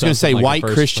 Well, that's what I was going to say, white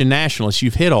Christian nationalist.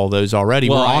 You've hit all those already.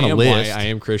 Well, we're on a list. I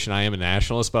am Christian. I am a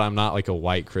nationalist, but I'm not a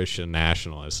white Christian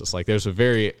nationalist. It's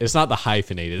it's not the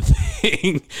hyphenated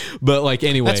thing. But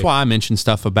anyway. That's why I mentioned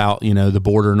stuff about, the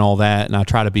border and all that, and I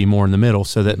try to be more in the middle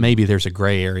so that maybe there's a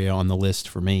gray area on the list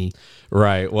for me.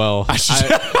 Right. Well,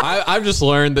 I've just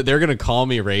learned that they're going to call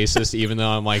me racist, even though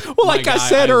I'm I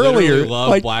said earlier,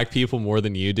 love black people more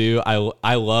than you do.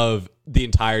 I love the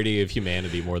entirety of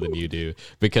humanity more than you do,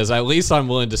 because at least I'm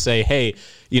willing to say, hey,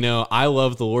 I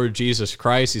love the Lord Jesus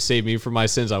Christ. He saved me from my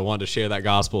sins. I want to share that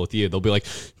gospel with you. They'll be like,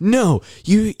 no,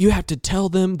 you have to tell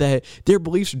them that their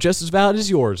beliefs are just as valid as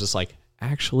yours. It's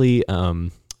actually,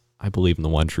 I believe in the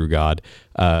one true God.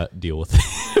 Deal with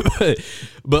it.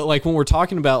 but when we're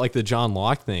talking about the John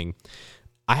Locke thing,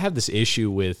 I have this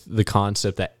issue with the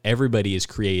concept that everybody is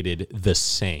created the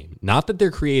same. Not that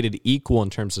they're created equal in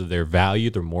terms of their value,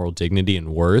 their moral dignity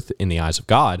and worth in the eyes of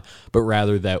God, but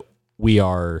rather that we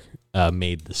are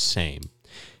made the same.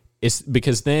 It's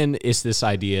because then it's this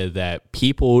idea that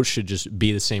people should just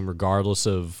be the same regardless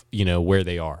of, where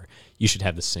they are. You should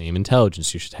have the same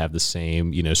intelligence. You should have the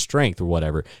same, strength or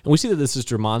whatever. And we see that this is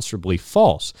demonstrably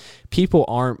false. People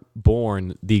aren't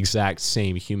born the exact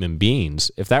same human beings.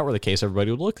 If that were the case,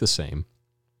 everybody would look the same.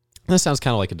 That sounds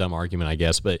kind of like a dumb argument, I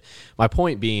guess. But my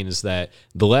point being is that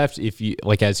the left,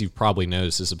 as you've probably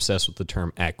noticed, is obsessed with the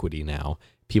term equity now.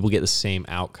 People get the same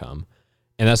outcome.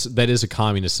 And that is a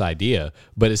communist idea.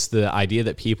 But it's the idea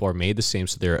that people are made the same,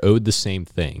 so they're owed the same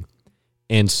thing.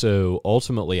 And so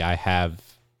ultimately I have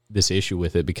this issue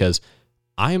with it because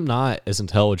I am not as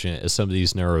intelligent as some of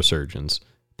these neurosurgeons.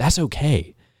 That's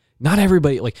okay. Not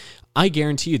everybody, I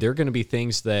guarantee you there are going to be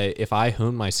things that if I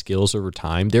hone my skills over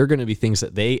time, there are going to be things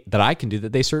that I can do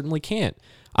that they certainly can't.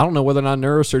 I don't know whether or not a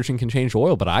neurosurgeon can change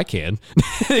oil, but I can.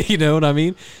 You know what I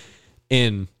mean?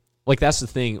 And that's the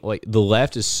thing. The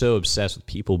left is so obsessed with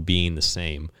people being the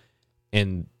same.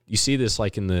 And you see this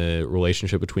in the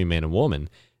relationship between man and woman.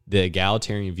 The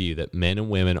egalitarian view that men and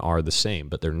women are the same,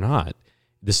 but they're not.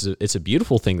 It's a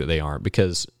beautiful thing that they aren't,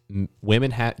 because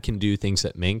women can do things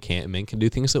that men can't, and men can do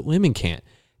things that women can't.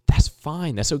 That's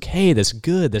fine. That's okay. That's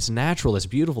good. That's natural. That's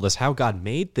beautiful. That's how God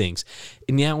made things.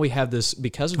 And now we have this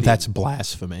because of that's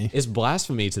blasphemy. It's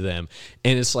blasphemy to them,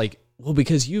 and it's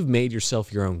because you've made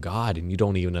yourself your own God and you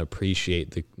don't even appreciate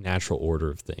the natural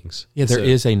order of things. Yeah, there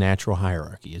is a natural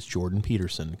hierarchy, as Jordan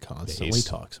Peterson constantly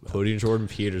talks about. Putting Jordan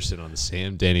Peterson on the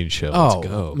Sam Denning show. Let's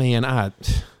go. Man, I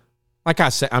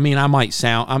might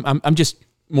sound, I'm just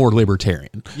more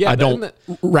libertarian. Yeah, I don't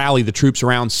rally the troops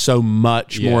around so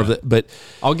much more of it, but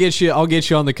I'll get you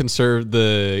on the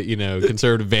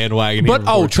conservative bandwagon.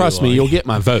 But trust me, you'll get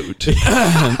my vote.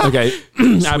 Okay,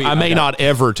 I may not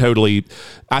ever totally.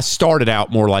 I started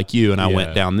out more like you, and I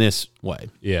went down this way.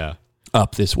 Yeah,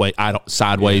 up this way. I don't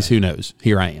sideways. Who knows?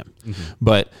 Here I am. Mm-hmm.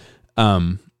 But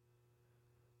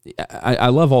I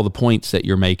love all the points that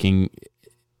you're making.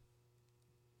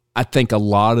 I think a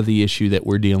lot of the issue that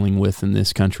we're dealing with in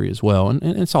this country as well, and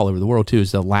it's all over the world too,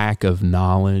 is the lack of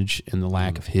knowledge and the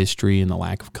lack of history and the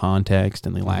lack of context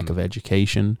and the lack of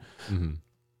education. Mm-hmm.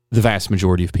 The vast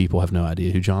majority of people have no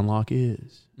idea who John Locke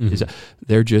is. Mm-hmm.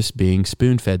 They're just being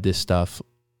spoon-fed this stuff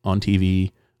on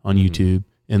TV, on YouTube,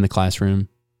 in the classroom.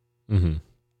 Mm-hmm.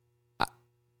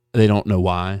 They don't know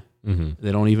why. Mm-hmm.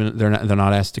 They don't even. They're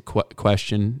not asked to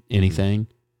question anything.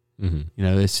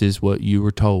 Mm-hmm. This is what you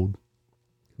were told.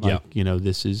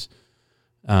 This is,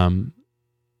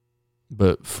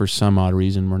 but for some odd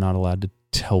reason, we're not allowed to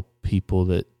tell people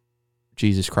that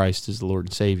Jesus Christ is the Lord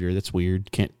and Savior. That's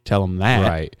weird. Can't tell them that,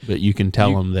 right? But you can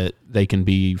tell them that they can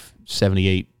be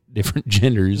 78 different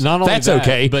genders. Not only that's that,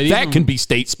 okay, but that can be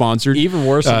state sponsored. Even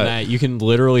worse than that, you can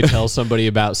literally tell somebody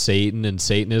about Satan and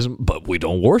Satanism, but we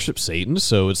don't worship Satan,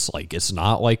 so it's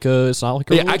not like a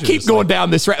religion. I keep going down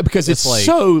this route because it's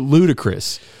so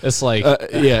ludicrous. It's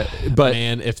but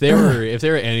man, if there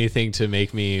were anything to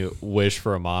make me wish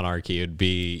for a monarchy, it would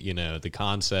be the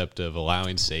concept of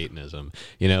allowing Satanism.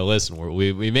 Listen,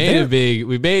 we made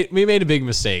a big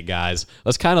mistake, guys.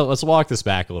 Let's walk this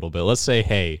back a little bit. Let's say,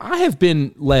 hey, I have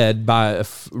been led by a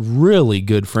really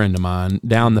good friend of mine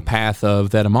down the path of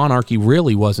that a monarchy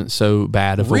really wasn't so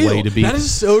bad of a way to be. That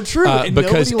is so true.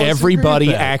 Because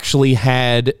everybody actually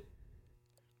had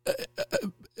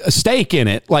a stake in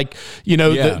it.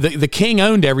 The king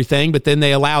owned everything, but then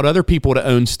they allowed other people to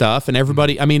own stuff, and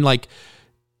everybody,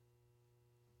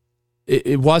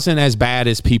 it wasn't as bad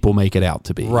as people make it out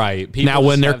to be. Right. People now,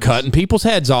 when they're cutting people's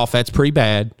heads off, that's pretty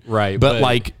bad. Right.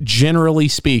 But generally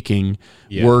speaking,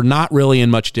 we're not really in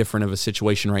much different of a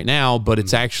situation right now, but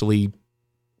it's actually,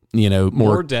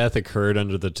 more death occurred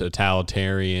under the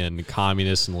totalitarian,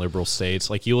 communist, and liberal states.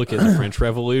 You look at the French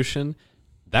Revolution,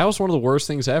 that was one of the worst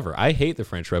things ever. I hate the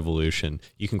French Revolution.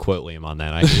 You can quote Liam on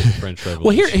that. I hate the French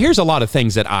Revolution. Well, here's a lot of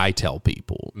things that I tell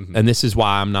people, and this is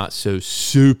why I'm not so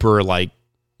super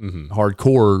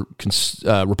hardcore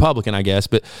Republican, I guess,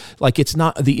 but it's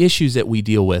not the issues that we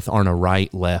deal with aren't a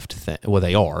right left thing. Well,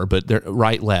 they are, but they're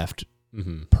right left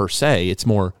per se. It's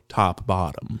more top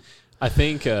bottom. I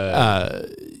think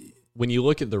when you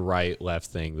look at the right left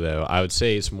thing, though, I would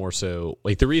say it's more so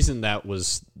the reason that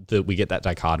we get that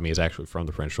dichotomy is actually from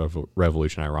the French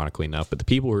Revolution, ironically enough. But the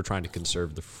people who are trying to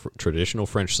conserve the traditional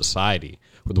French society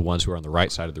were the ones who are on the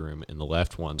right side of the room, and the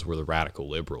left ones were the radical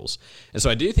liberals. And so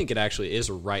I do think it actually is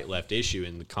a right-left issue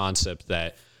in the concept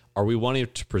that are we wanting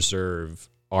to preserve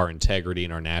our integrity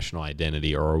and our national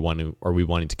identity, or are we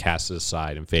wanting to cast it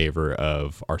aside in favor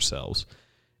of ourselves?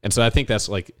 And so I think that's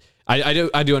like, I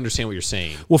do understand what you're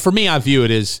saying. Well, for me, I view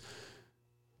it as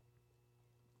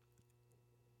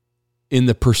in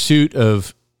the pursuit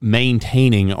of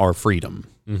maintaining our freedom.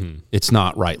 Mm-hmm. It's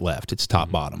not right, left. It's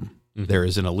top, bottom. Mm-hmm. There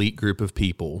is an elite group of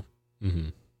people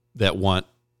that want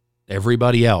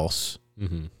everybody else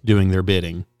doing their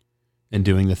bidding and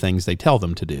doing the things they tell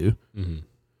them to do,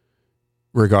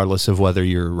 regardless of whether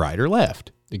you're right or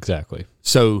left. Exactly.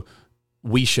 So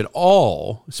we should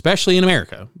all, especially in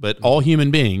America, but all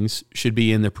human beings should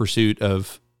be in the pursuit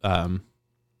of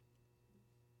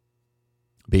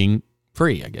being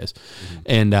free, I guess,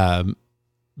 and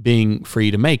being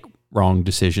free to make wrong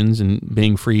decisions and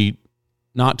being free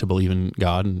not to believe in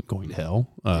God and going to hell.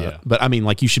 But I mean,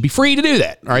 like, you should be free to do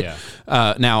that, right?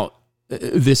 Yeah. Now,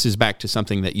 this is back to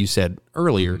something that you said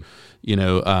earlier. You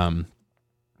know,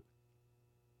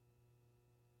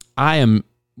 I am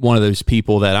one of those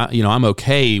people that I'm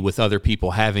okay with other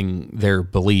people having their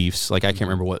beliefs. Like, I can't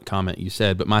remember what comment you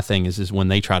said, but my thing is when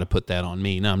they try to put that on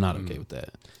me, no, I'm not okay with that.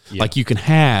 Yeah. Like, you can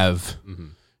have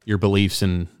your beliefs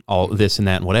and all this and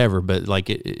that and whatever, but like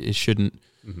it shouldn't.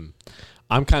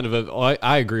 I'm kind of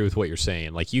I agree with what you're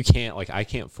saying. Like, you can't, like, I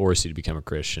can't force you to become a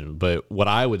Christian, but what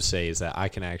I would say is that I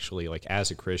can actually, like,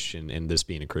 as a Christian, and this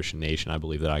being a Christian nation, I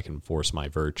believe that I can force my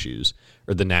virtues,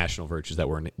 or the national virtues that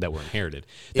were inherited.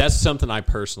 That's something I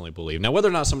personally believe. Now, whether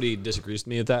or not somebody disagrees with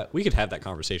me with that, we could have that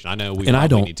conversation. I know we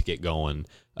need to get going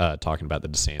talking about the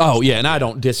DeSantis. Oh yeah, and I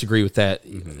don't disagree with that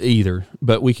either.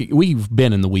 But we've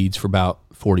been in the weeds for about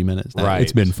 40 minutes now. Right.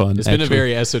 It's been fun. It's been a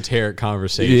very esoteric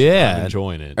conversation. Yeah. I'm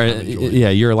enjoying it. Yeah,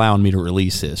 you're allowing me to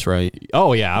release this, right?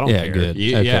 Oh, yeah, I don't care. Good.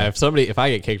 Okay. Yeah, if I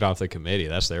get kicked off the committee,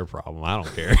 that's their problem. I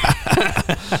don't care.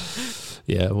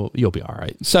 Yeah, well, you'll be all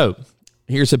right. So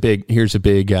here's a big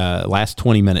last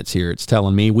 20 minutes here. It's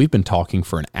telling me we've been talking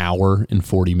for an hour and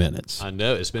 40 minutes. I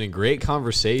know. It's been a great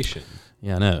conversation.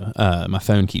 Yeah, I know. My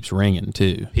phone keeps ringing,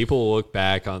 too. People will look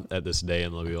back at this day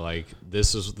and they'll be like,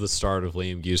 this is the start of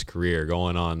Liam Gue's career,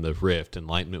 going on the rift,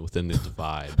 enlightenment within the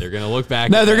divide. They're going to look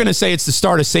back. No, they're going to say it's the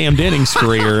start of Sam Denning's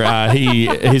career.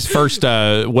 His first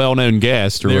well-known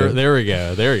guest. There we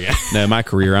go. No, my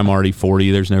career, I'm already 40.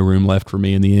 There's no room left for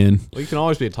me in the end. Well, you can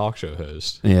always be a talk show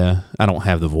host. Yeah, I don't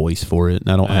have the voice for it.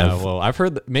 I don't have. Well, I've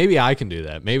heard that maybe I can do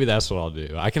that. Maybe that's what I'll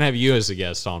do. I can have you as a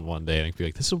guest on one day and I can be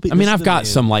like, this will be. I mean, I've got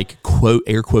some, like,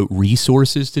 air quote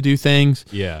resources to do things.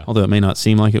 Yeah. Although it may not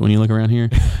seem like it when you look around here.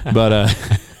 But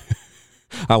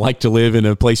I like to live in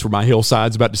a place where my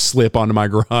hillside's about to slip onto my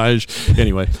garage.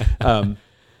 Anyway.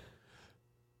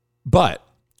 But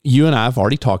you and I have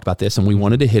already talked about this, and we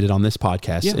wanted to hit it on this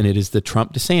podcast, and it is the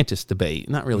Trump-DeSantis debate.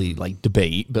 Not really like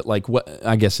debate, but like what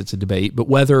I guess it's a debate, but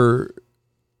whether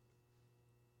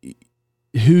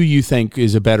who you think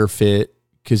is a better fit,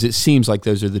 because it seems like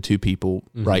those are the two people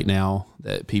right now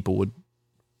that people would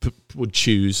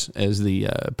choose as the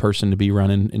person to be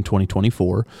running in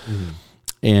 2024.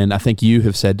 And I think you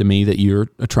have said to me that you're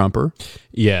a Trumper.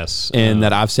 Yes. And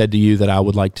that I've said to you that I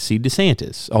would like to see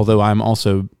DeSantis, although I'm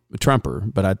also a Trumper,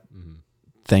 but I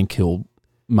think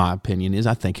my opinion is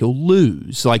I think he'll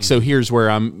lose. Like, so here's where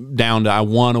I'm down to, I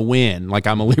want to win. Like,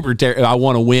 I'm a libertarian. I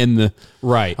want to win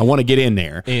right. I want to get in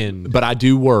there. But I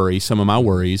do worry. Some of my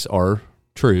worries are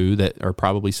true, that are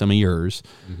probably some of yours,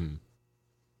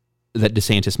 that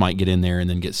DeSantis might get in there and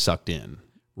then get sucked in.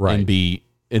 Right.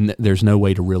 And there's no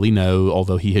way to really know,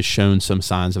 although he has shown some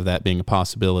signs of that being a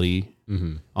possibility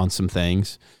on some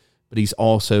things. But he's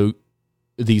also,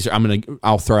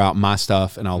 I'll throw out my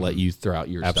stuff and I'll let you throw out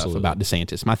your stuff about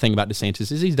DeSantis. My thing about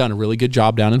DeSantis is he's done a really good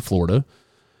job down in Florida,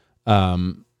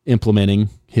 implementing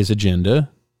his agenda,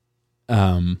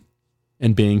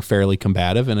 and being fairly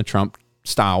combative in a Trump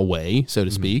style way, so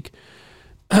to speak.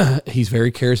 He's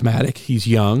very charismatic. He's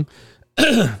young.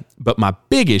 But my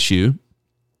big issue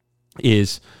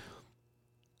is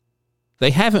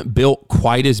they haven't built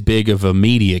quite as big of a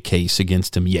media case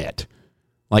against him yet.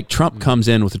 Like, Trump comes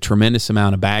in with a tremendous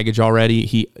amount of baggage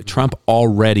already. Trump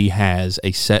already has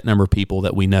a set number of people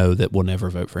that we know that will never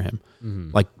vote for him.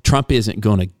 Like, Trump isn't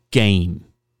going to gain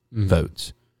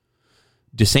votes.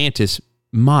 DeSantis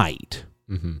might.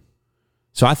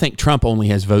 So I think Trump only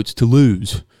has votes to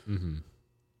lose.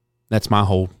 That's my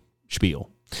whole spiel.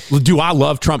 Do I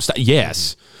love Trump?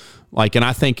 Yes. Like, and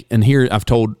I think, and here I've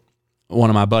told one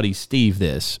of my buddies, Steve,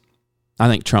 this. I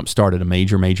think Trump started a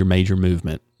major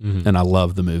movement, and I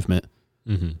love the movement.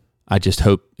 I just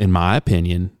hope, in my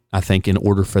opinion, I think in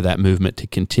order for that movement to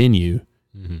continue,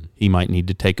 he might need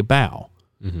to take a bow.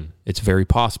 It's very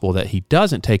possible that he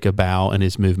doesn't take a bow and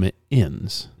his movement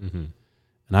ends. And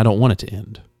I don't want it to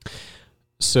end.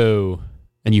 So,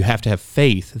 and you have to have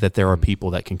faith that there are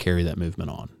people that can carry that movement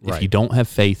on. Right. If you don't have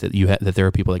faith that that there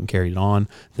are people that can carry it on,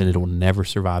 then it will never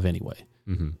survive anyway.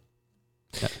 Mm-hmm.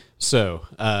 Yeah. So,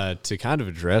 to kind of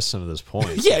address some of those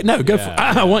points. Go for it.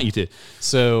 I want you to.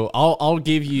 So I'll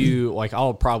give you, like,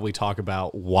 I'll probably talk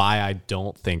about why I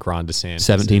don't think Ron DeSantis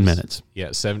 17 minutes.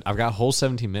 Yeah, I've got a whole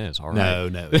 17 minutes. All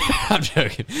right. No. I'm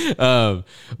joking.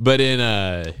 But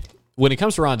when it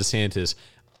comes to Ron DeSantis,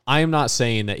 I am not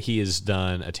saying that he has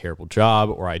done a terrible job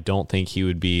or I don't think he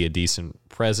would be a decent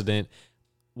president.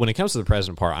 When it comes to the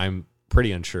president part, I'm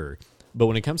pretty unsure. But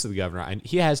when it comes to the governor,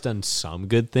 he has done some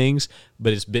good things,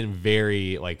 but it's been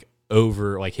very, like,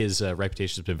 over, like, his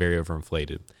reputation has been very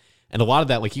overinflated. And a lot of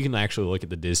that, like, you can actually look at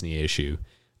the Disney issue.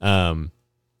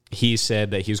 He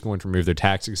said that he was going to remove their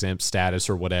tax exempt status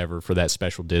or whatever for that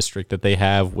special district that they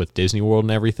have with Disney World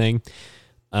and everything.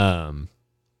 Then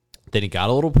he got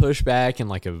a little pushback in,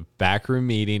 like, a backroom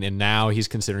meeting, and now he's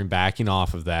considering backing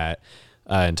off of that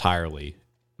entirely.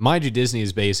 Mind you, Disney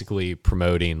is basically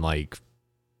promoting, like,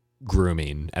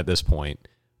 grooming at this point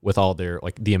with all their,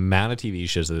 like, the amount of TV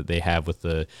shows that they have with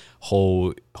the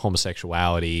whole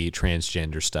homosexuality,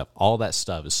 transgender stuff. All that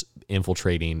stuff is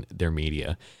infiltrating their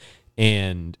media.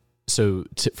 And so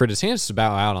for DeSantis to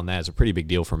bow out on that is a pretty big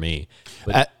deal for me.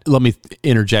 But, let me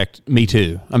interject. Me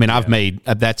too. I mean, I've made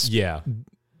that's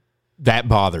that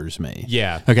bothers me.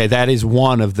 Yeah. Okay, that is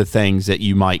one of the things that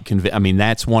you might convince. I mean,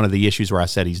 that's one of the issues where I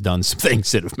said he's done some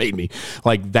things that have made me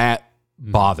like that.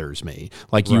 Bothers me.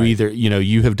 Like, you either,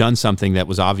 you have done something that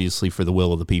was obviously for the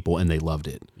will of the people and they loved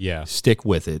it. Yeah. Stick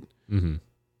with it.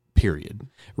 Period.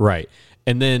 Right.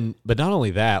 And then, but not only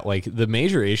that, like, the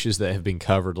major issues that have been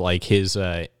covered, like his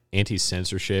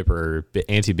anti-censorship or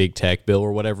anti-big tech bill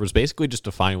or whatever, was basically just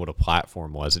defining what a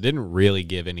platform was. It didn't really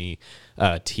give any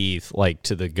teeth, like,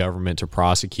 to the government to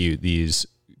prosecute these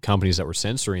companies that were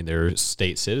censoring their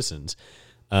state citizens,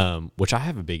 which I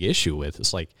have a big issue with.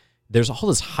 It's like, there's all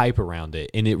this hype around it,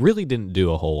 and it really didn't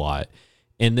do a whole lot.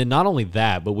 And then not only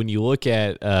that, but when you look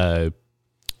at,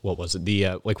 what was it?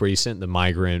 The, like, where you sent the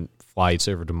migrant flights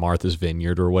over to Martha's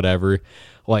Vineyard or whatever,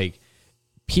 like,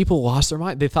 people lost their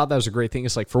mind. They thought that was a great thing.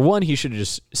 It's like, for one, he should have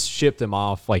just shipped them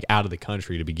off, like, out of the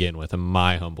country to begin with, in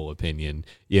my humble opinion,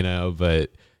 but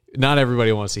not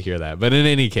everybody wants to hear that. But in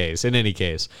any case,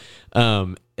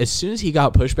 as soon as he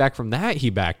got pushback from that, he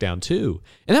backed down too,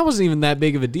 and that wasn't even that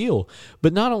big of a deal.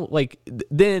 But not only, like,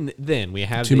 then we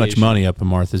have too much money up in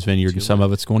Martha's Vineyard, and some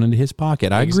of it's going into his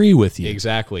pocket. I agree with you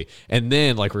exactly. And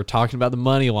then, like, we're talking about the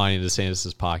money line in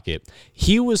DeSantis' pocket.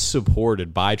 He was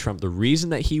supported by Trump. The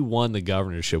reason that he won the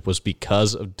governorship was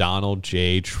because of Donald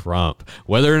J. Trump.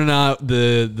 Whether or not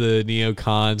the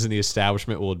neocons and the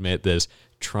establishment will admit this,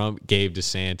 Trump gave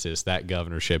DeSantis that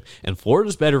governorship, and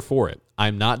Florida's better for it.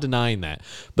 I'm not denying that.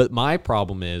 But my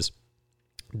problem is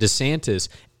DeSantis,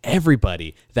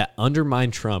 everybody that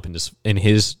undermined Trump in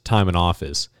his time in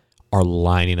office are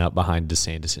lining up behind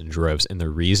DeSantis in droves. And the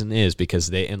reason is because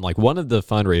like, one of the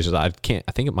fundraisers, I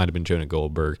think it might have been Jonah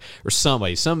Goldberg or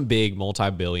somebody, some big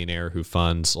multi-billionaire who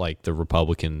funds, like, the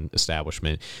Republican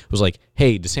establishment, was like,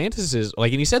 hey, DeSantis is,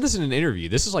 like, and he said this in an interview.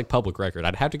 This is, like, public record.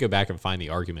 I'd have to go back and find the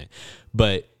argument.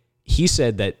 But he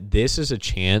said that this is a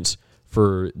chance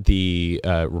for the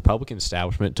Republican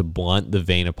establishment to blunt the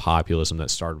vein of populism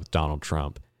that started with Donald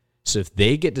Trump. So if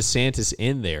they get DeSantis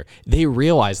in there, they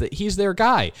realize that he's their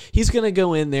guy. He's going to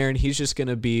go in there and he's just going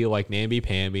to be like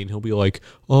namby-pamby, and he'll be like,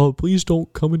 oh, please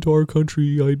don't come into our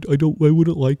country. I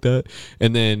wouldn't like that.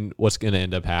 And then what's going to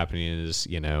end up happening is,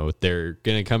 they're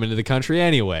going to come into the country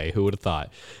anyway. Who would have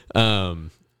thought?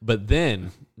 But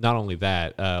then not only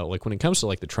that, like, when it comes to,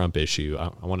 like, the Trump issue,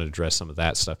 I want to address some of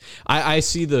that stuff. I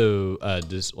see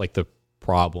the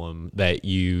problem that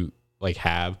you, like,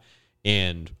 have.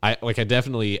 And I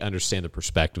definitely understand the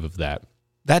perspective of that.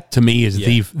 That to me is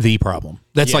the problem.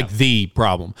 That's like the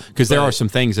problem, because there are some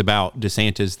things about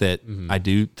DeSantis that I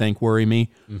do think worry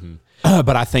me.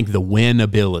 But I think the win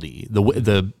ability,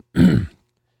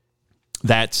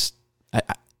 that's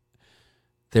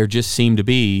there just seem to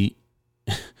be.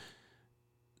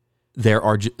 There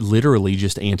are literally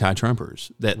just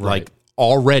anti-Trumpers that like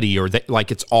already, or that,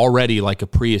 like, it's already like a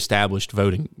pre-established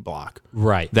voting block,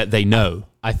 right? That they know.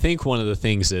 I think one of the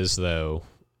things is, though,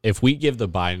 if we give the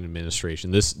Biden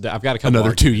administration I've got a couple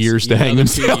another 2 years to hang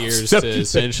themselves, 2 years to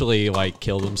essentially, like,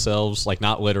 kill themselves, like,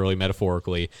 not literally,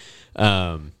 metaphorically.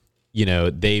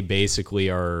 They basically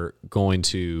are going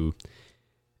to.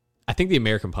 I think the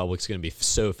American public's going to be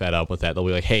so fed up with that, they'll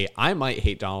be like, hey, I might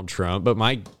hate Donald Trump, but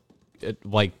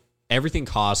everything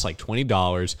costs like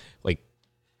 $20. Like,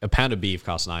 a pound of beef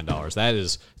costs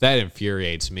 $9. That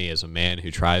infuriates me as a man who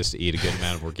tries to eat a good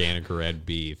amount of organic or red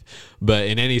beef. But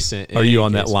in any sense, are you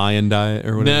on that lion diet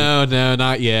or whatever? No,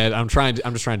 not yet. I'm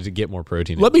just trying to get more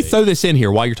protein. Let me throw this in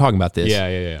here while you're talking about this.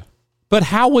 Yeah. But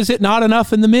how was it not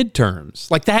enough in the midterms?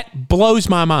 Like, that blows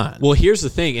my mind. Well, here's the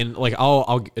thing, and like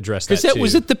I'll address that too. Because that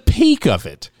was at the peak of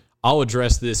it. I'll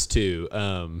address this too.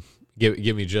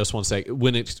 Give me just 1 second.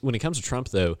 When it comes to Trump,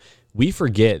 though, we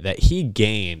forget that he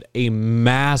gained a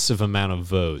massive amount of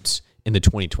votes in the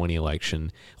 2020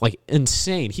 election. Like,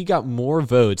 insane. He got more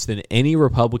votes than any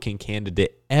Republican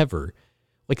candidate ever.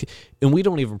 Like, and we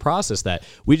don't even process that.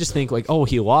 We just think like, oh,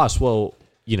 he lost. Well,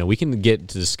 we can get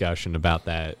to discussion about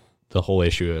that, the whole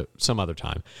issue, some other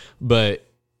time. But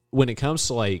when it comes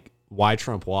to like why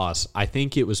Trump lost, I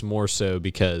think it was more so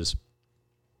because,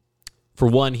 for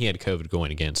one, he had COVID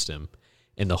going against him,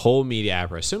 and the whole media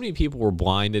apparatus. So many people were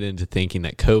blinded into thinking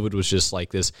that COVID was just like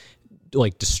this,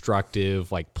 like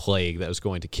destructive, like plague that was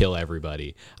going to kill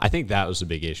everybody. I think that was the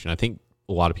big issue. And I think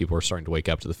a lot of people are starting to wake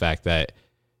up to the fact that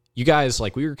you guys,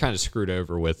 like, we were kind of screwed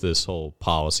over with this whole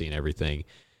policy and everything.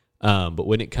 But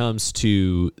when it comes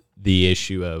to the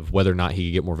issue of whether or not he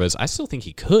could get more votes, I still think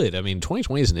he could. I mean,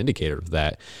 2020 is an indicator of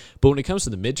that. But when it comes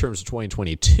to the midterms of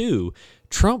 2022,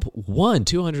 Trump won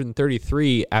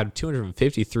 233 out of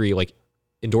 253 like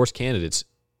endorsed candidates.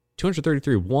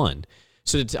 233 won.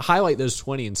 So to highlight those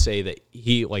 20 and say that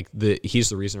he's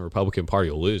the reason the Republican Party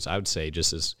will lose, I would say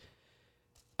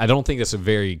I don't think that's a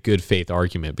very good faith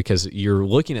argument, because you're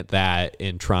looking at that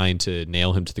and trying to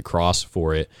nail him to the cross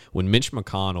for it when Mitch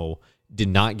McConnell did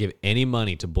not give any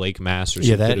money to Blake Masters.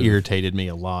 Yeah, that irritated me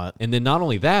a lot. And then not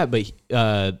only that, but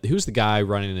who's the guy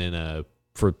running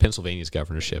for Pennsylvania's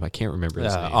governorship? I can't remember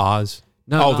his name. Oz.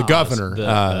 No, the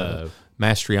governor.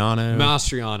 Mastriano.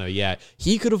 Mastriano, yeah.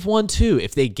 He could have won too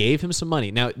if they gave him some money.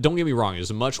 Now, don't get me wrong. It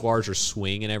was a much larger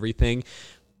swing and everything,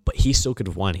 but he still could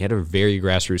have won. He had a very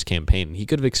grassroots campaign, and he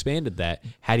could have expanded that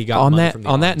had he got money from the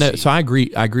on that note. So I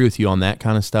agree with you on that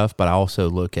kind of stuff, but I also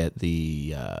look at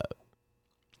the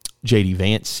J.D.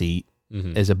 Vance seat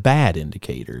as a bad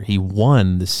indicator. He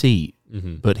won the seat,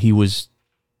 but it was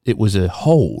a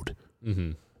hold.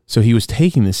 So he was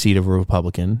taking the seat of a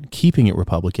Republican, keeping it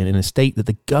Republican in a state that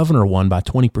the governor won by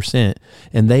 20%,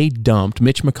 and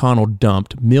Mitch McConnell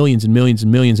dumped millions and millions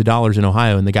and millions of dollars in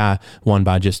Ohio, and the guy won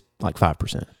by just like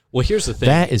 5%. Well, here's the thing.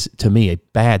 That is, to me, a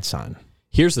bad sign.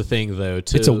 Here's the thing, though.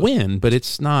 It's a win, but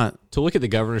it's not. To look at the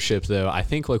governorship, though, I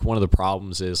think like one of the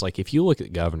problems is, like, if you look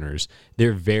at governors,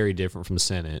 they're very different from the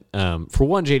Senate. For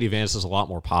one, J.D. Vance is a lot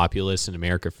more populist in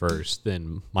America First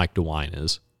than Mike DeWine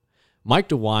is. Mike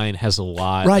DeWine has a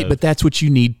lot, right? But that's what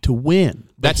you need to win.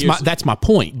 That's my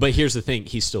point. But here's the thing: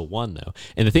 he still won, though.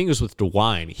 And the thing is with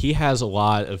DeWine, he has a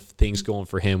lot of things going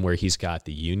for him, where he's got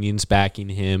the unions backing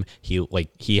him.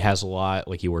 He has a lot,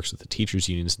 like he works with the teachers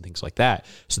unions and things like that.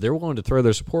 So they're willing to throw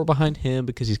their support behind him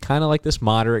because he's kind of like this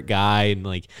moderate guy, and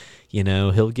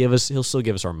he'll still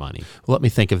give us our money. Well, let me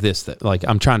think of this. That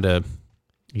I'm trying to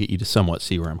get you to somewhat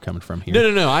see where I'm coming from here.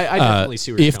 No. I definitely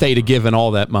see where you're if they'd have given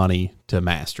all that money to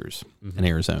Masters in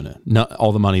Arizona,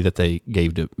 all the money that they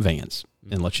gave to Vance,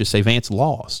 and let's just say Vance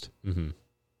lost,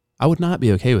 I would not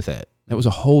be okay with that. That was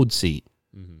a hold seat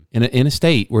in a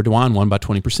state where DeWine won by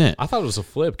 20%. I thought it was a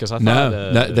flip because I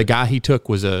thought the guy he took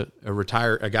was a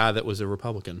guy that was a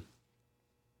Republican.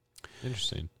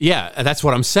 Interesting. Yeah, that's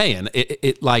what I'm saying.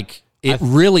 It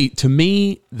really, to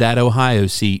me, that Ohio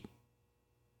seat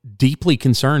deeply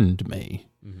concerned me.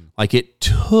 Like, it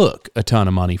took a ton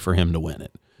of money for him to win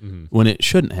it when it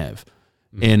shouldn't have.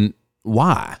 And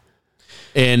why?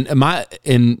 And I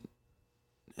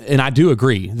do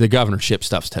agree, the governorship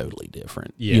stuff's totally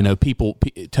different. Yeah.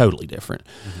 Totally different.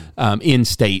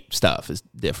 In-state stuff is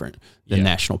different than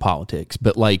national politics.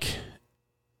 But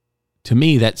to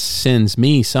me, that sends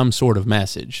me some sort of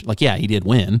message. He did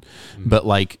win, but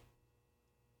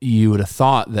you would have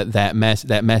thought that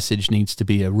message needs to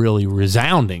be a really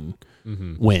resounding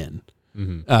win,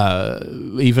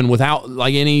 even without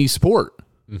any support.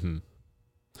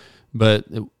 But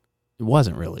it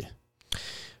wasn't really.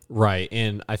 Right,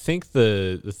 and I think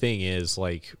the thing is,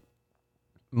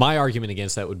 my argument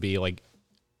against that would be,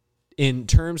 in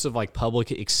terms of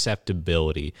public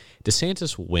acceptability,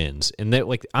 DeSantis wins, and that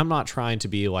I'm not trying to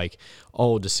be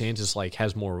DeSantis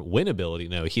has more winnability.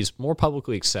 No, he's more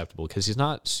publicly acceptable because he's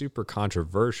not super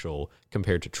controversial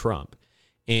compared to Trump,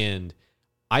 and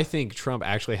I think Trump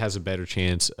actually has a better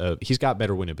chance of. He's got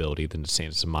better winnability than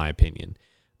DeSantis, in my opinion,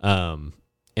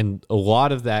 and a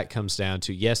lot of that comes down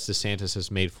to, yes, DeSantis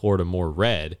has made Florida more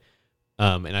red.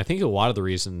 And I think a lot of the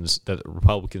reasons that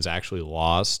Republicans actually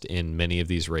lost in many of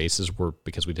these races were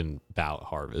because we didn't ballot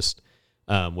harvest.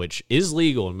 which is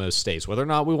legal in most states. Whether or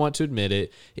not we want to admit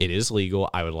it, it is legal.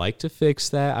 I would like to fix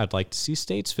that. I'd like to see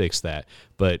states fix that.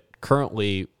 But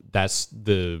currently, that's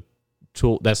the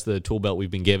tool belt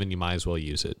we've been given. You might as well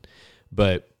use it.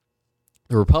 But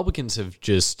the Republicans have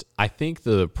just, I think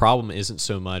the problem isn't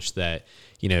so much that,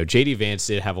 J.D. Vance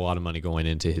did have a lot of money going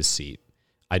into his seat.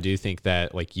 I do think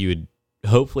that, like, you would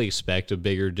hopefully expect a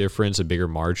bigger difference, a bigger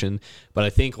margin. But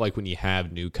I think, like, when you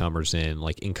have newcomers in,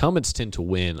 like, incumbents tend to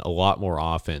win a lot more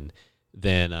often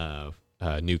than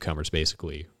newcomers,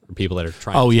 basically, or people that are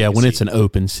trying to take a when seat. it's an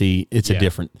open seat, it's a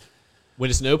different. When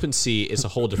it's an open seat, it's a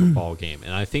whole different ball game.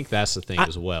 And I think that's the thing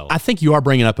as well. I think you are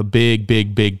bringing up a big,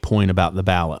 big, big point about the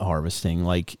ballot harvesting.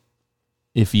 Like,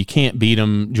 if you can't beat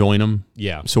them, join them,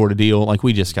 sort of deal. Like,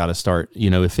 we just got to start,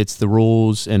 if it's the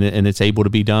rules and it's able to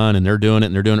be done and they're doing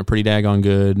it pretty daggone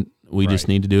good, we just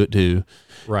need to do it too.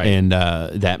 Right. And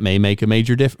that may make a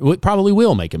major difference. It probably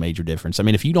will make a major difference. I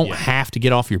mean, if you don't have to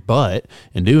get off your butt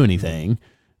and do anything,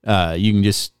 you can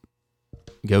just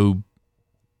go,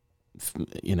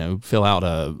 fill out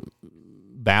a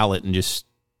ballot and just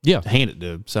hand it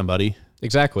to somebody.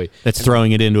 Exactly. That's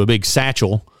throwing it into a big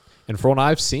satchel. And from what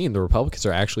I've seen, the Republicans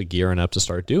are actually gearing up to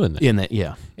start doing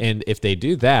that. And if they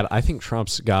do that, I think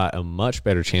Trump's got a much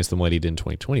better chance than what he did in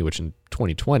 2020, which in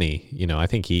 2020, I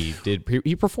think he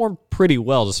performed pretty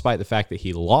well despite the fact that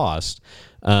he lost.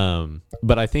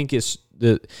 But I think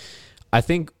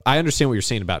I understand what you're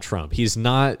saying about Trump. He's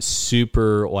not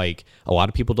super, like, a lot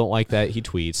of people don't like that he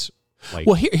tweets. Like,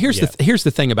 well, here's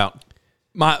the thing about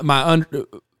my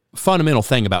fundamental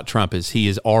thing about Trump is he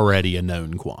is already a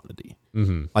known quantity.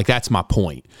 Mm-hmm. Like, that's my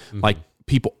point. Mm-hmm. Like,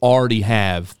 people already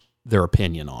have their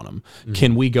opinion on him. Mm-hmm.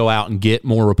 Can we go out and get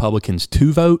more Republicans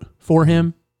to vote for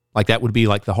him? Like, that would be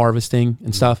like the harvesting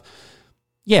and stuff.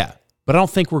 Yeah, but I don't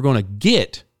think we're going to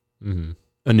get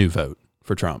a new vote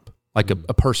for Trump. Like a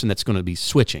person that's going to be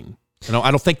switching.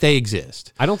 I don't think they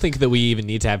exist. I don't think that we even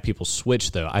need to have people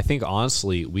switch, though. I think,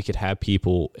 honestly, we could have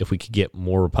people, if we could get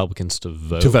more Republicans to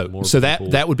vote. More so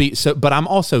that would be, so. But I'm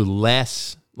also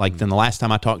less, like, than the last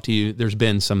time I talked to you, there's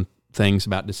been some things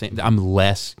about DeSantis. I'm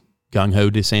less gung-ho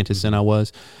DeSantis than I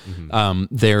was.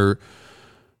 Mm-hmm.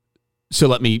 So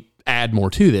let me add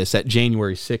more to this. That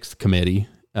January 6th committee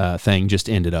thing just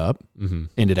ended out,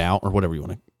 or whatever you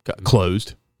want to,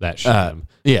 closed. That shame.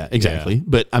 Yeah, exactly. Yeah.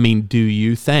 But, I mean, do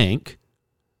you think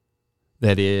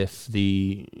that if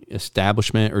the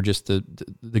establishment or just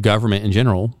the government in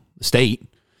general, the state,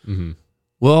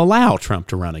 will allow Trump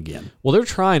to run again? Well, they're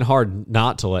trying hard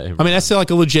not to let him run. I mean, that's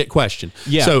like a legit question.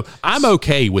 Yeah. So I'm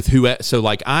okay with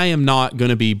I am not going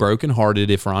to be brokenhearted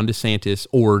if Ron DeSantis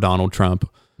or Donald Trump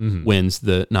wins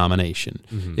the nomination.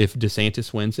 If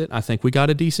DeSantis wins it, I think we got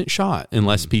a decent shot,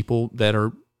 unless people that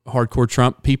are hardcore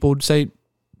Trump people would say,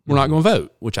 we're not going to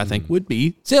vote, which I think would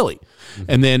be silly.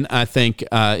 And then I think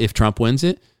if Trump wins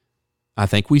it, I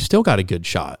think we've still got a good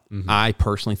shot. I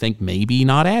personally think maybe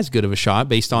not as good of a shot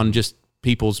based on just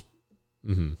people's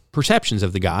perceptions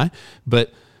of the guy.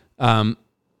 But I'm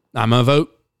going to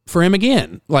vote for him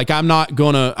again. Like,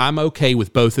 I'm okay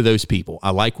with both of those people. I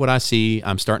like what I see.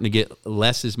 I'm starting to get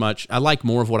I like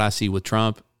more of what I see with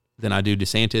Trump than I do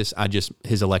DeSantis.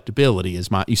 His electability is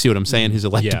you see what I'm saying? His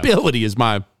electability is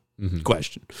my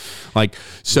question. Like,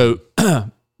 so,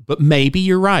 but maybe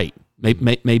you're right.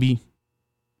 Maybe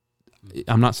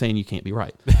I'm not saying you can't be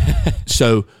right.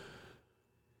 So,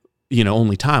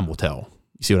 only time will tell.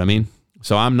 You see what I mean?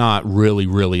 So I'm not really,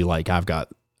 really, like, I've got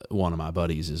one of my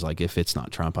buddies is like, if it's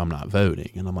not Trump, I'm not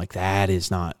voting. And I'm like, that is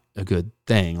not a good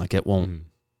thing. Like, it won't,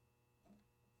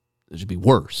 it should be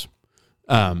worse.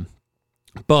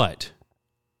 But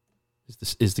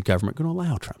is the government going to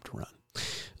allow Trump to run?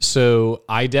 So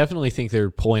I definitely think they're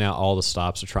pulling out all the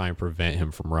stops to try and prevent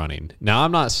him from running. Now,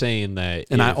 I'm not saying that.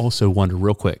 And I also wonder,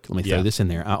 real quick, let me throw this in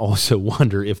there. I also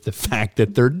wonder if the fact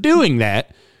that they're doing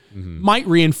that might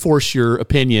reinforce your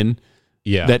opinion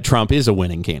that Trump is a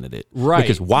winning candidate. Right.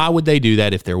 Because why would they do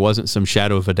that if there wasn't some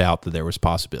shadow of a doubt that there was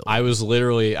possibility? I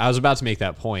was about to make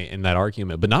that point in that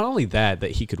argument. But not only that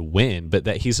he could win, but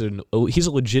that he's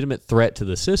a legitimate threat to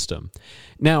the system.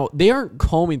 Now, they aren't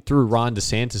combing through Ron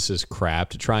DeSantis's crap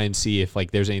to try and see if,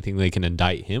 like, there's anything they can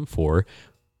indict him for.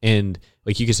 And,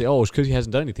 like, you could say, oh, it's because he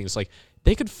hasn't done anything. It's like,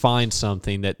 they could find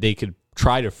something that they could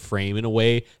try to frame in a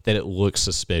way that it looks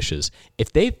suspicious.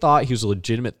 If they thought he was a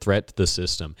legitimate threat to the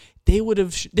system, they would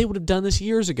have done this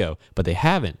years ago, but they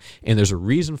haven't. And there's a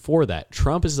reason for that.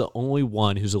 Trump is the only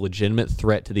one who's a legitimate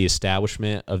threat to the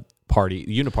establishment of the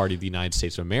uniparty of the United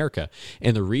States of America.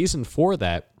 And the reason for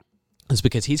that is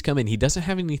because he's come in. He doesn't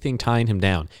have anything tying him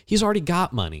down. He's already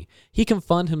got money. He can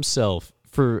fund himself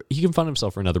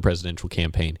himself for another presidential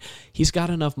campaign. He's got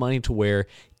enough money to where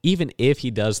even if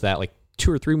he does that like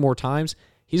 2 or 3 more times,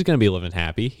 he's going to be living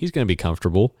happy. He's going to be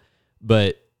comfortable.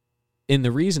 And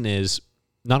the reason is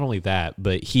not only that,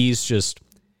 but he's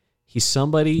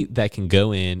somebody that can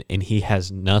go in and he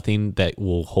has nothing that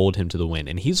will hold him to the win.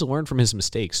 And he's learned from his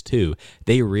mistakes too.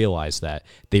 They realize that.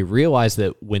 They realize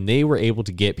that when they were able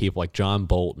to get people like John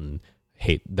Bolton,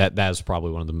 that is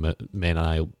probably one of the men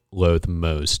I loathe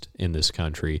most in this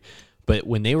country. But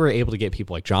when they were able to get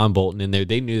people like John Bolton in there,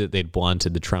 they knew that they'd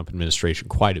blunted the Trump administration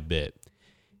quite a bit.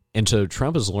 And so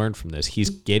Trump has learned from this.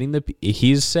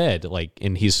 He's said, like,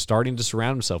 and he's starting to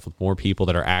surround himself with more people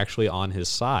that are actually on his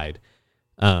side.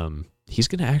 He's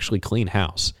going to actually clean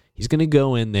house. He's going to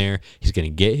go in there. He's going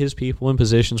to get his people in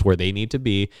positions where they need to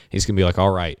be. He's going to be like,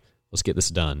 all right, let's get this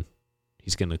done.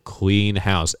 He's going to clean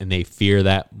house. And they fear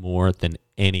that more than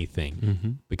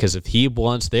anything. Because if he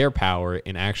blunts their power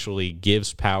and actually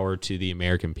gives power to the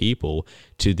American people,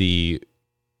 to the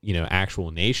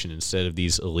actual nation instead of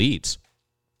these elites,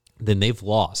 then they've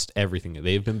lost everything that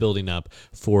they've been building up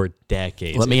for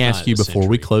decades. Let me ask you before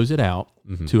we close it out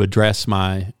to address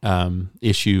my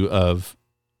issue of,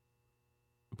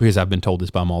 because I've been told this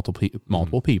by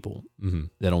multiple people,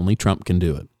 that only Trump can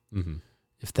do it.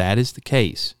 If that is the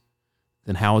case,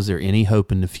 then how is there any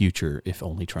hope in the future if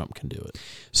only Trump can do it?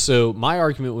 So my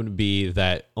argument would be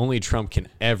that only Trump can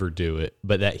ever do it,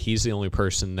 but that he's the only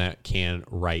person that can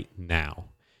right now.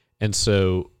 And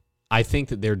so I think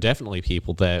that there are definitely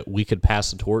people that we could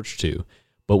pass the torch to,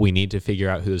 but we need to figure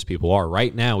out who those people are.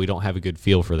 Right now, we don't have a good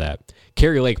feel for that.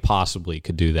 Carrie Lake possibly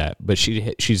could do that, but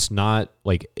she's not,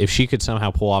 like, if she could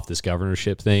somehow pull off this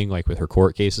governorship thing, like with her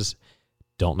court cases,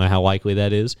 don't know how likely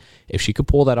that is. If she could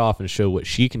pull that off and show what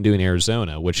she can do in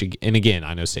Arizona, and again,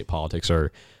 I know state politics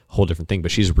are a whole different thing,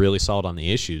 but she's really solid on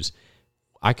the issues,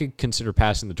 I could consider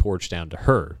passing the torch down to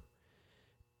her.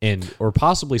 Or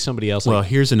possibly somebody else. Well,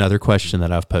 here's another question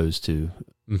that I've posed to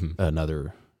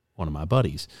another one of my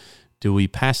buddies. Do we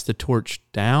pass the torch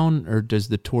down, or does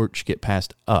the torch get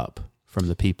passed up from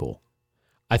the people?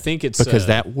 I think it's... Because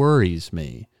that worries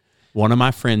me. One of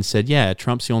my friends said, yeah,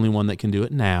 Trump's the only one that can do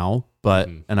it now. But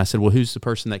and I said, well, who's the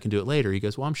person that can do it later? He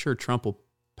goes, well, I'm sure Trump will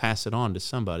pass it on to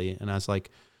somebody. And I was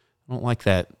like, I don't like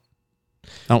that. I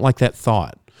don't like that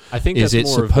thought. I think is it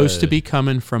supposed to be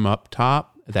coming from up top?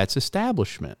 That's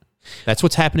establishment. That's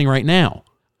what's happening right now.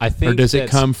 I think, or does it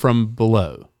come from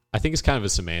below? I think it's kind of a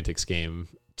semantics game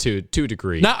to a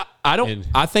degree. No, I don't.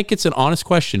 I think it's an honest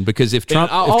question, because if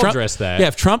Trump, I'll address that. Yeah,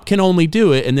 if Trump can only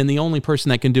do it, and then the only person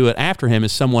that can do it after him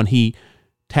is someone he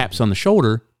taps on the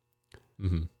shoulder,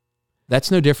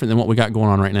 that's no different than what we got going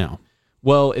on right now.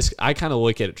 Well, I kind of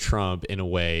look at Trump in a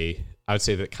way I would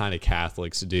say that kind of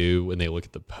Catholics do when they look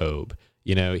at the Pope.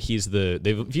 They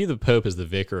view the Pope as the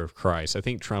vicar of Christ. I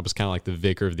think Trump is kind of like the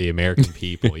vicar of the American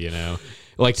people,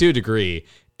 like to a degree.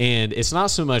 And it's not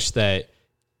so much that,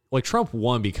 like, Trump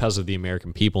won because of the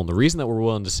American people. And the reason that we're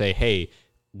willing to say, hey,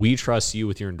 we trust you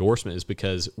with your endorsement is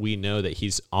because we know that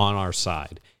he's on our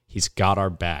side. He's got our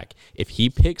back. If he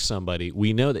picks somebody,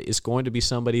 we know that it's going to be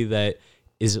somebody that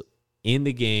is in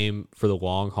the game for the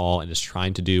long haul and is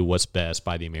trying to do what's best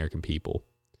by the American people.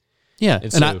 Yeah.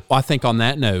 And I think on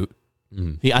that note,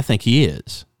 I think he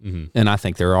is. And I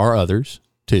think there are others,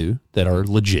 too, that are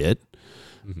legit.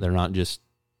 They're not just,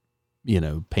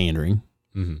 pandering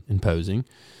and posing.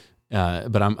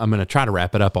 But I'm going to try to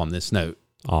wrap it up on this note.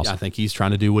 Awesome. I think he's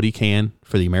trying to do what he can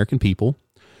for the American people.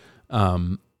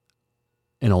 And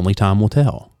only time will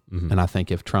tell. And I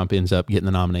think if Trump ends up getting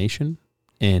the nomination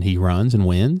and he runs and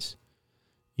wins,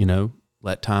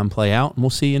 let time play out, and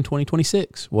we'll see in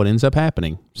 2026 what ends up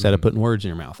happening, instead of putting words in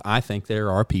your mouth. I think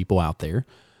there are people out there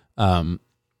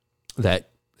that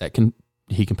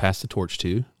he can pass the torch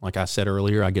to. Like I said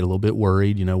earlier, I get a little bit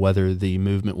worried, whether the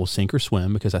movement will sink or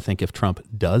swim, because I think if Trump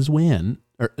does win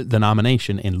the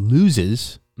nomination and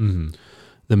loses,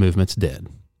 the movement's dead.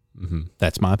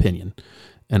 That's my opinion.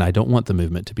 And I don't want the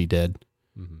movement to be dead.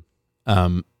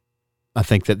 I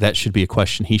think that should be a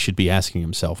question he should be asking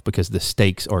himself, because the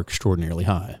stakes are extraordinarily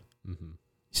high.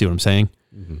 See what I'm saying?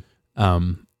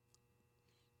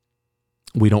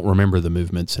 We don't remember the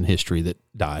movements in history that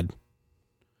died.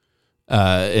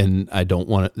 And I don't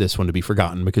want this one to be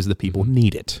forgotten, because the people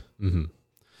need it.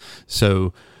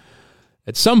 So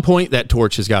at some point, that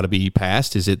torch has got to be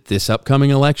passed. Is it this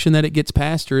upcoming election that it gets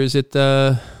passed, or is it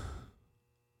this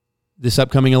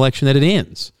upcoming election that it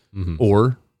ends?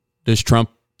 Or does Trump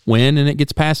win and it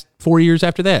gets passed 4 years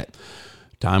after that?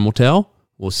 Time will tell.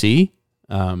 We'll see.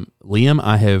 Liam,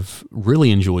 I have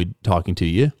really enjoyed talking to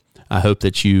you. I hope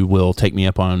that you will take me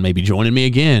up on maybe joining me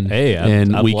again. Hey,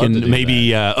 I'd we can maybe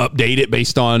update it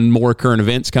based on more current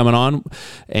events coming on.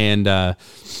 And, I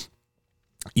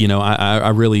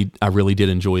really did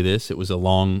enjoy this. It was a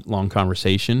long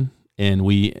conversation, and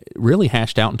we really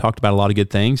hashed out and talked about a lot of good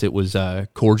things. It was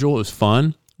cordial. It was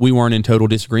fun. We weren't in total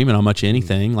disagreement on much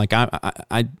anything. Like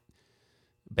I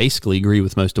basically agree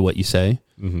with most of what you say.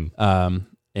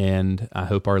 And I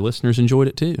hope our listeners enjoyed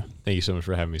it too. Thank you so much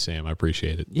for having me, Sam. I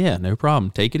appreciate it. Yeah, no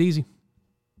problem. Take it easy.